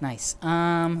 Nice.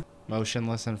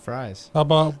 Motionless and fries. How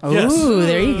about Yes. Ooh,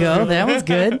 there you go. That one's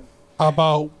good.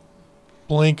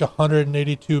 blink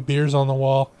 182 beers on the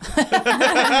wall?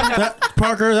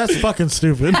 Parker, that's fucking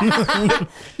stupid.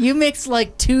 You mixed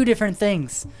like 2 different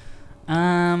things.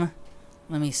 Let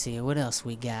me see. What else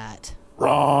we got?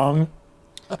 Wrong.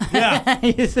 yeah.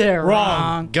 You said Wrong.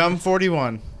 wrong. Gum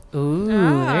 41. Ooh, there you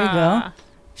go. Ah,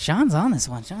 Sean's on this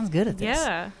one. Sean's good at this.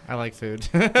 Yeah. I like food.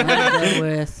 I'm gonna go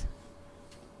with.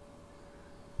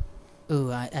 Ooh,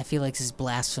 I feel like this is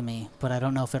blasphemy, but I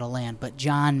don't know if it'll land. But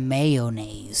John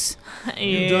Mayonnaise.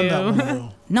 You've done that one, Ew. though.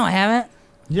 No, I haven't.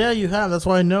 Yeah, you have. That's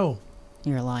why I know.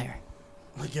 You're a liar.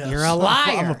 I guess. You're a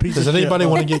liar. I'm a piece Does of shit. anybody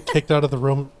want to get kicked out of the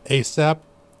room ASAP?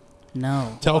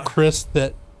 No. Tell Chris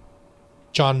that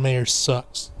John Mayer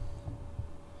sucks.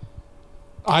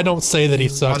 I don't say that he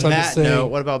sucks. On I'm just that saying. note,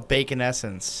 what about bacon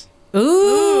essence?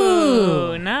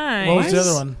 Ooh, nice. What was the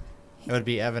other one? It would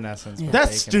be Evanescence. with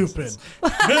That's Bacon stupid. Essence.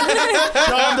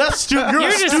 John, that's stupid. You're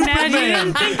a just stupid mad you man.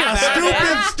 didn't think A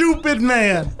about it. stupid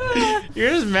man.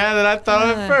 You're just mad that I thought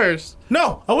of it first.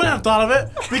 No, I wouldn't have thought of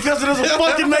it because it doesn't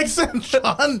fucking make sense,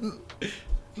 John.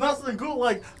 Nothing cool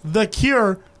like The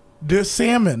Cure, the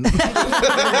salmon.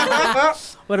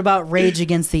 What about Rage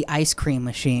Against the Ice Cream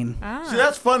Machine? See,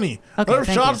 that's funny. Okay, Whatever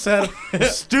thank Sean you. said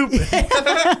was stupid.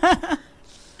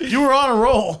 You were on a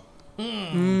roll.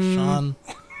 Sean.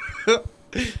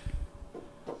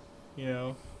 You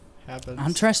know, happens.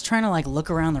 I'm just trying to like look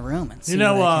around the room and see. You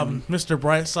know, what I can- Mr.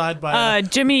 Brightside by...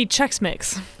 Jimmy Chex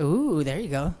Mix. Ooh, there you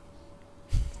go.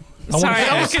 Sorry,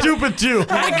 that I was stupid, too.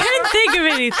 couldn't think of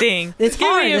anything. It's Give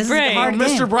hard. me a This is a break. hard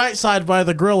Mr. game. Brightside by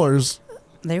the Grillers.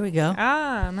 There we go.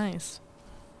 Ah, nice.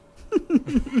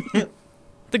 The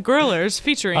Grillers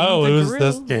featuring Oh, the it was grill.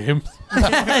 this game.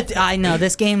 I know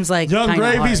this game's like Young kinda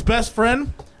Gravy's hard. best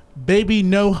friend, Baby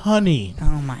No Honey.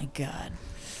 Oh my god.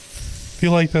 I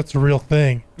feel like that's a real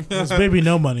thing. It's Baby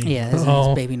No Money. Yeah, this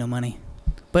Oh. is Baby No Money,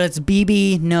 but it's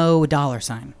BB No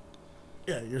 $.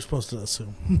 Yeah, you're supposed to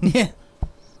assume. Yeah.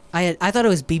 I thought it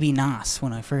was BB Nos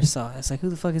when I first saw it. I was like, who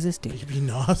the fuck is this dude? Baby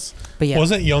Nos. But yeah,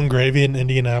 Wasn't Young Gravy in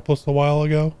Indianapolis a while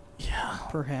ago?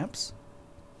 perhaps.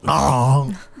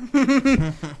 Oh.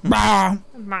 Ow,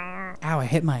 I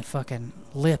hit my fucking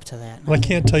lip to that. I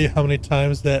can't tell you how many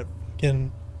times that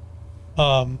fucking,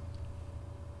 oh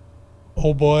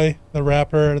boy, the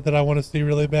rapper that I want to see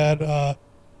really bad,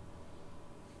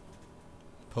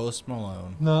 Post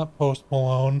Malone. not Post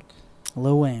Malone.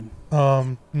 Lil Wayne.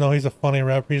 No, he's a funny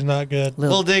rapper. He's not good.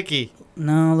 Lil Dicky.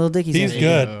 No, Lil Dicky's He's actually-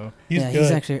 good. Yo. He's yeah, good.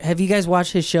 he's actually. Have you guys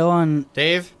watched his show on?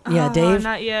 Dave? Yeah, Dave.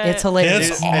 Not yet. It's hilarious.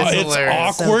 It's, It's it's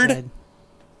hilarious. So awkward. good.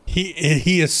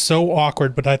 He is so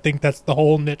awkward, but I think that's the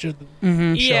whole niche of the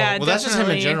Mhm. Yeah, Well, that's just him in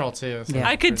definitely. general, too. so Yeah.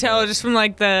 I could tell just from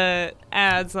like the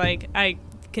ads, like I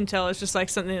can tell it's just like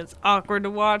something that's awkward to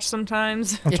watch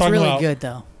sometimes. I'm It's talking really about good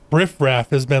though. Riff Raff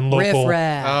has been local. Riff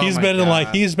Raff. Oh He's my been in like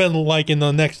God. he's been like in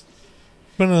the next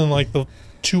been in like the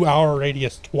 2-hour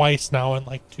radius twice now in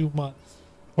like 2 months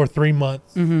or 3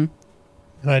 months, Mm-hmm.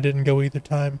 and I didn't go either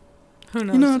time. Who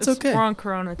knows? know, it's okay. We're on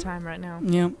Corona time right now.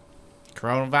 Yep.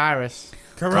 Coronavirus.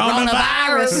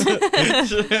 Coronavirus.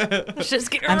 Just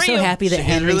get I'm so real. happy that She's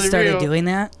Henry really started real. doing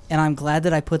that, and I'm glad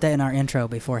that I put that in our intro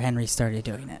before Henry started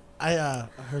doing it. I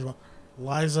heard one.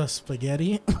 Liza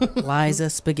Spaghetti. Liza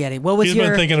Spaghetti. What was He's your?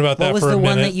 been thinking about what that was for the a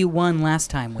one minute. that you won last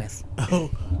time with?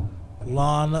 Oh,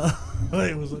 Lana.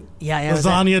 Wait, was it Yeah, was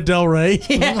that- Lasagna Del Rey?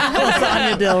 Yeah,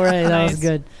 Lasagna Del Rey. That was Nice.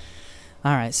 good.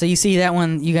 All right, so you see that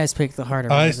one. You guys picked the harder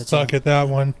one. I of the suck two. at that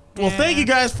one. Well, thank you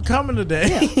guys for coming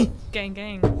today. Gang,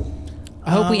 gang.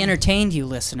 I hope we Um, entertained you,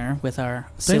 listener, with our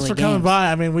silly Thanks for coming games.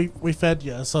 by. I mean, we fed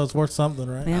you, so it's worth something,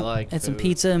 right? Yeah, I like and some food.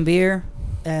 pizza and beer,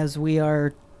 as we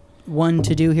are one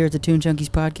to do here at the Toon Junkies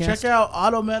podcast. Check out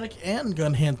Automedic and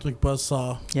Gun Hands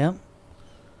Buzzsaw. Yep.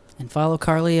 And follow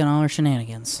Carly and all her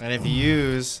shenanigans. And if you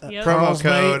use Yep. promo Carl's Mate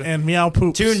code and Meow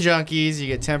Poops. Toon Junkies, you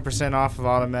get 10% off of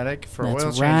Automatic for That's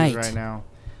oil changes right. right now.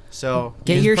 So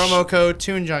Get use your promo code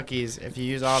Toon Junkies if you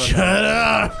use Automatic. Shut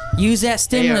up. Use that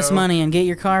stimulus Heyo. money and get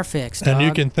your car fixed. And you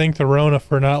dog. can thank the Rona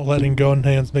for not letting Go and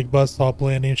Hands Big Buzzsaw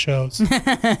play any shows.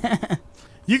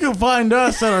 You can find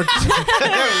us at our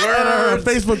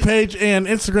Facebook page and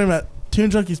Instagram at Toon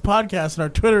Junkies Podcast, and our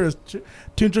Twitter is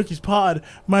Toon Junkies Pod.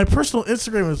 My personal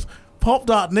Instagram is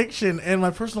pulp.niction, and my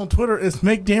personal Twitter is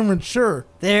Make Dameron Sure.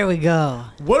 There we go.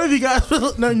 What have you guys been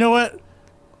no, you know what?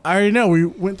 I already know. We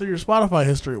went through your Spotify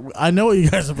history. I know what you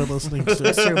guys have been listening to.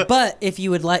 That's true. But if we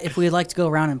would like to go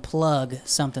around and plug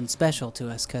something special to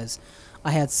us, because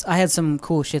I had some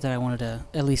cool shit that I wanted to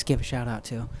at least give a shout out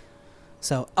to.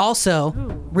 So also,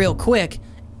 real quick,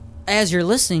 as you're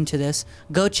listening to this,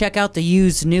 go check out the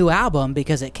Used new album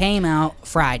because it came out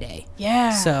Friday. Yeah.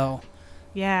 So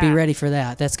yeah. be ready for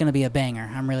that. That's gonna be a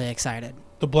banger. I'm really excited.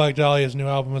 The Black Dahlia's new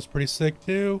album is pretty sick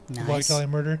too. The Black Nice. Dahlia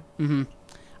Murder. Hmm.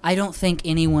 I don't think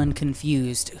anyone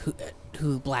confused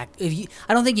who Black. I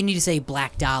don't think you need to say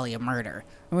Black Dahlia murder.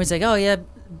 Everyone's like, oh yeah,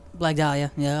 Black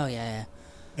Dahlia. Yeah, oh yeah.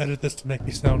 Edit this to make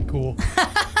me sound cool.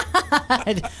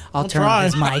 I'll turn try. on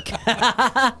his mic.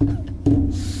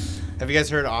 Have you guys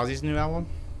heard Ozzy's new album?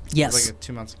 It Yes. was like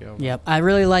 2 months ago. Yep. I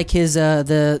really like his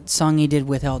the song he did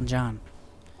with Elton John.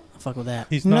 I'll fuck with that.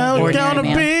 He's not No, it's doing, Ordinary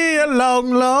gonna Man. be a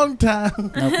long, long time.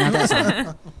 Nope, not that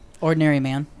song. Ordinary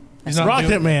Man. he's not Rocket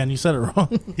doing, Man, you said it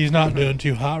wrong. he's not doing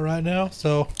too hot right now.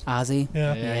 So Ozzy.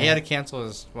 yeah. Yeah, he had to cancel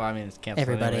his. Well, I mean, it's canceled.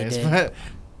 Everybody anyways, did. But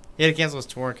he had to cancel his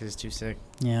tour because he's too sick.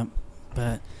 Yep.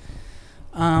 But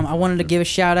I wanted to give a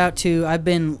shout out to I've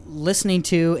been listening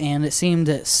to, and it seemed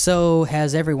that so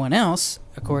has everyone else.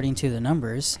 according to the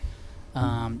numbers.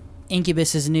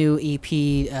 Incubus's new EP,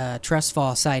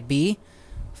 Trustfall Side B,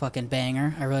 fucking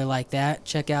banger. I really like that.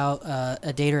 Check out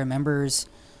A Day to Remember's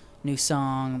new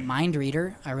song, Mind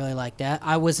Reader. I really like that.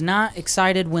 I was not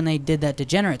excited when they did that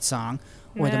Degenerate song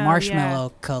or the No,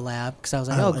 Marshmallow collab, because I was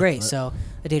like, I oh, like great. that. So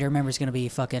A Day to Remember is going to be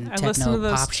fucking I listened to techno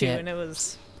those pop two, shit. and it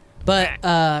was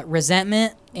But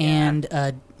Resentment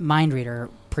and Mind Reader are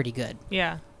pretty good.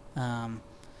 yeah.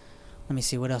 Let me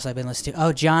see what else I've been listening to.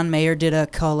 Oh, John Mayer did a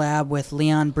collab with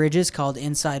Leon Bridges called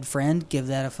Inside Friend. Give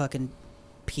that a fucking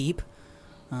peep.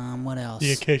 What else?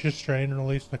 The Acacia Strain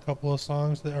released a couple of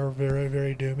songs that are very,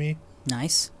 very doomy.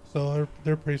 Nice. So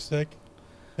they're pretty sick.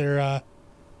 They're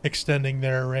extending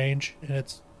their range, and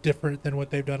it's different than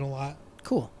what they've done a lot.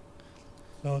 Cool.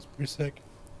 So it's pretty sick.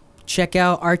 Check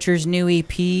out Archer's new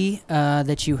EP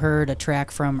that you heard a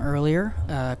track from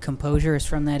earlier. Composure is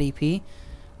from that EP.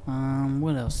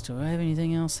 What else? Do I have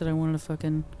anything else that I wanted to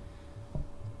fucking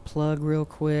plug real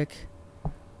quick?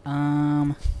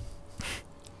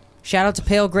 Shout out to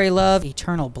Pale Grey Love,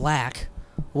 Eternal Black,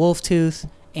 Wolftooth,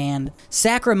 and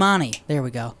Sacramani. There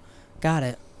we go. Got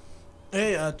it.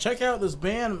 Hey, check out this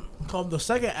band called The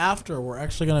Second After. We're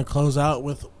actually going to close out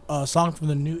with a song from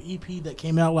the new EP that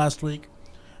came out last week.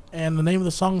 And the name of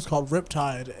the song is called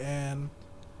Riptide. And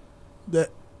that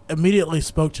immediately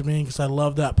spoke to me because I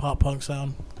love that pop punk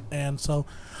sound. And so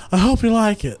I hope you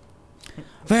like it.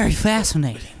 Very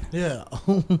fascinating. Yeah.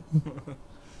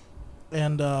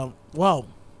 And, well,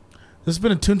 this has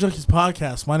been a Toon Junkies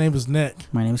podcast. My name is Nick.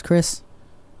 My name is Chris.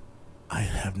 I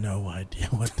have no idea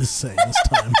what to say this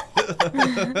time. Let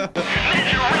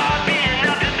your rod be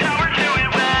enough to